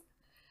 yes.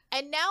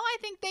 And now I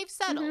think they've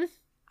settled.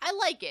 I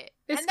like it.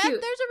 It's and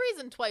cute. There's a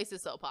reason Twice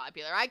is so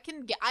popular. I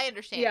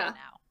understand it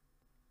now.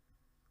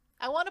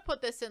 I want to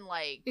put this in,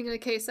 like... In a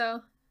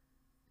queso?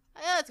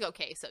 Let's go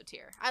queso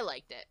tier. I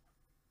liked it.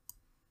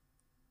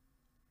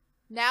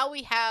 Now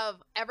we have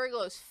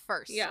Everglow's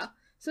first. Yeah.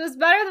 So it's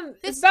better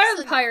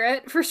than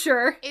Pirate, for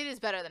sure. It is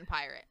better than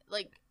Pirate.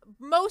 Like,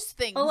 most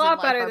things a lot in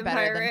life better, are than, better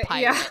Pirate. than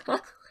Pirate. Yeah.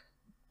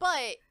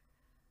 But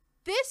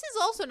this is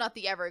also not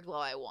the Everglow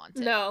I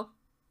wanted. No.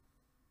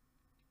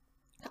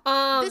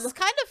 This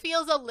kind of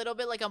feels a little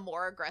bit like a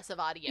more aggressive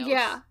Adios.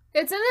 Yeah.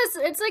 It's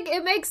like,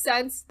 it makes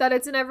sense that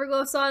it's an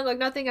Everglow song. Like,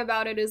 nothing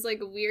about it is, like,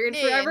 weird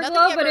for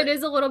Everglow, but it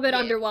is a little bit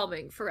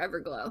underwhelming for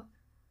Everglow.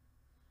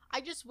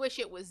 I just wish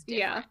it was different.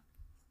 Yeah.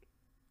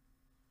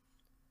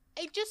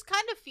 It just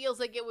kind of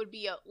feels like it would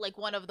be like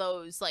one of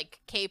those,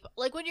 like,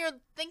 like when you're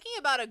thinking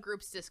about a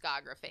group's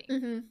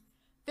discography,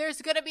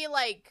 there's gonna be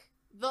like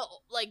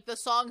the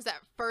songs that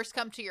first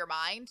come to your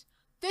mind.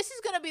 This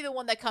is gonna be the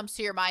one that comes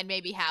to your mind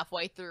maybe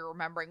halfway through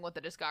remembering what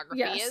the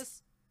discography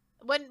is.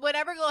 When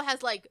Everglow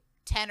has like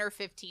 10 or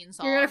 15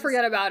 songs, you're gonna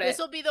forget about it. This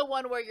will be the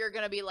one where you're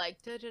gonna be like,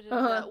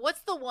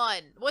 what's the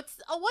one? What's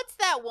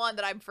that one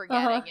that I'm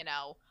forgetting? You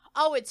know?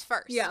 Oh, it's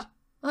First. Yeah,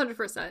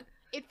 100%.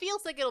 It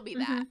feels like it'll be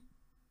that.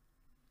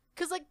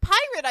 Because, like,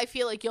 Pirate, I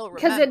feel like you'll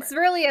remember. Because it's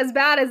really as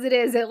bad as it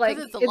is.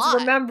 It's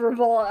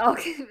rememberable.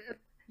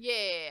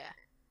 Yeah.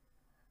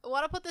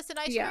 Want to put this in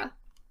ice cream? Yeah.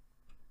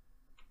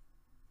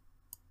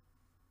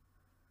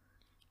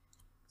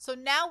 So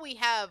now we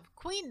have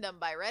Queendom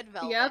by Red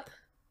Velvet. Yep.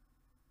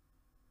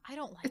 I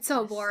don't like It's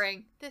so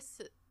boring. This...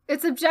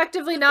 It's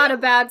objectively not a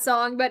bad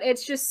song, but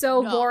it's just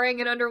so boring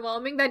and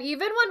underwhelming that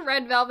even when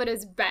Red Velvet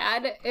is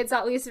bad, it's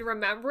at least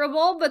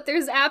memorable, but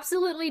there's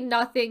absolutely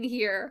nothing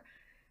here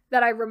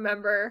that I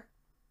remember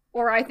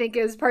or I think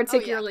is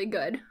particularly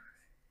good.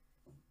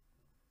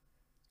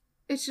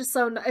 It's just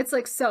so it's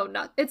like so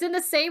not. It's in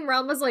the same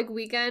realm as like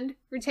Weekend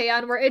or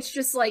Taeyeon, where it's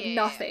just like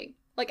nothing.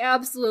 Like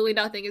absolutely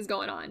nothing is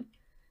going on.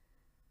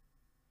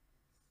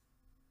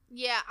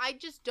 Yeah, I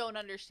just don't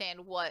understand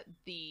why.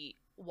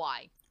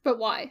 But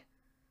why?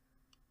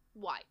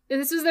 Why?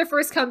 And this was their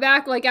first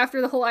comeback, like,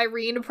 after the whole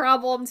Irene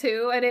problem,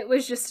 too, and it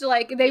was just,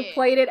 like, they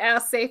played it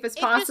as safe as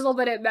possible,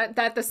 but it meant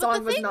that the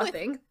song was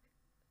nothing. And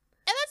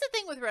that's the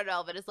thing with Red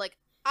Velvet, is, like,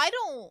 I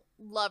don't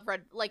love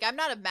I'm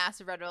not a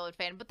massive Red Velvet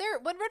fan, but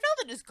when Red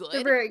Velvet is good...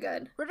 They're very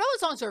good. Red Velvet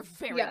songs are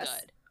very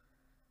good.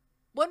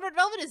 When Red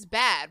Velvet is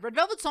bad, Red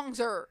Velvet songs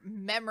are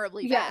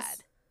memorably bad.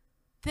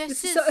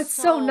 It's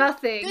so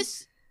nothing.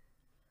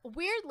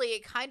 Weirdly,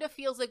 it kind of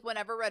feels like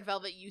whenever Red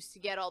Velvet used to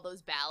get all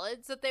those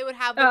ballads that they would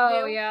have.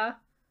 Yeah.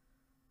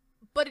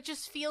 But it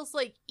just feels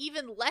like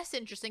even less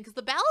interesting because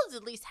the ballads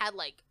at least had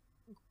like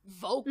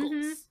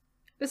vocals.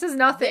 This is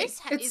nothing.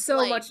 It's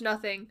so much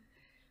nothing.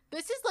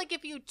 This is like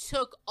if you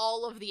took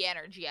all of the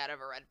energy out of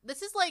a Red.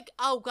 This is like,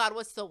 oh god,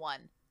 what's the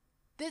one?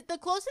 The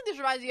closest thing this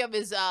reminds me of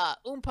is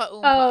Oompa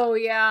Oompa. Oh,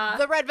 yeah.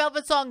 The Red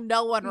Velvet song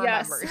no one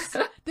remembers.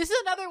 This is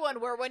another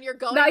one where when you're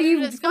going now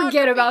you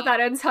forget about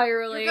that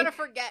entirely. You're gonna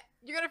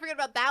forget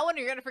about that one, or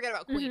you're gonna forget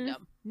about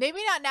Queendom. Maybe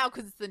not now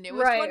because it's the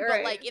newest one,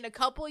 but like in a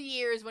couple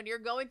years when you're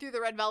going through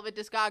the Red Velvet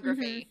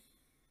discography,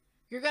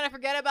 you're gonna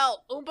forget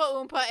about Oompa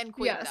Oompa and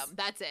Queendom. Yes.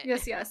 That's it.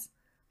 Yes.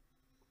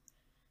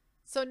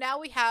 So now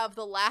we have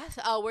the last...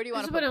 where do you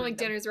want to put it? Just put it like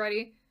Dinner's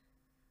Ready.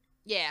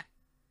 Yeah.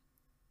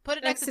 Put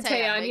it next to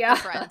Taeyeon.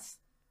 Friends.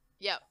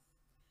 Yep.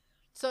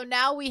 So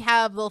now we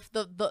have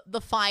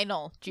the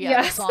final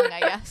G-Idol song, I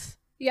guess.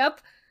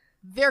 Yep.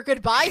 Their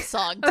goodbye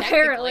song,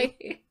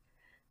 apparently.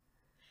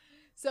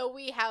 So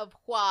we have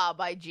Hwa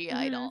by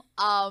G-Idol.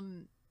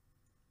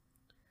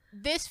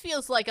 This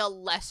feels like a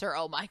lesser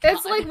Oh My God.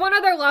 It's like one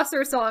of their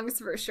lesser songs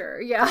for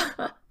sure, yeah.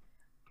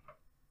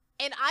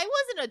 And I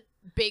wasn't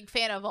a big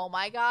fan of Oh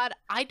My God.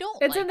 I don't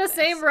It's in the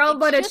same realm,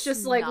 but it's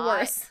just like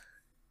worse.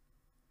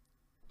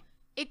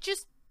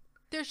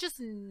 There's just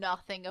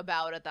nothing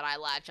about it that I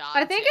latch on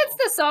I think it's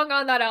the song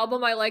on that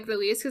album I like the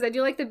least, because I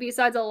do like the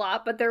B-sides a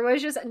lot, but there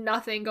was just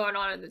nothing going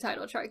on in the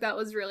title track that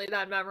was really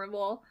that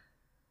memorable.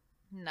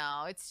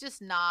 No, it's just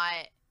not...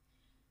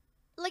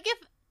 Like, if...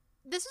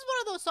 This is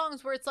one of those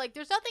songs where it's like,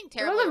 there's nothing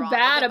terribly wrong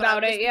bad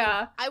about it,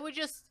 yeah. I would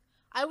just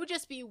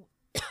be...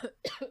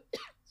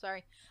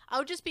 Sorry.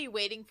 I'll just be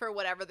waiting for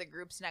whatever the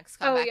group's next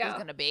comeback is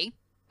going to be.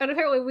 And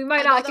apparently we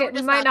might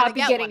not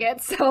be getting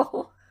it,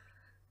 so.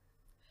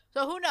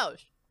 So who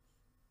knows?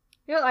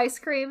 You know, ice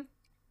cream.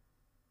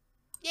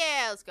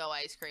 Yeah, let's go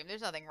ice cream.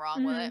 There's nothing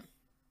wrong with it.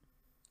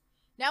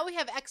 Now we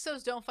have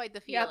EXO's Don't Fight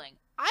the Feeling. Yep.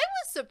 I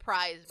was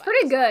surprised by it.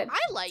 Pretty good. I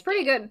like it. It's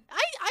pretty good.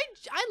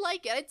 I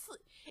like it.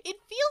 It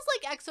feels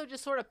like EXO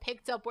just sort of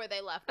picked up where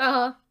they left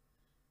off.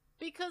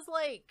 Because,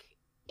 like,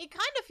 it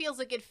kind of feels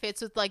like it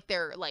fits with, like,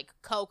 their, like,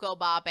 Coco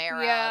Bop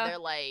era. Yeah. They're,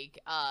 like,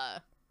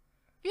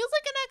 feels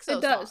like an EXO song.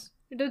 It does.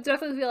 It does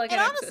definitely feel like an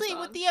EXO song. And honestly,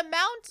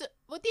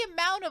 with the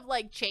amount of,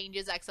 like,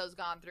 changes EXO's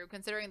gone through,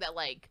 considering that,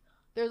 like,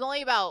 there's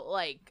only about,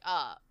 like,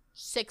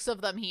 6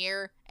 of them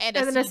here, and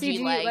a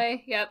CG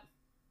Lay. Yep.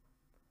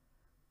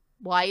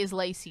 Why is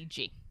Lay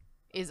CG?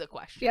 Is a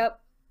question. Yep.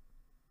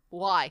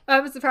 Why?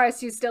 I'm surprised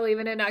he's still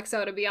even in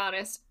EXO, to be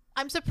honest.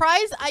 I'm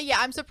surprised.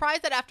 I'm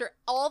surprised that after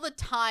all the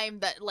time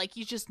that, like,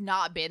 he's just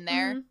not been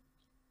there,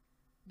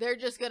 they're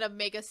just gonna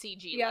make a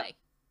CG Lay.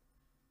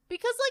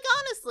 Because, like,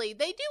 honestly,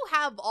 they do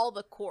have all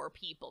the core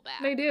people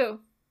back. They do.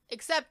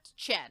 Except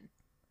Chen.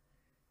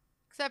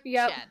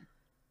 Chen.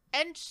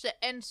 And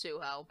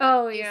Suho.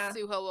 Oh, yeah. Is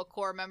Suho a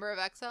core member of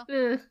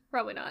EXO?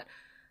 Probably not.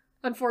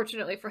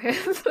 Unfortunately for him.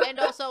 And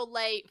also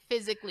Lay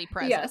physically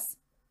present. Yes.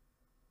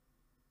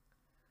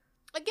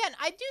 Again,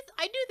 I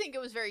do think it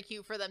was very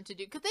cute for them to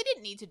do, because they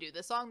didn't need to do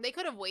this song. They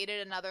could have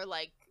waited another,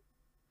 like,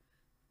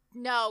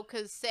 no,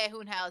 because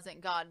Sehun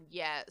hasn't gone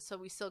yet, so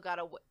we still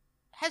gotta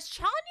Has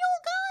Chanyeol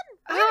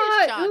gone?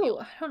 Where is Chanyeol? Ooh,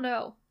 I don't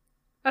know.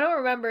 I don't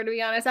remember, to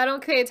be honest. I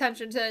don't pay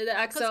attention to the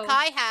EXO. Because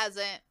Kai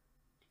hasn't.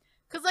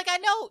 Because, like, I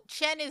know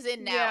Chen is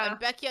in now, and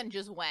Baekhyun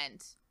just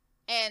went.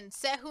 And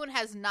Sehun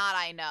has not,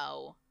 I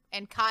know.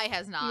 And Kai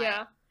has not.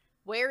 Yeah.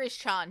 Where is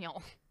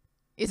Chanyeol?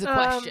 Is a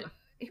question.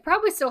 He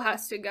probably still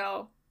has to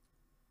go.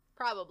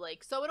 Probably.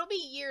 So it'll be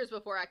years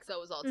before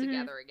EXO is all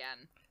together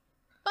again.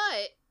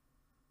 But,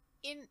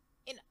 in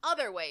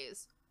other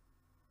ways,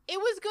 it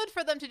was good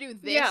for them to do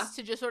this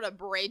to just sort of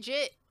bridge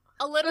it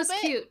a little bit. It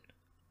was cute.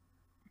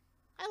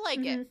 I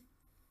like it.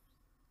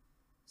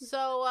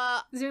 So,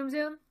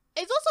 Zoom.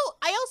 It's also,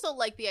 I also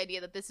like the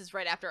idea that this is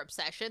right after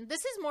Obsession.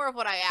 This is more of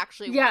what I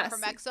actually want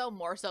from EXO,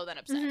 more so than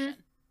Obsession.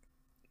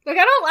 Like,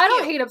 I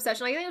don't hate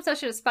Obsession. Like, I think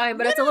Obsession is fine,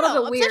 but it's a little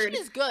bit weird.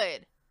 Obsession is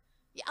good.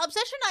 Yeah,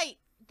 Obsession I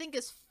think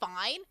is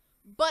fine,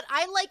 but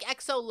I like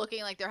EXO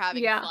looking like they're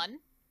having fun.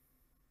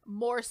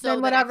 More so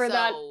than whatever EXO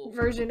that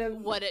version of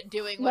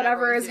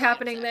whatever is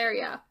happening there,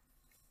 yeah.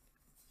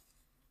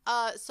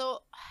 So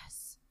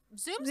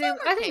Zoom.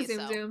 I think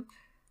Zoom.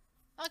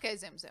 Okay,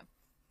 Zoom.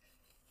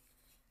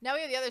 Now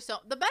we have the other song,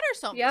 the better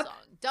Somi song,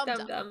 Dum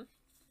Dum.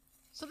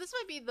 So this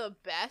might be the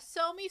best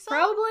Somi song.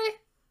 Probably.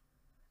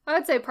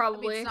 I'd say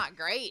probably. I mean, it's not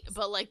great,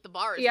 but like the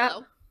bars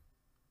though.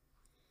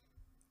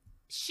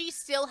 She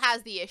still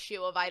has the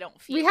issue of I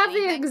don't feel. We have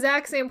the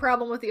exact same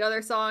problem with the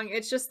other song.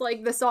 It's just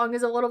like the song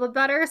is a little bit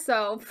better,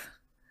 so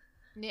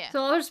yeah.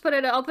 So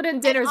I'll put in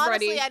Dinner's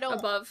Ready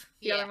above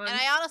the other one. And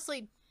I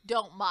honestly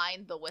don't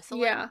mind the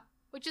whistling. Yeah,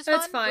 which is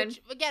That's fine.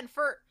 Which, again,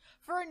 for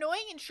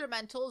annoying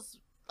instrumentals,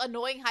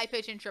 annoying high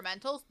pitched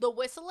instrumentals, the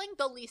whistling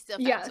the least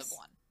offensive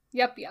one.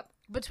 Yep.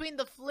 Between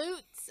the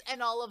flutes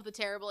and all of the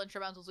terrible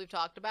instrumentals we've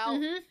talked about,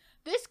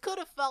 this could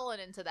have fallen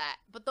into that,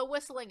 but the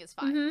whistling is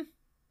fine.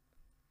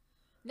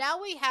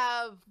 Now we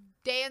have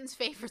Dan's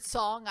favorite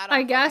song.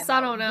 I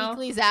don't know.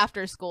 Weekly's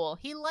After School.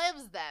 He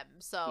lives them,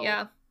 so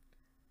yeah.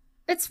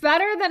 It's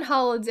better than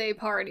Holiday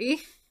Party.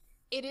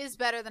 It is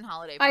better than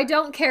Holiday Party. I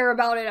don't care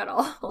about it at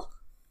all.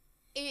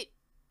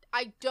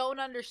 I don't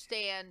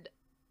understand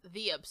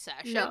the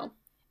obsession. No.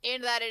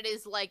 In that it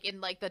is like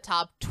in like the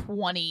top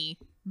 20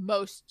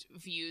 most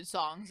viewed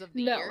songs of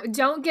the year. No,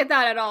 don't get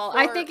that at all.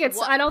 I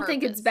don't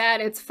think it's bad.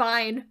 It's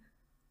fine.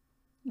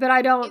 But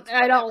I don't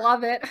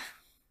love it.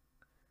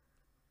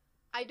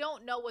 I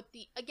don't know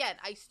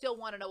I still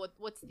want to know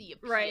what's the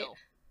appeal. Right.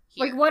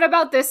 Here. Like, what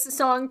about this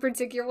song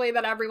particularly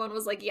that everyone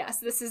was like, yes,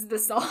 this is the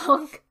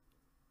song?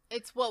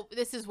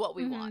 This is what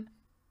we want.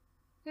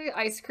 I think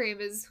Ice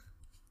Cream is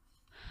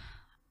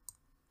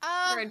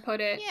where I'd put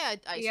it. Yeah,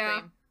 Ice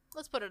Cream.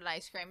 Let's put it in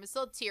Ice Cream. It's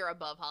still a tier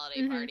above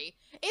Holiday Party.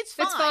 It's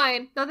fine. It's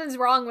fine. Nothing's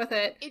wrong with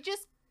it. It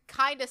just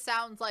kind of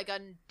sounds like a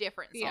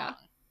different song. Yeah.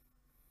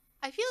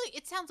 I feel like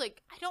it sounds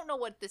like, I don't know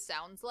what this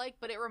sounds like,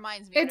 but it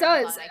reminds me. It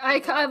does.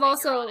 I've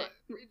also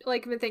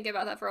like been thinking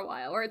about that for a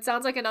while, where it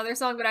sounds like another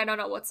song, but I don't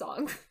know what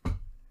song.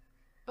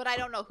 But I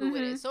don't know who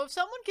it is. So if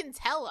someone can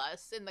tell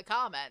us in the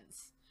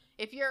comments,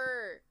 if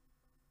you're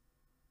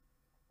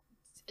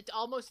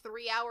almost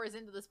 3 hours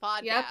into this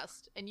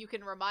podcast and you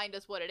can remind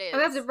us what it is, I'm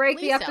gonna have to break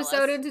the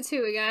episode into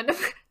 2 again.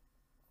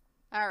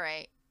 All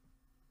right.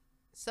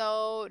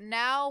 So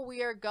now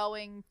we are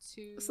going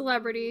to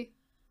Celebrity,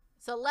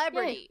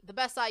 Yay. The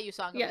best IU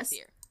song of this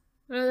year.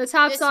 One of the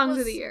top songs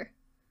of the year.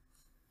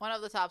 One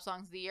of the top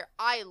songs of the year.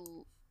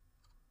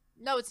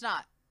 No, it's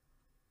not.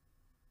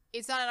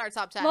 It's not in our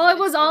top 10. Well, it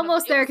was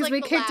almost there because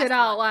we kicked it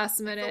out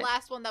last minute. The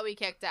last one that we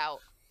kicked out.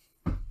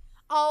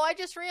 Oh, I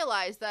just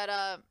realized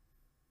that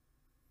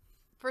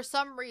for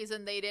some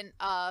reason they didn't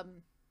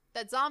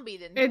That Zombie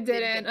didn't. It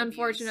didn't,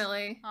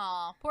 unfortunately.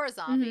 Aw, poor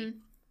Zombie.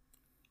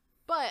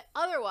 But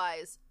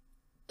otherwise,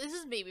 this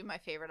is maybe my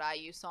favorite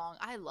IU song.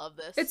 I love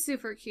this. It's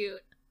super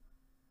cute.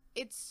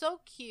 It's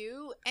so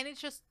cute, and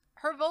it's just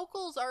her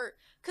vocals are,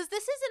 because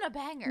this isn't a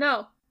banger.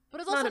 No,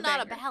 but it's also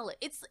not a ballad.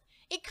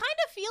 It kind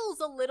of feels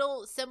a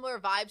little similar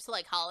vibes to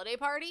like Holiday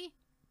Party,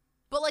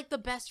 but like the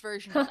best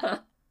version of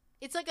that.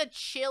 It's like a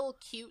chill,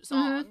 cute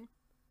song.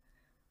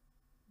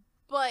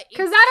 But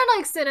because that and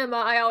like Cinema,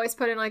 I always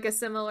put in like a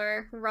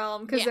similar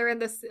realm because they're in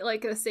this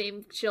like the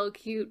same chill,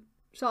 cute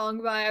song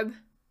vibe.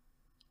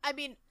 I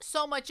mean,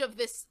 so much of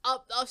these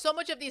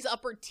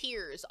upper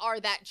tiers are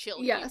that chill,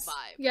 cute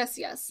vibe.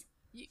 Yes.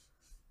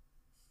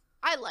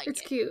 I like it.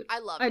 It's cute. I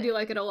love it. I do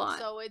like it a lot.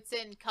 So it's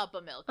in Cup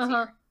of Milk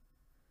tier.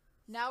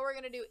 Now we're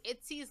gonna do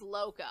Itzy's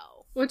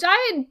Loco, which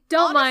I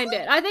don't mind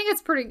it. I think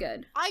it's pretty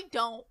good. I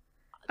don't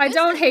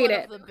hate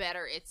it. One of the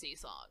better Itzy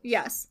songs.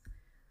 Yes.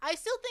 I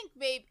still think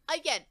maybe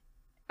again.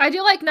 I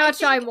do like Not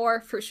Shy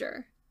more for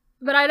sure,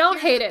 but I don't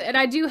hate it, and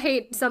I do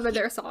hate some of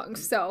their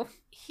songs. So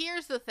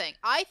here's the thing: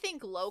 I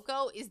think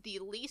Loco is the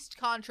least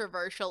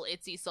controversial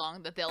Itzy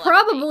song that they'll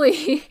probably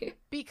ever make.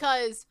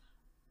 Because,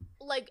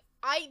 like,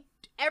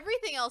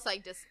 everything else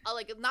like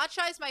Not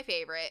Shy is my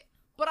favorite,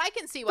 but I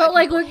can see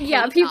why.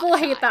 But people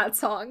hate that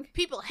song.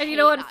 People hate, and you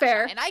know what? Not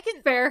Fair, Shy, and I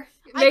can fair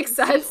makes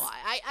sense. See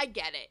why. I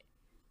get it,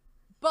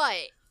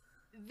 but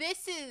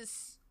this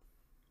is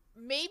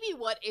maybe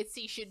what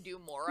Itzy should do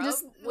more of.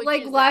 Just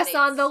like less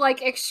on the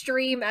like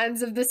extreme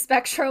ends of the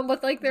spectrum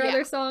with like their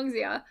other songs.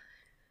 Yeah,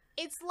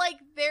 it's like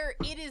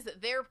it is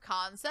their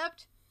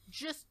concept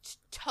just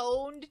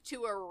toned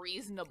to a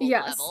reasonable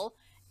level.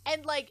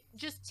 And, like,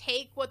 just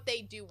take what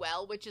they do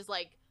well, which is,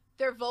 like,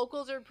 their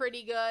vocals are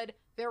pretty good,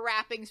 their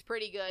rapping's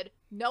pretty good,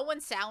 no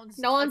one sounds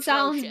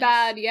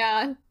bad,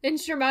 yeah.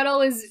 Instrumental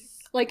is,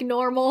 like,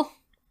 normal.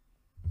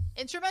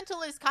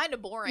 Instrumental is kind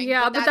of boring.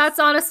 Yeah, but that's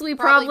honestly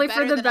probably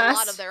for the best. A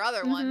lot of their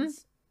other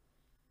ones.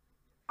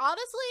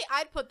 Honestly,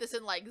 I'd put this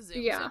in, like,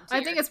 Zoom. Yeah,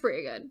 I think it's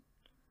pretty good.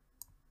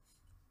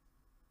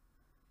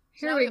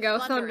 Here we go,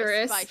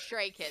 Thunderous. By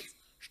Stray Kids.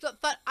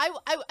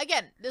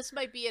 Again, this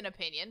might be an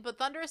opinion, but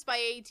Thunderous by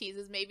ATEEZ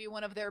is maybe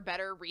one of their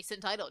better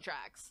recent title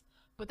tracks.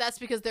 But that's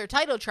because their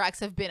title tracks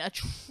have been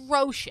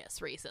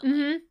atrocious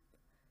recently.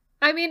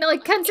 I mean,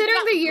 like,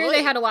 considering the year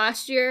they had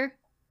last year,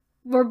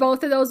 where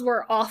both of those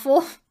were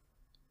awful,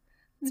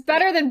 it's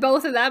better than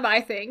both of them, I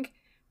think.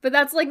 But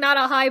that's, like, not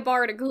a high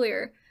bar to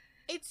clear.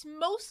 It's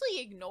mostly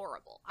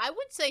ignorable. I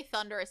would say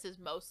Thunderous is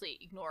mostly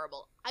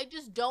ignorable. I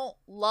just don't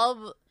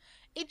love...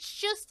 It's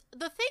just,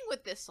 the thing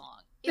with this song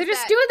they're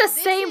just doing the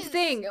same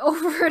thing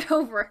over and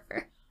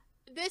over.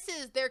 This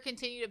is their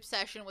continued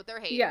obsession with their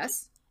haters.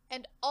 Yes.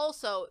 And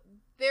also,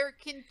 their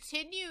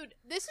continued...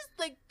 This is,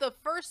 like, the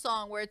first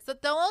song where it's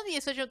they'll only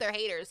obsession with their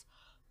haters,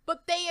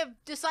 but they have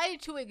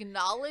decided to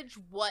acknowledge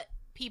what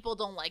people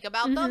don't like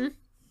about them,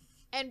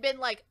 and been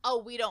like,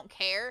 oh, we don't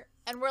care.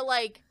 And we're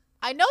like,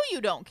 I know you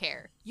don't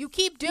care. You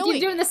keep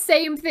doing the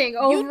same thing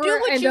over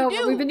and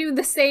over. We've been doing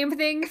the same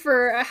thing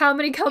for how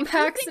many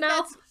comebacks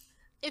now?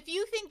 If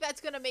you think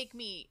that's gonna make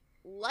me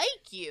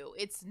like you,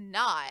 it's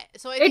not.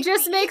 So it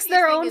just makes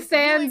their own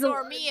fans.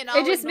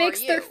 It just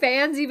makes their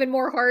fans even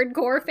more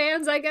hardcore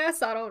fans, I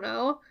guess. I don't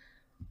know.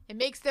 It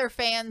makes their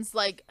fans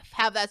like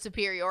have that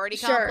superiority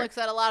complex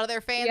that a lot of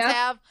their fans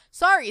have.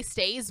 Sorry,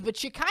 Stays,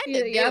 but you kind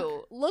of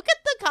do. Look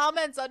at the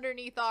comments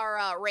underneath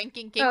our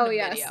Ranking Kingdom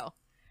video.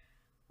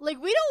 Like,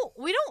 we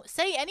don't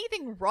say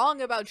anything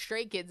wrong about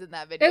Stray Kids in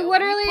that video. It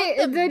literally,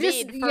 they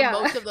just for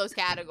most of those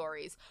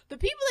categories. The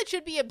people that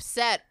should be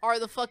upset are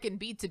the fucking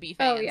Beat2B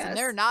fans, and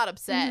they're not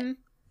upset.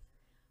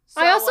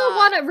 So, I also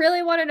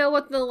really want to know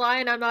what the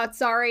line "I'm not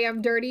sorry,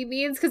 I'm dirty"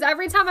 means, because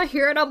every time I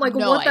hear it, I'm like,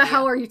 what the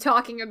hell are you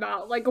talking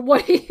about? Like,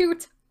 what are you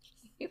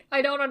talking?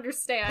 I don't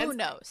understand. Who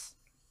knows?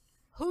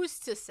 Who's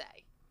to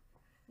say?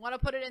 Want to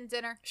put it in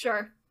dinner?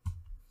 Sure.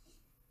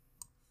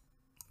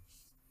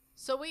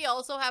 So we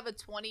also have a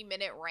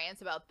 20-minute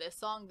rant about this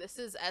song. This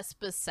is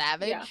aespa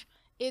Savage. Yeah.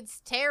 It's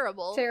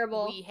terrible.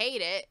 Terrible. We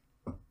hate it.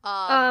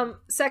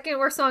 Second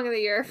worst song of the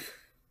year.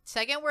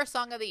 Second worst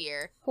song of the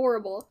year.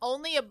 Horrible.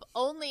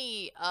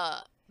 Only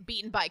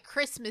beaten by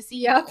Christmas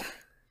Evil. Yep.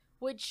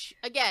 Which,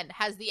 again,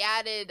 has the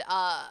added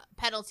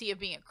penalty of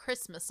being a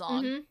Christmas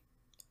song.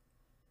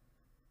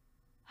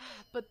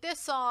 But this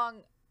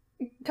song...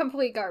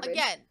 Complete garbage.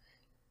 Again,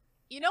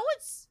 you know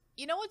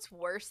what's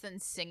worse than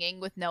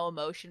singing with no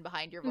emotion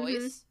behind your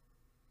voice?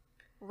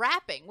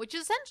 Rapping, which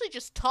is essentially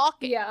just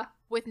talking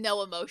with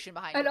no emotion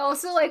behind your voice. And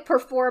also, like,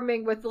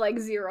 performing with, like,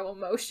 zero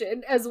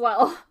emotion as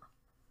well.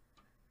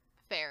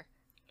 Fair.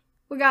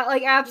 We got,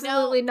 like,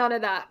 absolutely none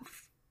of that.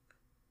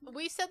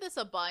 We said this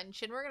a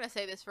bunch, and we're going to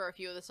say this for a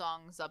few of the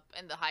songs up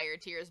in the higher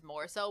tiers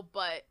more so,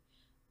 but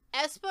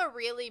aespa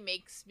really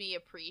makes me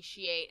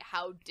appreciate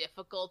how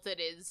difficult it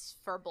is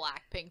for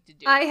Blackpink to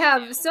do. I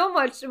have so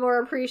much more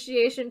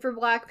appreciation for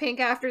Blackpink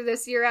after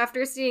this year,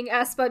 after seeing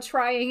aespa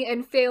trying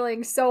and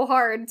failing so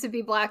hard to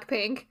be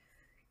Blackpink.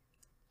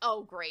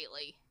 Oh,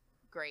 greatly.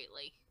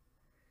 Greatly.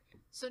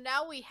 So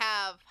now we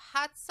have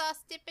Hot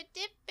Sauce Dip It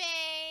Dip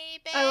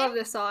Baby. I love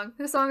this song.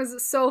 This song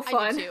is so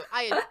fun.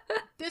 I do too.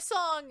 This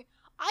song,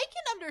 I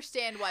can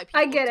understand why people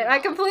I get it. I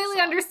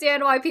completely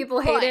understand why people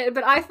hate it,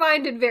 but I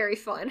find it very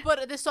fun.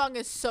 But this song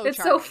is so It's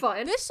charming. so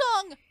fun. This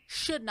song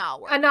should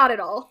not work. Not at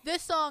all.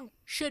 This song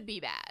should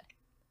be bad.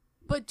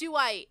 But do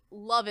I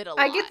love it a lot?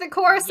 I get the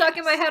chorus stuck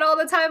in my head all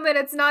the time, and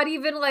it's not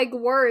even, like,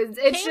 words.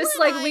 It's just,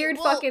 like, weird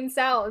fucking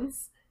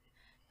sounds.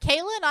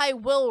 Kayla and I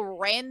will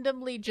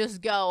randomly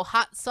just go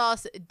hot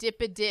sauce dip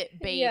a dip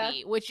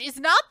baby, which is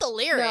not the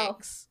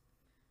lyrics,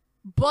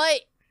 but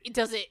it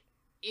does it.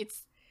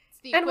 It's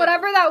the and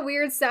whatever that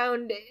weird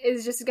sound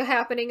is just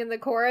happening in the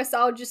chorus,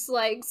 I'll just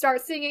like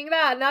start singing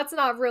that, and that's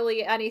not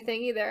really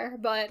anything either.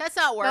 But that's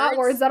not words. Not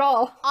words at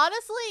all.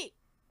 Honestly,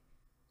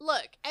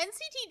 look,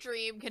 NCT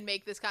Dream can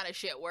make this kind of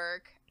shit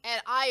work,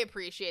 and I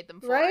appreciate them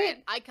for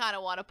it. I kind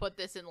of want to put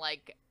this in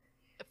like,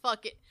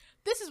 fuck it.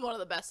 This is one of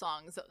the best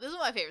songs. This is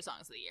one of my favorite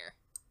songs of the year.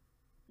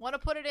 Want to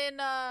put it in,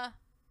 Where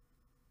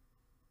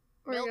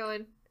are you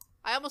going?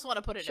 I almost want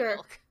to put it in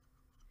Milk.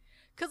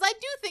 Because I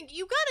do think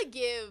you gotta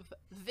give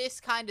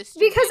this kind of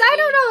stupidity. Because I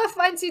don't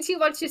know if NCT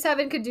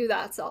 127 could do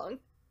that song.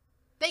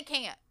 They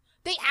can't.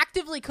 They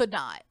actively could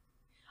not.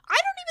 I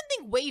don't even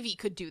think Wavy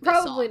could do this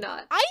Probably song.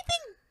 not. I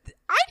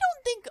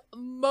don't think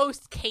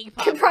most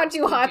K-pop could probably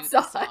do Hot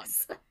Sauce.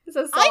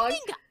 I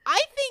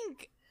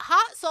think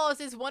Hot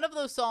Sauce is one of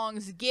those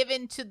songs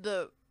given to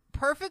the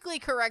perfectly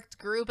correct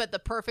group at the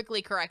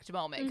perfectly correct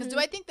moment. Because do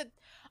I think that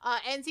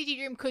NCT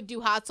Dream could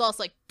do Hot Sauce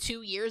like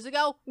 2 years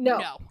ago?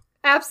 No.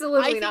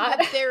 Absolutely not. I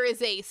think that there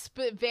is a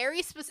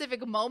very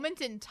specific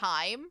moment in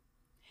time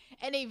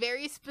and a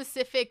very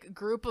specific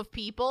group of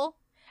people,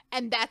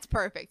 and that's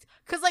perfect.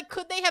 Because, like,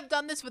 could they have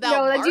done this without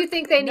Mark? I do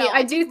think they need. No,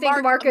 I do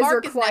think Mark is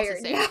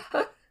required. Yeah.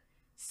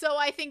 So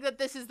I think that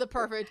this is the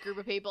perfect group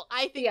of people.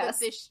 I think that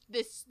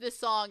this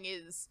song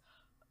is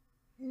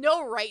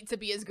no right to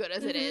be as good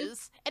as it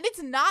is, and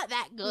it's not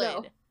that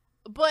good. No.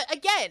 But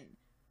again,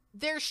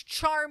 there's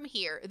charm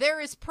here.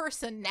 There is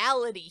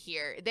personality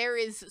here. There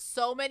is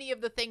so many of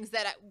the things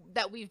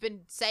that we've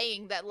been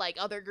saying that like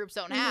other groups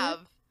don't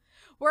have.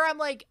 Where I'm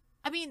like,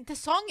 I mean, the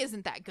song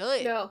isn't that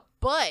good. No,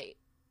 but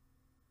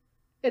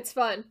it's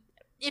fun.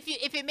 If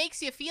it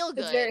makes you feel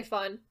good, it's very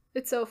fun.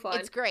 It's so fun.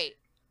 It's great.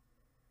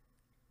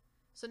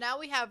 So now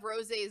we have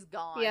Rosé's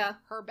Gone. Yeah,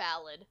 her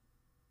ballad.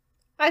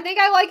 I think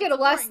I like it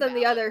less than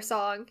the other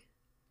song.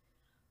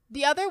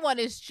 The other one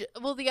is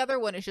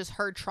just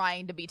her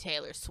trying to be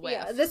Taylor Swift.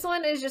 Yeah, this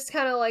one is just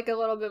kind of like a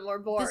little bit more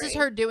boring. This is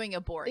her doing a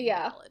boring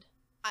ballad.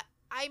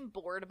 I'm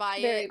bored by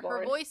it. Bored.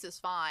 Her voice is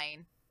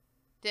fine.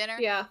 Dinner?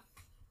 Yeah.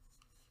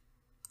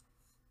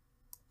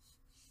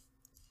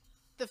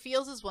 The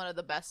Feels is one of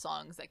the best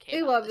songs that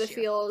came out I love this The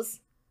year. Feels.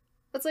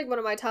 That's like one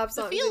of my top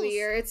songs of the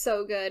year. It's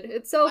so good.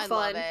 It's so fun. I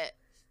love it.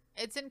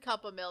 It's in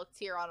Cup of Milk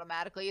tier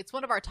automatically. It's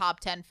one of our top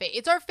 10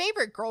 it's our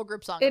favorite girl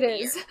group song of the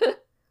year.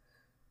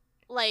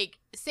 Like,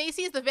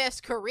 Stacey is the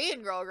best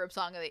Korean girl group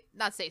song of the...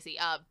 Not Stacey.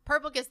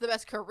 Purple is the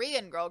best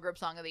Korean girl group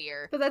song of the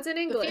year. But that's in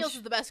English. The Feels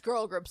is the best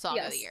girl group song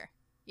of the year.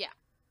 Yeah.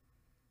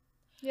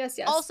 Yes.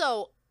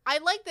 Also, I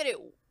like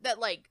that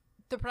like,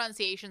 the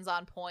pronunciation's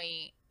on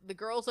point. The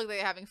girls look like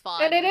they're having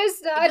fun. And it is...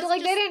 they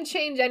didn't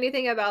change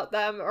anything about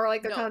them or,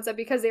 like, their concept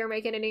because they were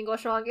making an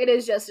English song. It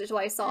is just a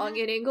Twice song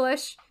in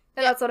English.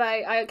 And that's what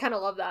I kind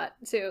of love that,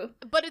 too.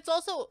 But it's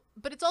also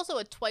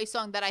a Twice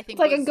song that I think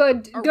it's like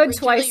a good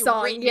Twice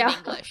song, in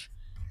English.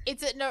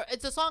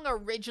 It's a song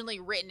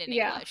originally written in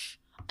English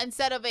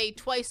instead of a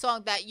Twice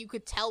song that you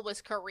could tell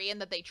was Korean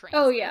that they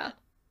translated. Oh yeah.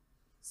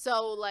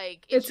 So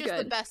like it's just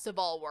the best of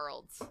all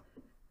worlds.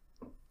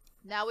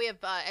 Now we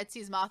have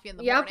Etsy's Mafia in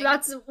the Morning. Yep,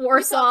 that's a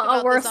worst song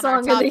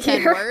of the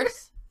year.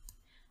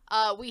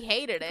 We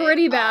hated it.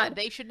 Pretty bad.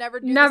 They should never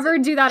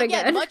do that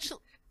again.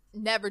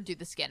 Never do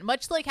this again.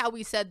 Much like how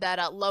we said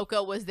that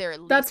Loco was their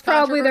least That's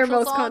probably their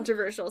most song.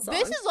 Controversial song.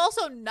 This is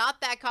also not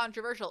that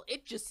controversial.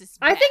 It just is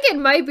bad. I think it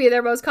might be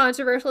their most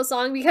controversial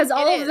song because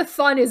all of the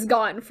fun is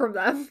gone from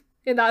them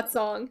in that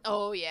song.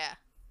 Oh, yeah.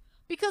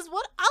 Because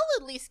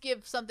I'll at least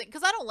give something,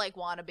 because I don't like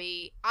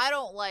Wannabe. I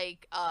don't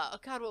like,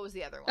 God, what was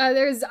the other one?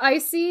 There's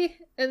Icy,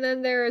 and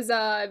then there's,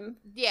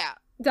 yeah.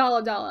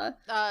 Dalla Dalla.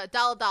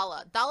 Dalla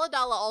Dalla. Dalla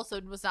Dalla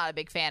also was not a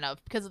big fan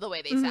of because of the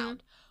way they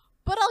sound.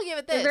 But I'll give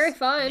it this. They're very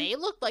fun. They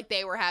looked like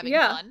they were having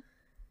fun.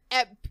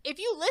 If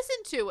you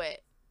listen to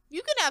it,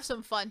 you can have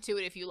some fun to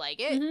it if you like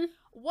it.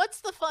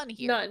 What's the fun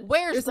here? None.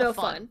 Where's There's the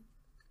fun?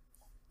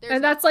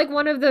 And that's like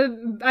one of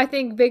the, I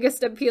think,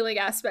 biggest appealing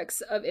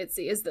aspects of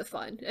ITZY is the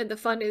fun. And the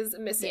fun is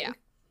missing. Yeah.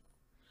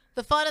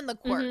 The fun and the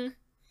quirk.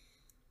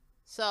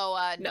 So,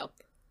 no.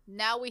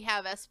 Now we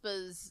have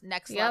aespa's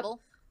Next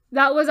Level.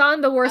 That was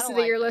on the worst of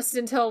the year list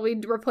until we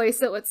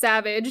replaced it with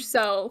Savage,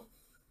 so...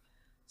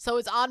 So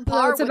it's on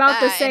par with that. It's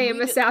about the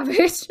same as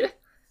Savage.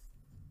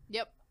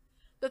 Yep.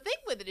 The thing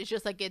with it is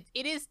just like it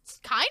is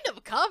kind of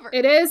a cover.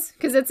 It is,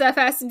 because it's a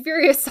Fast and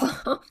Furious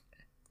song.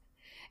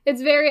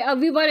 It's very...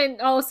 we went and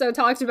also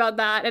talked about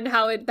that and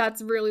how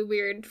that's really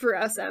weird for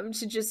SM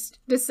to just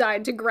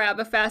decide to grab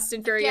a Fast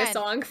and Furious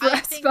song for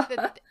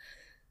aespa.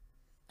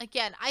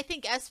 again, I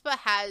think aespa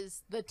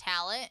has the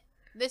talent.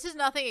 This is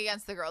nothing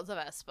against the girls of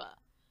aespa.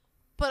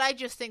 But I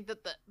just think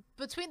that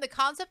between the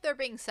concept they're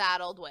being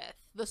saddled with,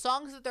 the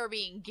songs that they're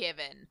being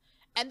given,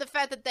 and the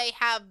fact that they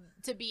have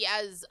to be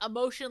as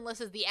emotionless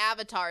as the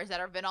avatars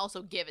that have been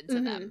also given to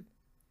them,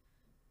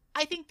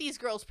 I think these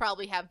girls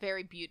probably have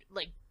very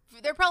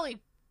they're probably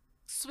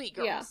sweet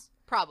girls,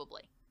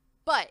 probably.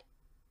 But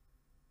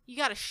you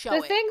gotta show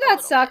it. The thing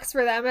that sucks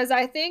for them is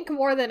I think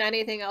more than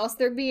anything else,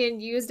 they're being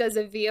used as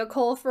a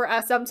vehicle for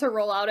SM to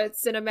roll out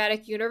its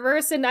cinematic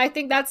universe, and I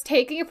think that's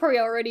taking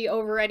priority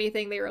over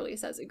anything they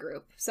release as a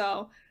group.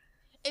 So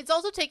it's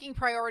also taking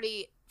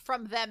priority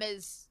from them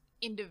as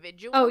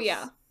individuals. Oh,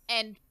 yeah.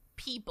 And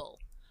people.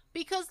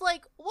 Because,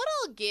 like, what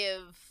I'll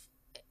give,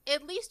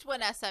 at least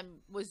when SM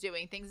was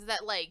doing things, is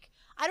that, like,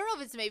 I don't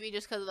know if it's maybe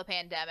just because of the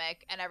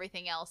pandemic and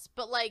everything else,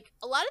 but, like,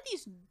 a lot of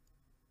these,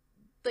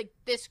 like,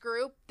 this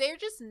group, they're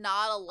just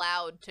not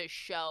allowed to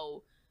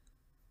show,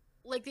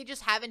 like, they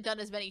just haven't done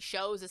as many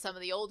shows as some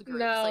of the old groups.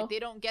 No. Like, they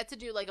don't get to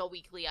do, like, a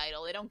weekly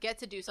idol. They don't get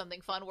to do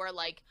something fun where,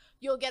 like,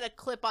 you'll get a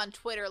clip on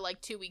Twitter, like,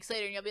 2 weeks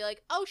later, and you'll be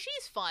like, oh,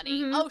 she's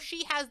funny. Oh,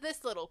 she has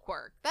this little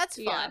quirk. That's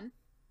fun. Yeah.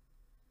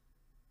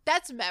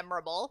 That's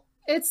memorable.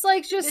 It's,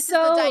 like, just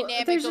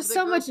there's just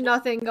so much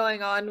nothing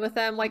going on with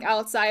them, like,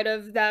 outside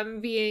of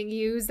them being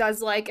used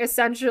as, like,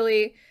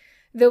 essentially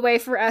the way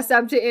for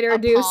SM to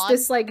introduce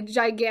this, like,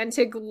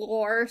 gigantic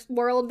lore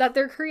world that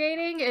they're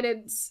creating,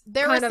 and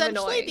they're kind of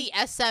annoying.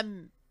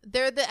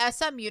 They're the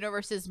SM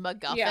universe's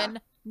MacGuffin,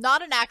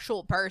 not an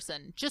actual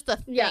person, just a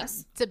thing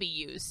to be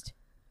used.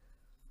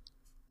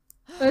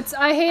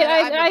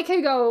 I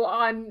could go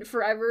on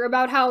forever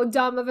about how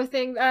dumb of a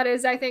thing that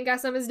is. I think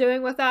SM is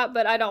doing with that,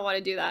 but I don't want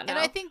to do that now. And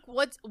I think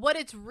what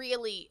it's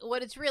really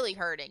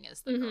hurting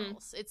is the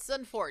girls. It's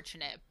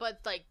unfortunate, but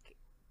like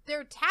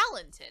they're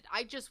talented.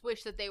 I just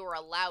wish that they were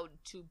allowed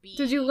to be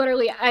to do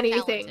literally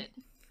anything,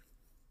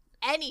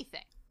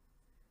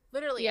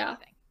 literally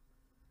anything.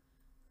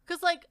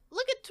 Because like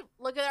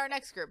look at our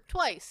next group,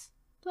 Twice.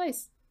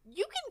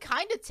 You can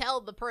kind of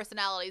tell the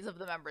personalities of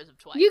the members of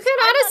Twice. You can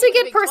honestly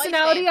get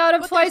personality out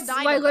of Twice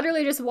by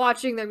literally just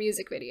watching their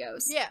music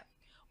videos. Yeah.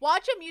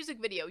 Watch a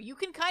music video. You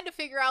can kind of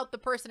figure out the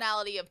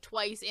personality of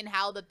Twice in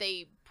how that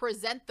they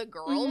present the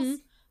girls,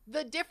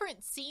 the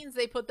different scenes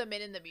they put them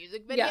in the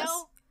music video,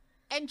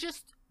 and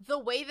just the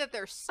way that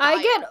they're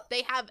styled.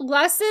 They have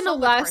less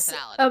and less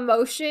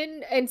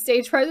emotion and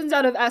stage presence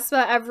out of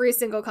aespa every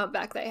single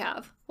comeback they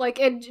have. Like,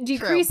 it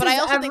decreases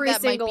every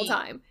single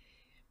time.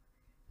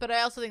 But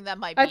I also think that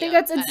might be I think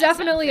it's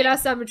definitely an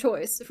SM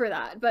choice for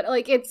that. But,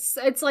 like, it's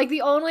like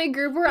the only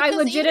group where I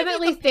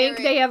legitimately think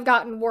they have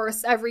gotten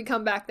worse every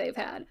comeback they've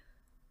had.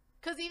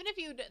 Because even if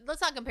you...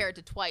 Let's not compare it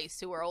to Twice,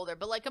 who are older,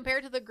 but, like,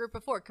 compared to the group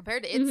before,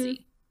 compared to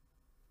ITZY,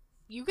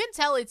 you can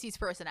tell ITZY's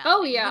personality.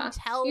 Oh, yeah. You can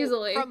tell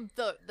easily. From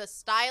the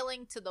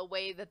styling to the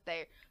way that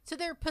to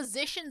their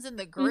positions in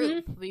the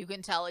group, you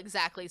can tell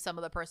exactly some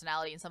of the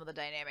personality and some of the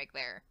dynamic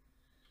there.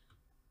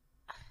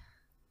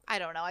 I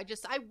don't know.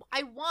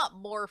 I want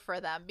more for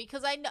them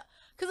because I know.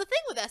 Because the thing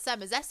with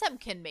SM is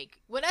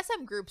when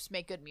SM groups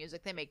make good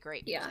music, they make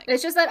great music. Yeah,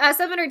 it's just that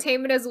SM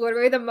Entertainment is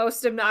literally the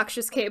most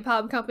obnoxious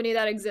K-pop company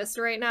that exists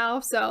right now,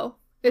 so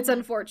it's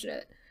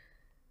unfortunate.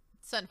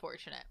 It's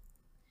unfortunate.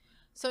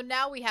 So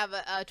now we have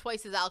a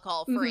Twice's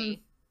Alcohol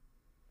Free.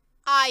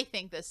 I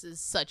think this is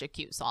such a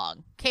cute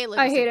song. Kayla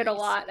I hate it a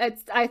lot.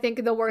 I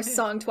think the worst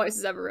song Twice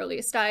has ever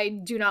released. I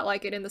do not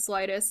like it in the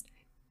slightest.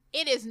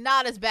 It is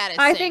not as bad as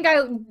I think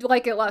I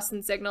like it less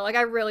than Signal. Like,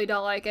 I really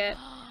don't like it.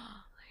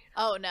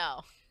 Oh,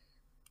 no.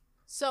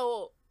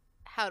 So,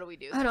 how do we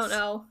do this? I don't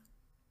know.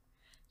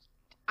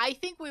 I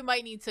think we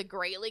might need to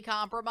greatly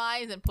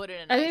compromise and put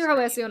it in I think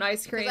probably an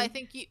ice cream. Because I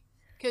think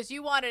because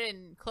you want it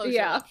in Close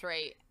Your Lips,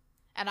 right?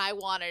 And I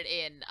want it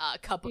in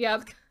Cup of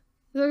Milk.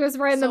 So it goes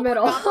right in the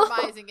middle. We're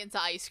compromising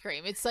into ice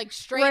cream. It's like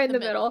straight right in the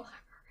middle.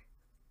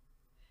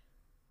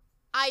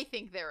 I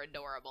think they're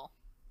adorable.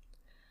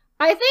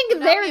 I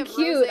think they're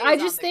cute. I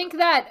just think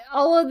that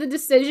all of the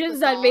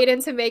decisions that made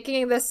into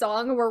making this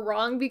song were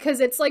wrong because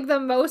it's like the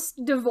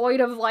most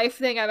devoid of life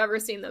thing I've ever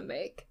seen them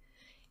make.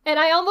 And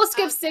I almost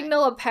give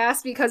Signal a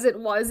pass because it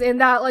was in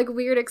that like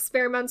weird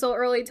experimental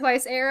early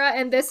Twice era,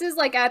 and this is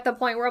like at the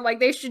point where I'm like,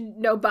 they should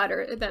know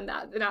better than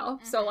that now.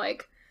 So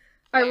like,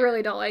 I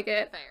really don't like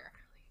it. Fair.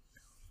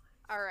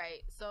 All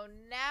right, so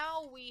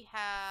now we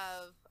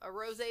have a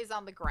Rosé's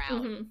on the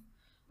Ground.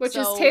 Which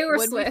is Taylor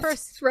Swift.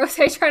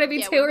 Rosé trying to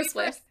be Taylor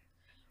Swift.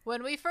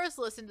 When we first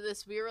listened to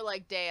this, we were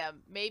like,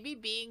 damn, maybe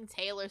being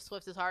Taylor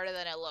Swift is harder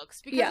than it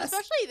looks. Because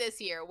especially this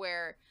year,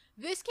 where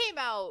this came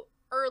out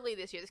early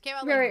this year. This came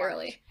out very March,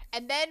 early.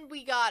 And then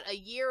we got a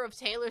year of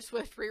Taylor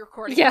Swift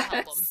re-recording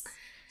albums.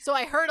 So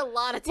I heard a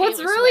lot of Taylor Swift.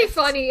 What's really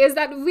funny is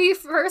that we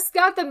first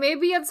got the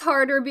maybe it's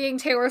harder being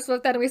Taylor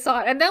Swift than we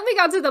thought. And then we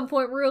got to the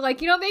point where we were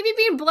like, maybe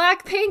being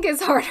Blackpink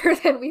is harder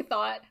than we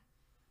thought.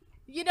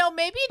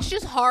 Maybe it's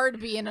just hard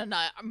being an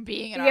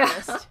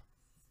artist.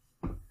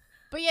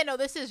 But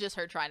this is just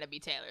her trying to be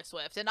Taylor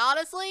Swift. And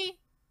honestly,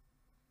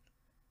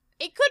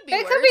 It could be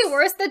worse. It could be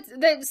worse.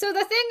 So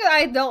the thing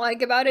I don't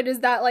like about it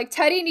is that, like,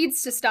 Teddy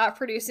needs to stop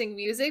producing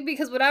music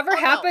because whatever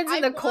happens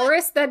in the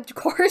chorus, that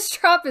chorus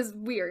drop is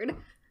weird.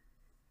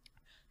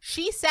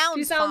 She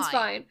sounds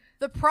fine.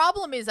 The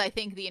problem is, I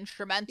think, the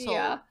instrumental,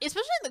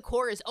 especially in the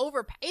chorus,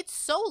 it's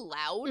so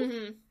loud.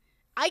 Mm-hmm.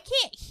 I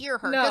can't hear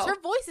her because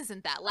her voice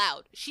isn't that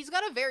loud. She's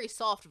got a very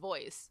soft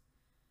voice.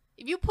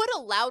 If you put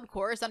a loud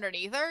chorus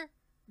underneath her,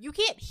 you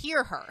can't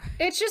hear her.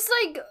 It's just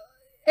like,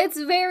 it's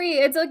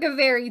like a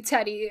very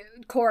Teddy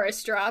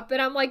chorus drop.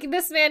 And I'm like,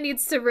 this man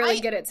needs to really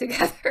get it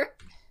together.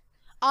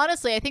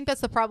 Honestly, I think that's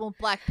the problem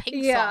with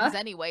Blackpink songs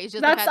anyway.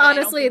 Just that's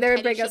honestly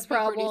their biggest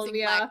problem,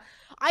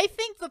 I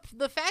think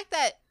the fact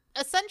that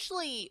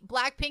essentially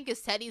Blackpink is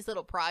Teddy's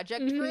little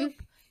project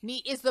group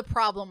is the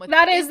problem with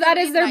that is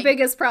their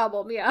biggest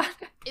problem.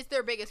 It's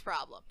their biggest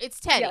problem. It's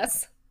Teddy.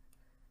 Yes.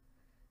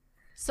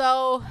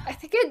 So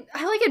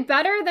I like it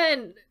better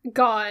than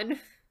Gone.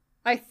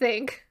 I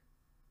think.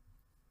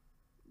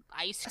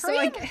 Ice Cream. So,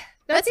 like,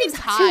 that seems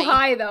too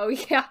high though.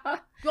 Yeah.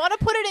 You want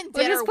to put it in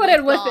dinner? We'll just put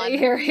it with it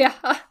here. Yeah.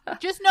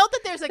 Just note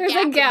that there's a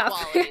gap in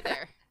quality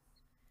there.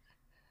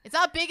 It's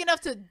not big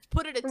enough to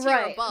put it a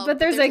tier above, but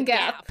there's a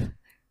gap.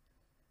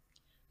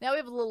 Now we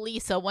have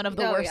Lalisa, one of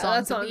the worst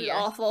songs of the year.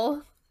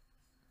 Awful.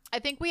 I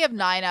think we have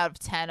 9 out of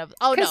 10 of.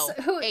 Oh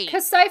no, 8.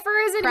 Because Cypher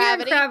isn't here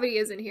and Gravity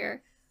isn't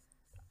here.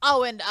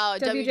 Oh, and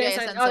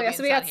WJSN. Oh yeah,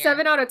 so we got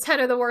 7 out of 10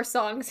 of the worst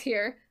songs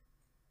here.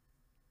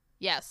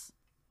 Yes.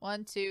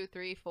 1, 2,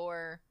 3,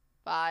 4,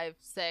 5,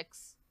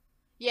 6.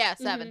 Yeah,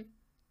 7. Mm-hmm.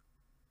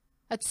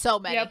 That's so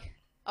many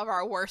of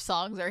our worst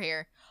songs are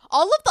here.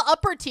 All of the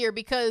upper tier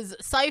because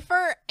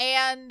Cypher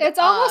and it's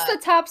almost the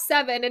top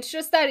 7. It's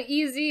just that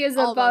Easy is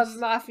above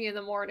Mafia in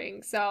the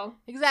Morning. So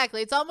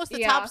exactly, it's almost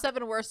the top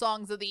 7 worst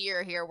songs of the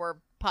year here were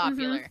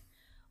popular.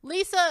 Mm-hmm.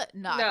 Lisa,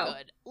 not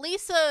good.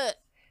 Lisa,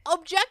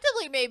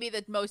 objectively, maybe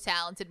the most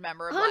talented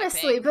member of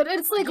honestly, Blackpink, but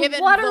it's like,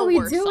 what are we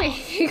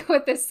doing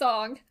with this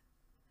song?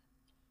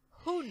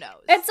 Who knows?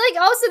 It's like,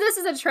 also, this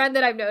is a trend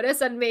that I've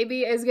noticed and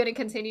maybe is going to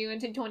continue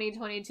into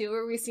 2022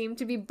 where we seem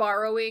to be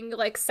borrowing,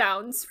 like,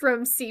 sounds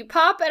from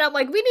C-pop, and I'm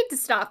like, we need to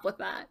stop with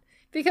that.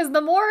 Because the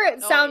more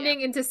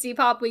sounding into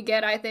C-pop we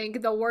get, I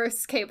think, the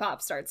worse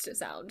K-pop starts to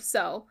sound,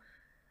 so.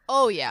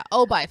 Oh, yeah.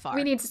 Oh, by far.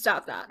 We need to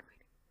stop that.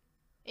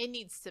 It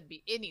needs to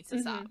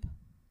stop.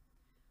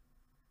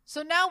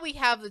 So now we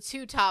have the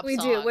 2 top songs.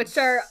 We do, which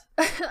are,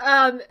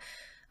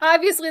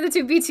 obviously the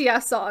 2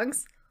 BTS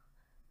songs.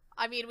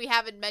 I mean, we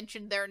haven't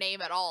mentioned their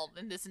name at all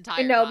in this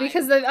entire No, time.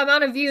 because the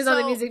amount of views on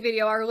the music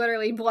video are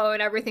literally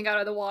blowing everything out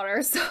of the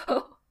water,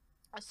 so.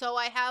 So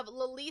I have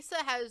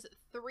Lalisa has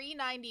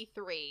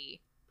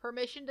 393,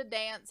 Permission to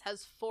Dance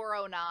has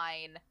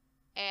 409,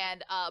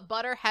 and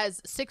Butter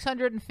has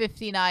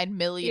 659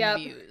 million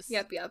views.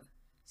 Yep.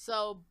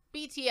 So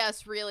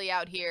BTS really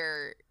out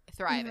here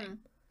thriving.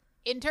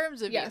 In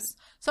terms of views.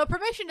 So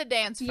Permission to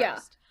Dance first. Yeah.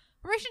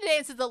 Permission to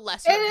Dance is the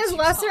lesser. It is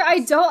lesser.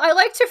 Songs. I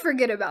like to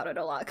forget about it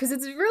a lot because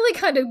it's really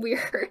kind of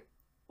weird.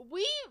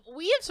 We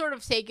have sort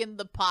of taken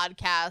the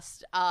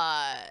podcast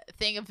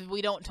thing of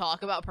we don't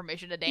talk about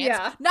Permission to Dance.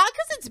 Yeah. Not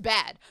because it's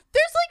bad.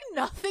 There's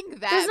like nothing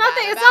that there's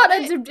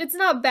nothing. It's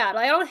not bad.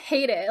 I don't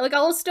hate it. Like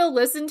I'll still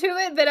listen to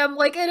it, but I'm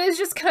like, it is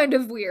just kind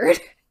of weird.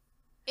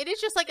 It is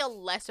just like a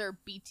lesser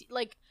BT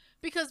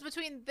because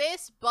between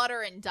this, Butter,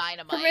 and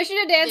Dynamite, Permission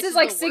to Dance is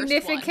like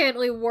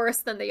significantly worse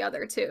than the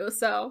other two.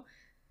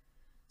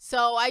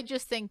 So I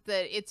just think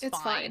that it's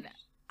fine.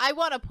 I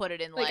want to put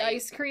it in like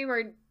Ice Cream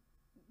or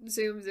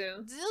Zoom.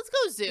 Let's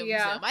go Zoom.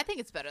 I think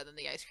it's better than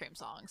the Ice Cream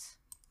songs.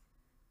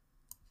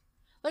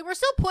 Like we're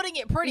still putting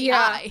it pretty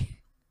high.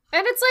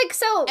 And it's like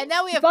so. And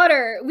now we have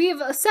Butter.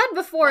 We've said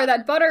before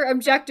that Butter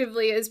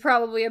objectively is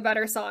probably a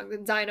better song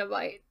than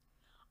Dynamite.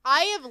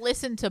 I have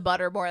listened to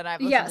Butter more than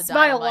I've listened to Dynamite.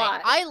 By a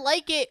lot. I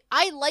like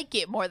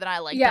it more than I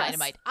like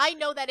Dynamite. I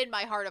know that in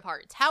my heart of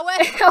hearts.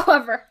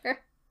 However,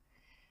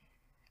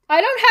 I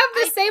don't have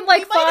the same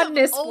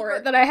fondness for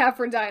it that I have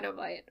for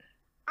Dynamite.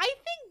 I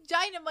think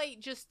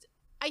Dynamite just.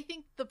 I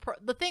think the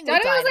thing.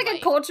 Dynamite was like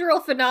a cultural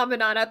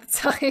phenomenon at the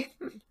time.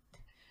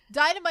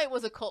 Dynamite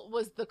was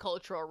the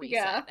cultural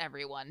reset.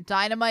 Everyone,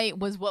 Dynamite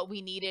was what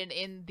we needed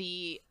in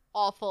the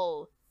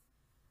awful.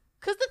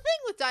 Because the thing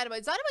with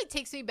Dynamite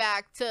takes me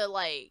back to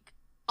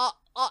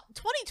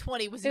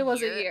 2020 was a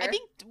year. I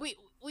think we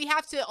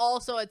have to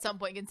also at some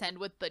point contend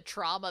with the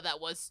trauma that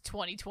was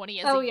 2020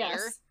 as a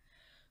year.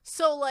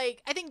 So, I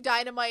think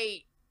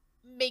Dynamite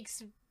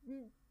reminds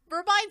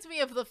me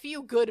of the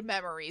few good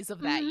memories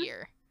of that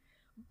year.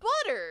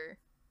 Butter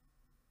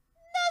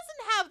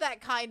doesn't have that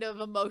kind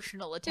of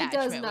emotional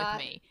attachment with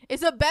me.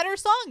 It's a better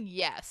song,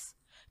 yes.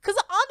 Because,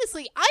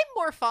 honestly, I'm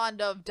more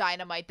fond of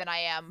Dynamite than I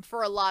am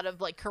for a lot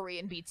of,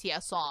 Korean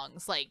BTS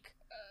songs,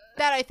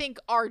 that I think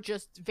are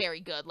just very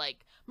good. My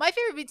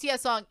favorite BTS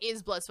song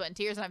is Blood, Sweat, and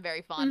Tears, and I'm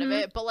very fond of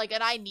it. But,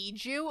 and I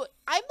Need You,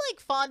 I'm,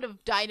 fond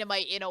of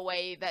Dynamite in a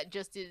way that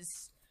just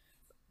is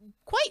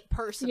quite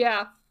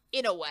personal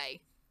in a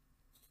way.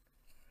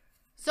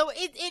 So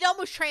it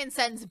almost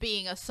transcends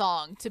being a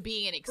song to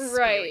being an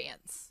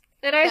experience.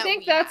 And I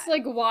think that's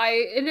like why,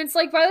 and it's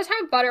like by the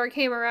time Butter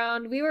came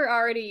around, we were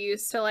already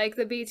used to like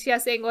the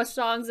BTS English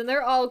songs, and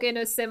they're all in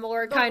a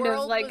similar kind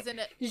of like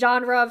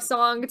genre of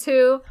song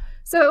too.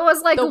 So it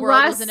was like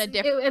less,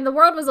 and the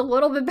world was a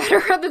little bit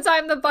better at the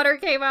time that Butter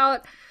came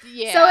out.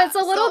 Yeah. So it's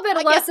a little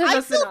bit less of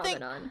a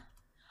phenomenon.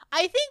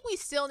 I think we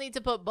still need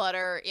to put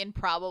Butter in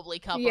probably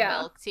Cup of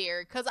Milk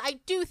tier, because I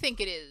do think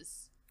it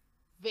is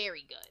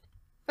very good.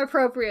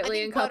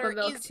 Appropriately in Cup of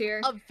Milk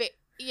tier.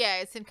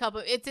 Yeah,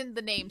 it's in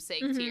the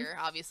namesake tier,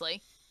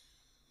 obviously.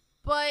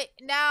 But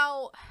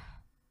now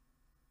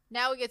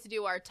we get to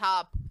do our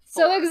top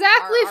 4. So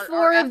exactly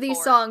four of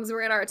these songs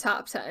were in our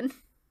top 10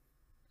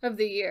 of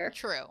the year.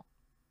 True.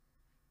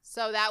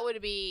 So that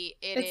would be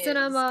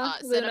Cinema,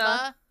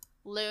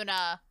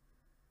 Luna,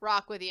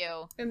 Rock With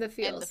You, and The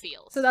Feels.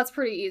 So that's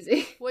pretty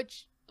easy.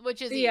 Which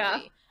is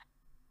easy.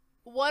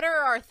 What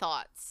are our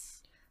thoughts?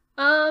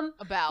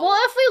 About well,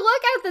 if we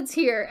look at the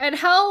tier and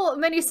how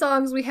many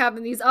songs we have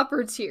in these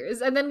upper tiers,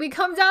 and then we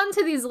come down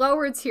to these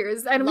lower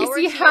tiers, and we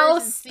see how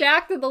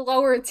stacked the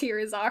lower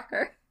tiers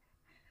are,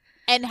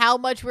 and how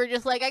much we're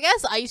just like, I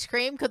guess Ice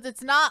Cream, because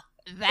it's not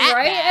that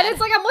right. Bad. And it's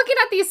like I'm looking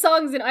at these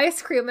songs in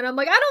Ice Cream, and I'm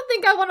like, I don't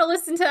think I want to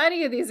listen to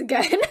any of these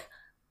again.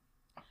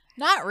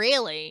 Not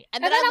really.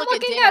 And then I'm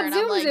looking at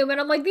Zoom, and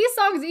I'm like, these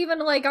songs even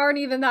like aren't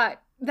even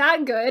that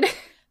good.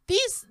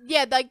 These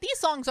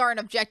songs aren't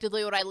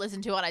objectively what I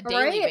listen to on a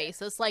daily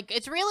basis. Like,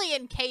 it's really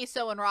in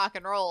Queso and Rock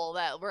and Roll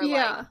that we're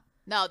like,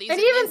 no, these. And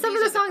even some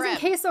of the songs in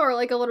Queso are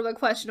like a little bit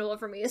questionable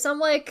for me. So I'm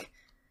like,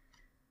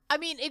 I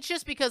mean, it's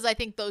just because I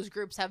think those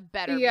groups have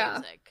better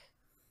music.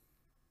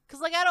 Because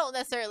like I don't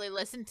necessarily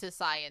listen to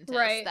Scientist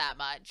that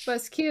much, but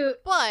it's cute.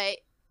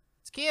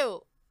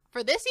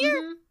 For this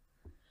year. Mm-hmm.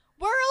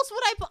 Where else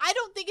would I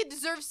don't think it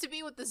deserves to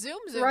be with the Zoom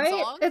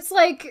song. It's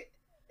like.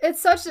 We're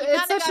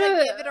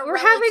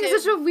having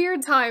such a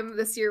weird time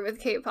this year with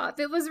K-pop.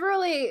 It was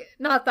really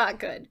not that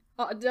good,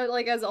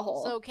 like as a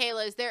whole. So,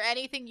 Kayla, is there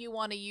anything you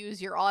want to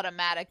use your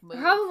automatic move?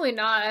 Probably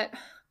not.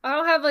 I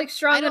don't have like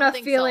strong enough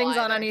feelings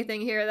on anything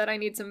here that I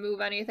need to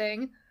move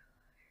anything.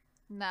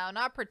 No,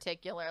 not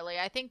particularly.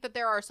 I think that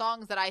there are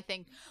songs that I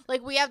think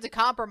like we have to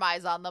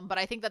compromise on them, but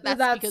I think that's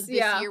because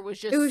this year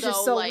was just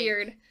so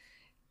weird.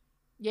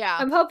 Yeah,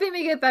 I'm hoping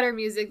we get better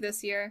music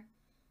this year.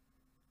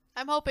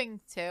 I'm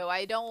hoping too.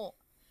 I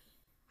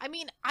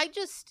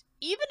just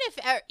even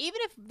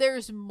if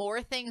there's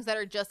more things that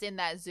are just in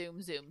that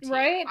Zoom tier,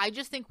 right? I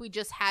just think we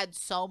just had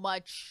so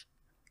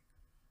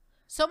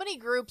many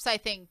groups. I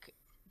think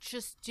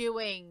just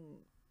doing.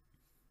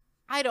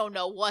 I don't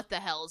know what the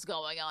hell is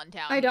going on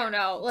down here. I don't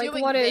know. Like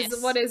what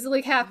is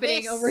like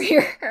happening over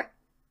here?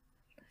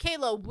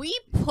 Kayla, we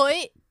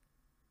put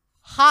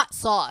hot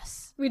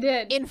sauce. We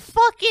did. We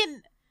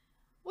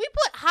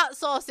put hot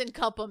sauce in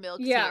Cup of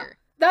Milk tier.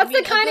 That's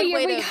the kind of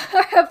year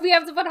we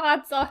have to put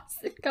hot sauce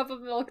in Cup of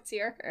Milk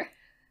tier.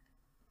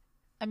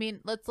 I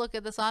mean, let's look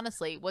at this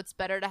honestly. What's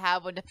better to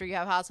have after you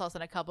have hot sauce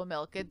in a cup of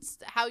milk? It's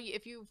how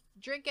if you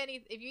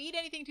eat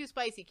anything too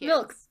spicy, kids.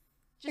 Milk.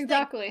 Just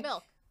exactly.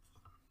 Milk.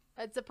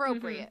 It's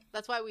appropriate. Mm-hmm.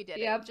 That's why we did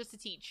it. Just to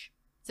teach.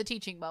 It's a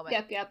teaching moment.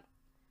 Yep.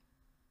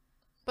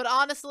 But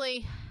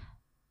honestly,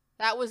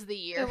 that was the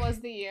year. It was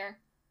the year.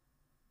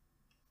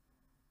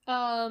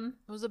 It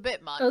was a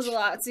bit much. It was a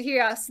lot. So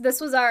yes, this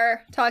was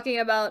our talking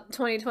about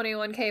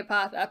 2021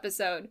 K-pop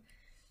episode.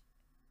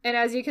 And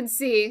as you can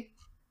see,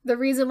 the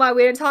reason why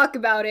we didn't talk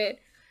about it,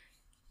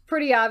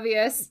 pretty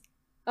obvious.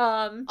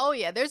 Oh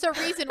yeah, there's a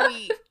reason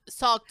we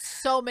talked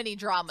so many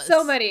dramas.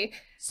 So many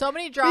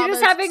dramas. We're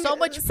just having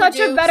such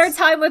a better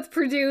time with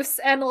Produce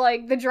and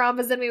like the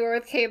dramas than we were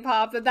with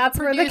K-pop. But that's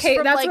where the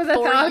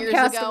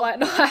podcast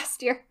went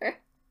last year.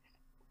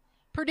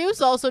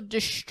 Produce also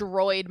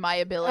destroyed my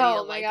ability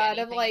to like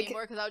anything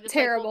anymore because I was just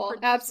terrible. Like,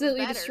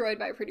 absolutely destroyed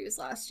by Produce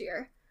last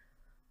year.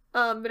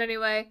 But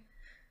anyway,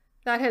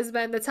 that has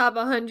been the top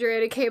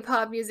 100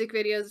 K-pop music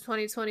videos of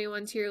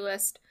 2021 tier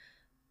list.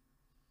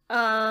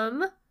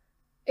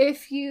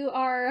 If you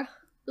are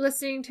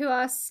listening to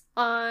us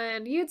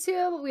on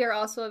YouTube, we are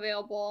also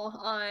available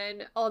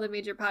on all the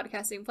major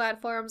podcasting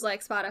platforms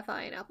like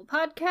Spotify and Apple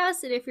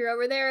Podcasts. And if you're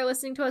over there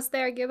listening to us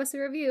there, give us a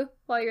review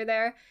while you're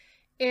there.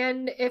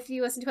 And if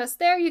you listen to us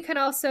there, you can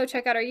also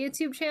check out our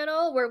YouTube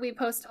channel where we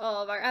post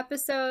all of our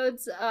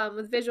episodes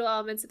with visual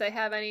elements if they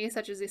have any,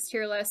 such as this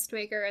tier list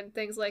maker and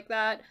things like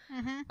that.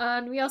 Mm-hmm.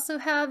 And we also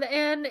have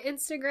an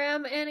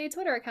Instagram and a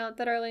Twitter account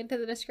that are linked in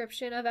the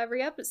description of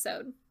every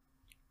episode.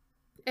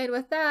 And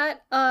with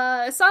that,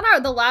 it's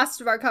on the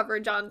last of our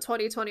coverage on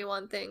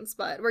 2021 things,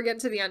 but we're getting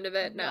to the end of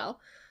it now.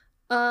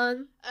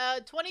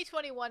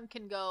 2021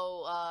 can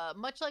go,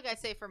 much like I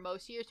say for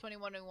most years,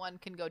 2021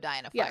 can go die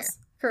in a fire. Yes,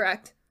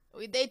 correct.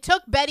 They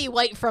took Betty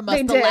White from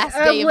us last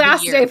day of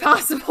the year. Day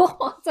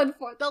possible.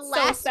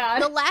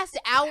 The last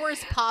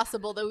hours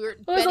possible that we were.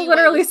 It was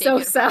literally so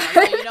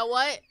sad. You know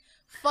what?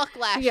 Fuck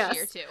last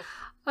year too.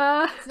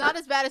 It's not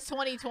as bad as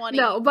 2020.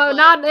 No, but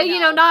not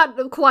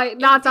not quite,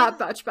 not that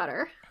much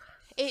better.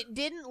 It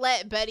didn't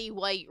let Betty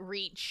White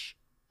reach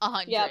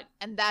 100,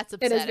 and that's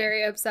upsetting. It is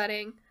very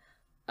upsetting.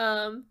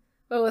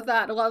 But with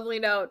that lovely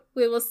note,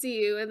 we will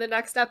see you in the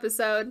next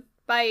episode.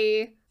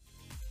 Bye.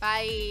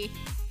 Bye.